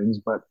school with things,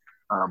 but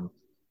um,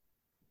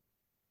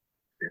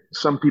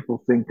 some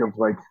people think of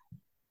like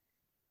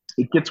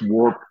it gets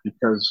warped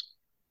because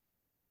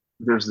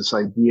there's this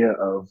idea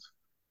of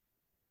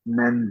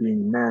men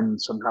being men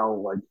somehow,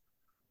 like,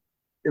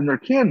 and there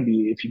can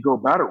be, if you go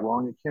about it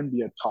wrong, it can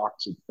be a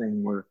toxic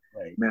thing where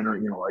Right. men are,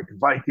 like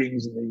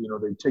Vikings, and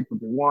they take what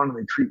they want and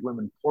they treat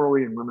women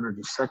poorly, and women are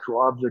just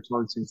sexual objects and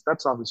all these things.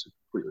 That's obviously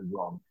completely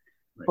wrong.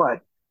 Right.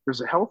 But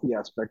there's a healthy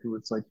aspect of it.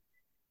 It's like,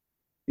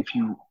 if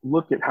you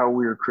look at how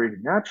we are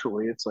created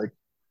naturally, it's like,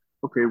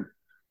 okay,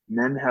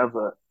 men have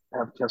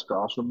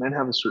testosterone, men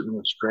have a certain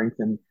amount of strength,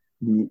 and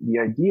the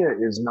idea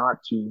is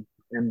not to,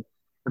 and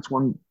that's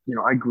one,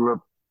 I grew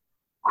up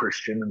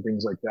Christian and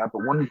things like that.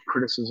 But one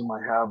criticism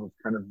I have of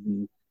kind of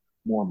the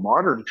more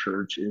modern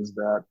church is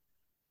that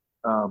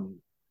um,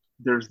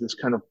 there's this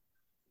kind of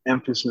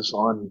emphasis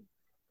on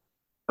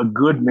a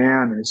good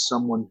man is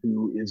someone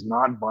who is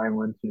not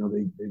violent.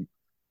 They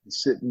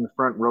sit in the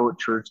front row at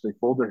church, they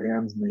fold their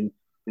hands, and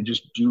they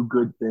just do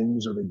good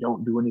things, or they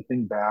don't do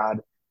anything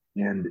bad.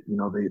 And,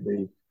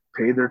 they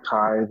pay their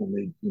tithe,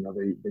 and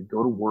they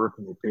go to work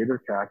and they pay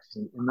their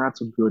taxes, and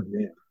that's a good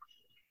man.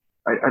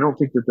 I don't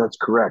think that that's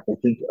correct. I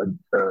think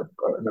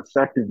an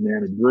effective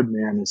man, a good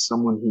man, is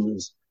someone who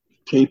is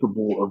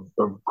capable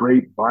of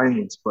great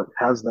violence, but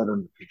has that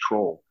under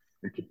control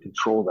and can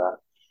control that.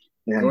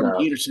 And Jordan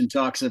Peterson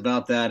talks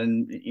about that,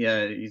 and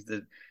yeah, he's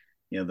the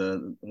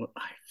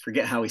I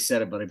forget how he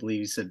said it, but I believe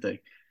he said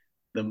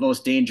the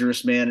most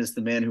dangerous man is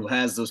the man who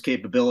has those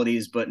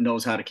capabilities but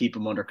knows how to keep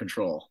them under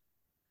control.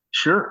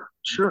 sure,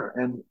 sure,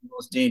 and The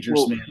most dangerous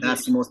well, man.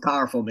 That's the most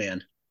powerful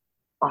man.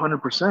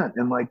 100%.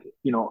 And like,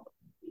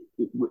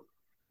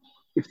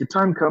 if the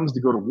time comes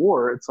to go to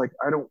war, it's like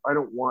I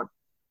don't want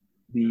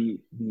the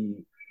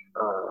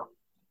uh,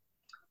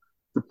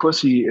 the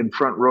pussy in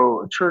front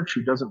row at church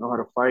who doesn't know how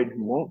to fight and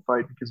who won't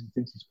fight because he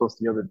thinks he's supposed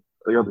to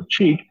the other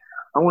cheek.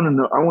 I want to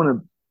know. I want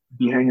to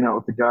be hanging out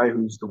with the guy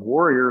who's the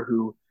warrior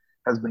who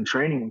has been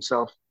training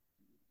himself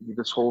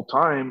this whole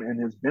time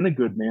and has been a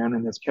good man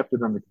and has kept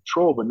it under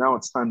control. But now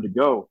it's time to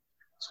go.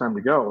 It's time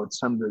to go. It's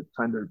time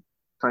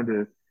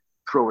to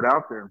throw it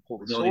out there and pull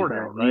the Ability sword to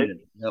out, lead right?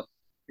 it. Yep.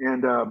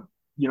 And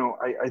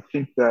I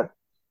think that,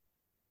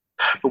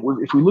 but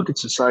if we look at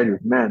society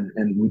with men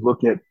and we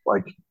look at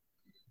like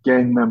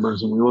gang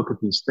members and we look at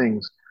these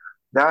things,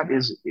 that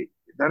is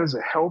that is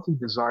a healthy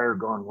desire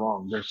gone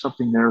wrong. There's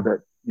something there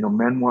that,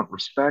 men want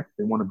respect,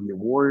 they want to be a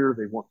warrior,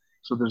 they want,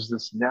 so there's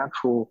this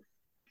natural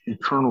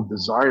eternal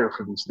desire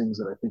for these things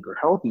that I think are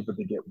healthy, but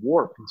they get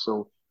warped. And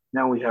so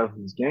now we have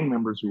these gang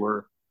members who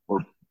are, or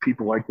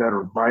people like that,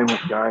 or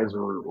violent guys,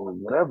 or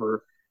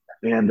whatever,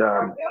 and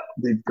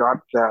they've got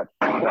that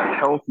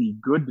healthy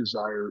good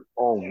desire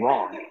all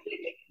wrong.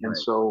 And Right.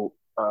 so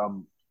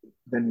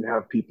then you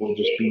have people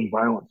just being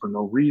violent for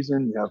no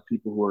reason. You have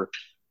people who are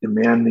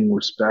demanding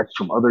respect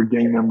from other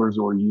gang members,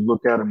 or you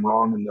look at them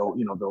wrong and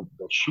they'll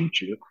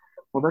shoot you.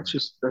 Well, that's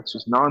just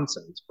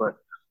nonsense. But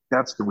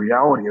that's the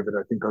reality of it.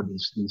 I think are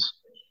these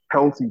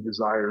healthy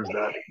desires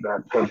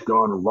that have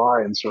gone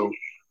awry. And so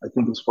I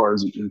think as far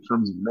as in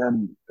terms of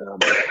men,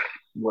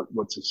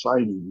 what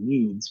society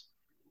needs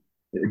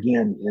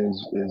again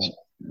is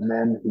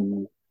men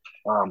who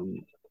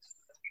um,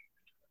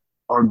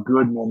 are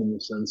good men in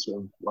the sense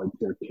of like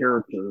their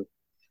character.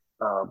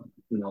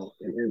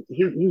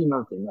 Here's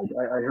another thing. Like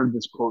I heard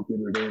this quote the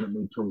other day, and it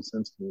made total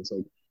sense to me. It's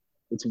like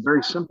it's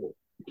very simple.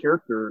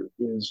 Character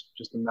is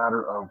just a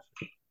matter of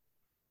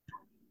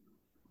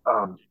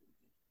um,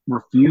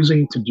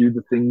 refusing to do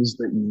the things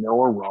that you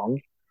know are wrong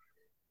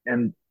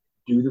and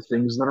do the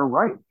things that are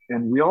right.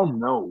 And we all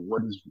know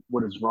what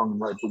is wrong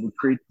and right, but we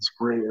create these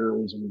gray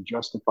areas and we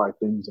justify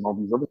things and all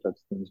these other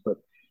types of things. But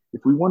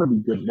if we want to be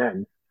good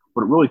men,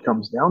 what it really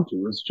comes down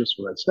to is just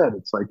what I said.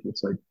 It's like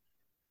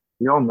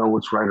we all know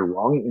what's right or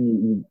wrong,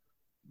 and you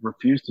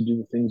refuse to do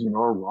the things you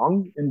know are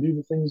wrong and do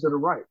the things that are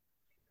right.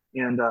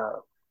 And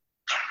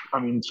I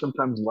mean,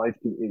 sometimes life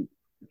can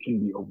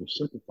be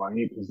oversimplifying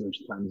it because there's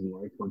times in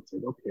life where it's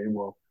like, okay,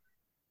 well,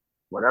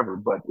 whatever.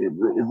 But it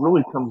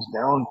really comes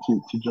down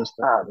to just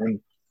that. And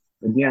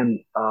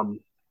again, I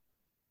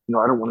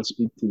don't want to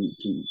speak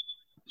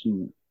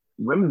to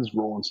women's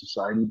role in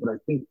society, but I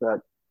think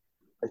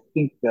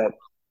that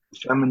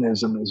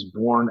feminism is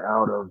born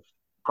out of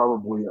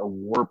probably a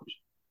warped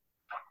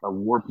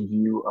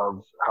view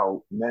of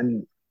how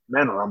men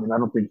are. I mean, I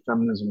don't think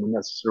feminism would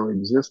necessarily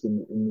exist in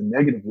the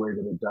negative way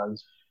that it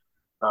does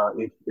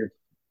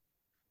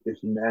if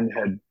men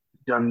had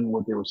done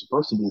what they were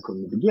supposed to do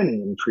from the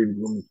beginning and treated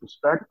women with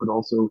respect, but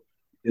also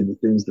did the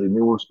things they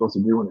knew were supposed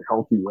to do in a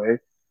healthy way.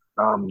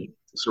 Um,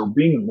 so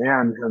being a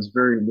man has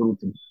very little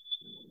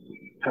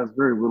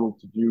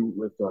to do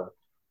with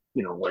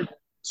like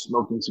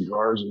smoking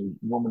cigars and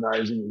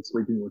womanizing and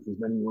sleeping with as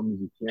many women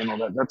as you can. All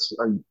that that's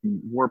a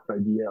warped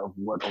idea of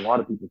what a lot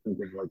of people think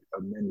of like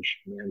a man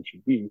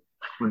should be.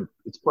 When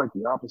it's quite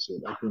the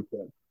opposite. I think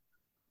that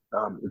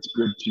it's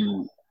good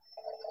to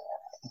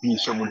be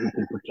someone who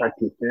can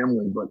protect your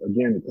family. But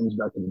again, it comes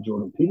back to the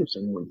Jordan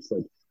Peterson where it's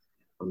like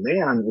a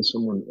man is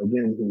someone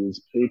again who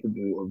is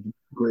capable of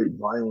great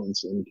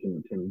violence and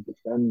can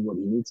defend what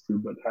he needs to,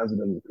 but has it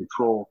under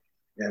control.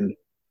 And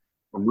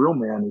a real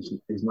man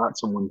is not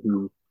someone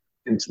who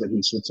thinks that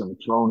he sits on a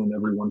throne and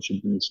everyone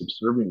should be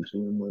subservient to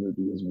him, whether it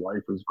be his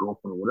wife or his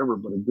girlfriend or whatever.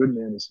 But a good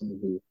man is someone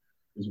who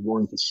is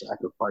willing to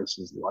sacrifice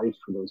his life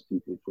for those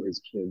people, for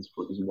his kids,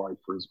 for his wife,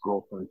 for his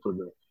girlfriend, for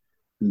the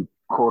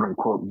quote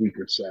unquote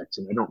weaker sex.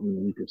 And I don't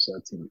mean weaker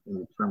sex in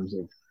the terms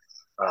of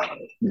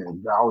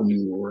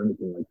value or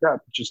anything like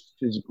that, but just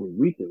physically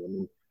weaker. I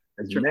mean,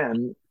 as Sure.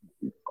 men,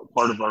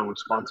 part of our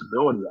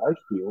responsibility, I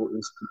feel,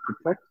 is to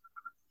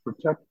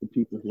protect the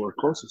people who are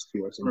closest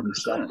to us and be 100%.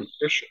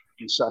 sacrificial.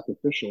 Be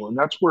sacrificial, and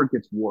that's where it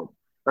gets warped.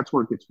 That's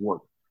where it gets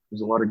warped.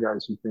 There's a lot of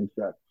guys who think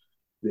that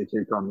they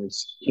take on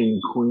this king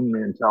queen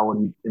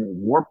mentality in a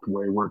warped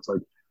way, where it's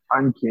like,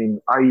 I'm king,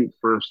 I eat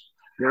first,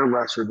 they're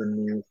lesser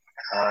than me.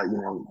 I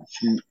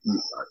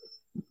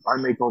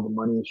make all the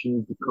money, she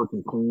needs to cook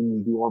and clean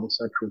and do all the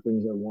sexual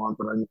things I want.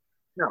 But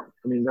no,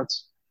 I mean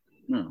that's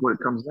No. what it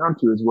comes down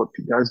to is what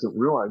guys don't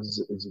realize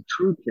is a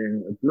true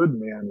king, a good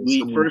man You is eat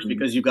someone first who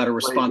because you've got a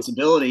plays.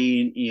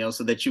 responsibility,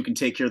 so that you can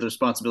take care of the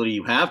responsibility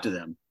you have to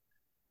them,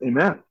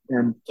 Amen.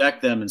 And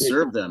protect them and it,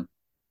 serve them.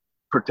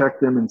 protect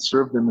them and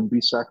serve them and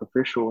be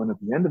sacrificial. And at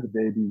the end of the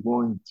day, be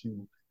willing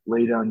to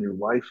lay down your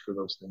life for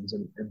those things.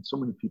 And so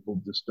many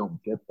people just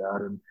don't get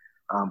that. And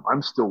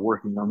I'm still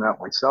working on that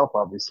myself,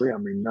 obviously. I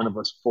mean, none of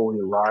us fully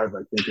arrive,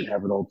 I think, and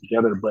have it all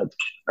together. But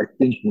I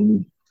think when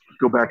you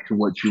go back to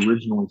what you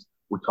originally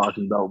were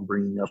talking about,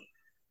 bringing up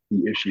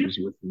the issues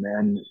with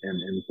men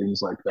and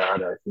things like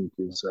that, I think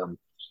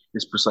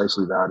is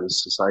precisely that.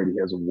 Is society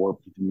has a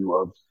warped view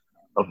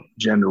of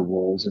gender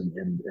roles and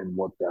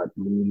what that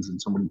means,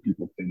 and so many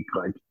people think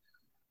like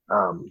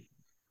um,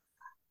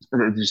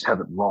 they just have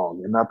it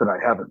wrong. And not that I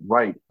have it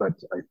right, but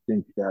I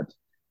think that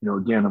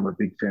again, I'm a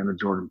big fan of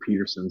Jordan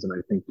Peterson's, and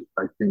I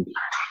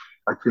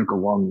think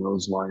along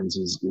those lines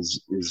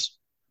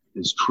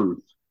is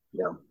truth.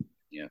 Yeah.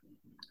 Yeah,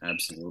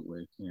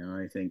 absolutely.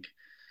 I think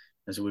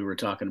as we were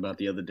talking about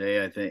the other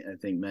day, I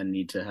think men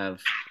need to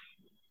have,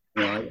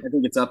 I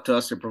think it's up to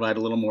us to provide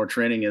a little more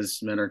training as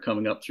men are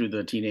coming up through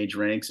the teenage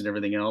ranks and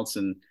everything else.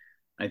 And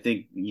I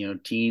think,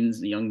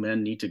 teens, young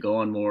men need to go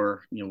on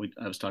more,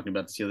 I was talking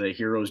about this the other day,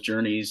 heroes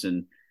journeys,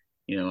 and,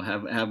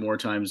 have more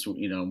times,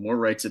 more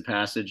rites of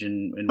passage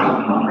and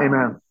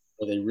Amen.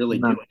 where they really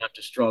do Amen. have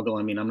to struggle.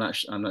 I mean, I'm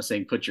not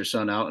saying put your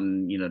son out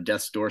and,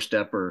 death's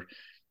doorstep or,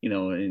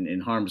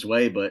 in harm's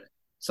way, but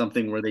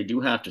something where they do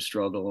have to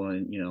struggle.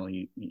 And,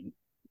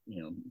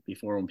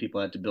 before, when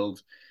people had to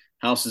build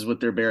houses with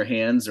their bare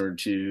hands or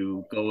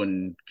to go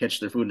and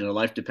catch their food and their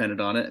life depended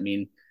on it. I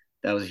mean,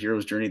 that was a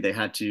hero's journey they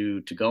had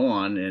to go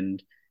on.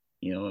 And,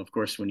 of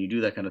course, when you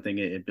do that kind of thing,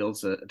 it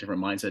builds a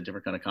different mindset,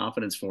 different kind of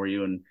confidence for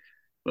you. And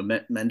but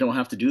men don't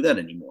have to do that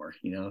anymore.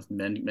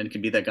 Men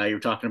can be that guy you're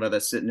talking about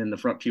that's sitting in the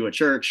front pew at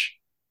church,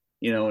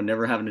 and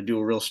never having to do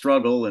a real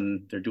struggle,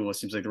 and they're doing what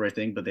seems like the right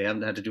thing, but they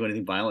haven't had to do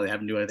anything violent. They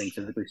haven't do anything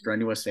physically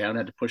strenuous. They haven't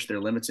had to push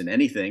their limits in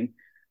anything.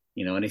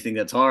 Anything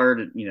that's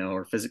hard,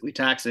 or physically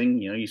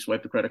taxing. You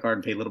swipe the credit card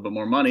and pay a little bit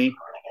more money.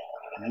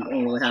 You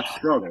don't really have to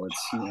struggle.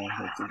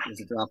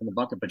 It's a drop in the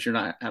bucket, but you're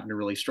not having to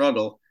really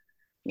struggle.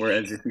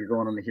 Whereas if you're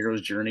going on the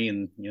hero's journey,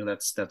 and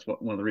that's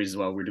what one of the reasons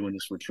why we're doing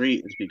this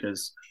retreat is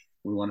because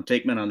we want to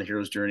take men on the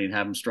hero's journey and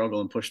have them struggle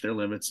and push their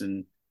limits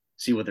and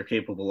see what they're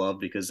capable of,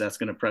 because that's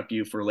going to prep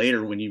you for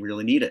later when you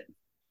really need it.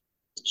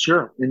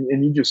 Sure,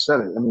 and you just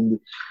said it. I mean,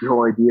 the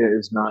whole idea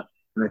is not,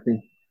 and I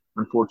think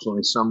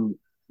unfortunately some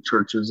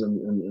churches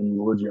and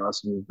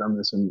religiosity have done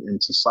this in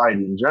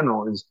society in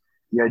general. Is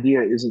the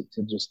idea isn't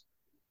to just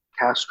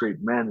castrate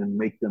men and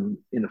make them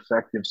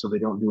ineffective so they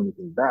don't do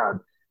anything bad.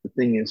 The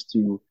thing is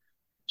to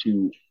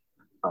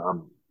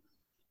um,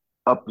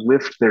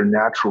 uplift their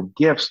natural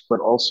gifts, but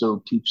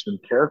also teach them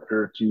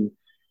character to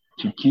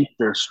keep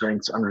their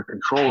strengths under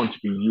control and to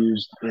be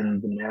used in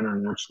the manner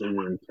in which they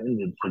were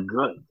intended for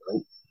good.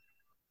 Right?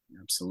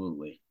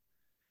 Absolutely.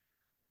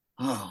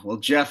 Oh, well,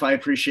 Jeff, I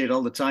appreciate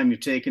all the time you've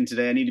taken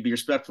today. I need to be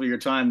respectful of your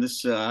time.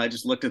 I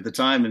just looked at the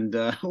time and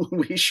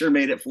we sure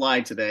made it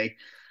fly today.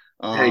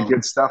 Hey, Um,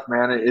 good stuff,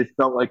 man. It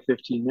felt like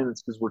 15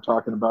 minutes because we're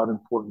talking about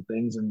important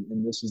things, and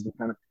this is the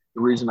kind of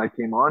the reason I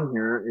came on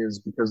here is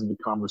because of the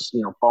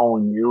conversation,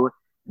 following you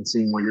and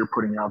seeing what you're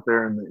putting out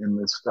there and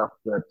this stuff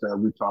that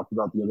we talked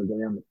about the other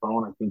day on the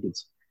phone. I think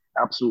it's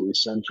absolutely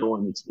essential,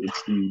 and it's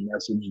the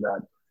message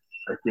that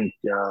I think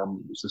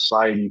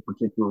society,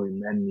 particularly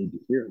men, need to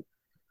hear.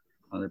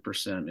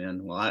 100%,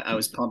 man. Well, I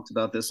was pumped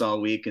about this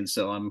all week, and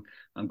so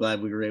I'm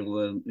glad we were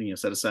able to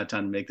set aside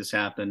time to make this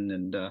happen.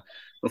 And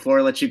before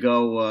I let you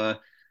go,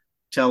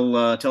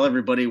 tell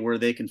everybody where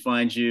they can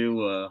find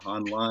you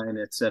online,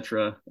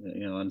 etc.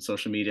 On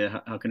social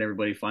media. How can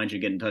everybody find you?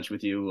 Get in touch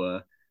with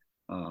you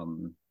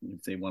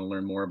if they want to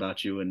learn more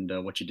about you and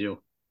what you do.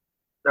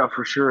 Yeah,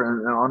 for sure.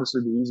 And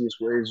honestly, the easiest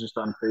way is just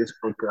on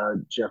Facebook.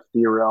 Jeff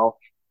Theorell,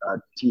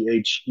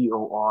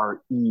 Theorell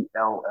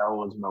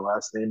is my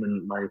last name,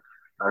 and my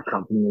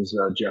company is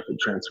Jeff at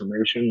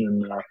Transformation.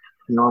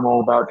 And I'm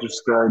all about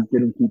just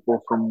getting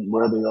people from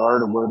where they are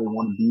to where they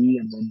want to be,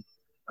 and then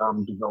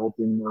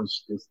developing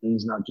those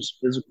things, not just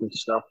physical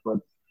stuff, but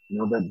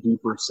that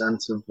deeper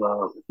sense of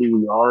who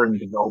we are, and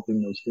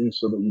developing those things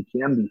so that we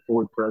can be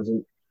fully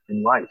present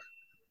in life.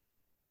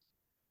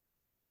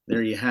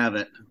 There you have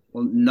it.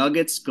 Well,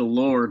 nuggets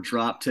galore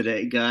dropped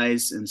today,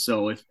 guys. And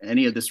so if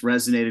any of this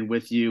resonated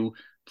with you,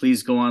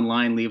 please go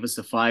online, leave us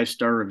a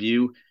 5-star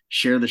review,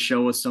 share the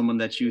show with someone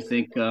that you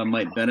think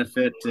might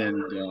benefit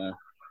and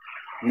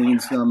glean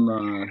some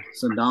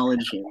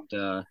knowledge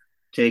and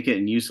take it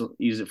and use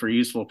it for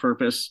useful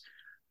purpose.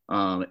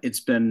 It's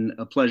been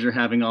a pleasure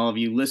having all of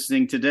you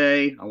listening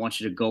today. I want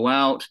you to go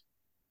out,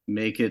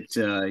 make it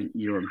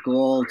your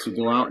goal to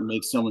go out and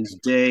make someone's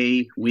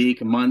day,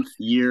 week, month,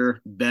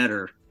 year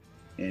better,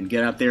 and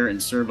get out there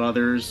and serve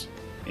others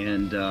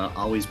and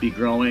always be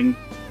growing.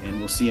 And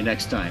we'll see you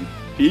next time.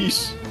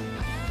 Peace.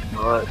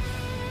 All right.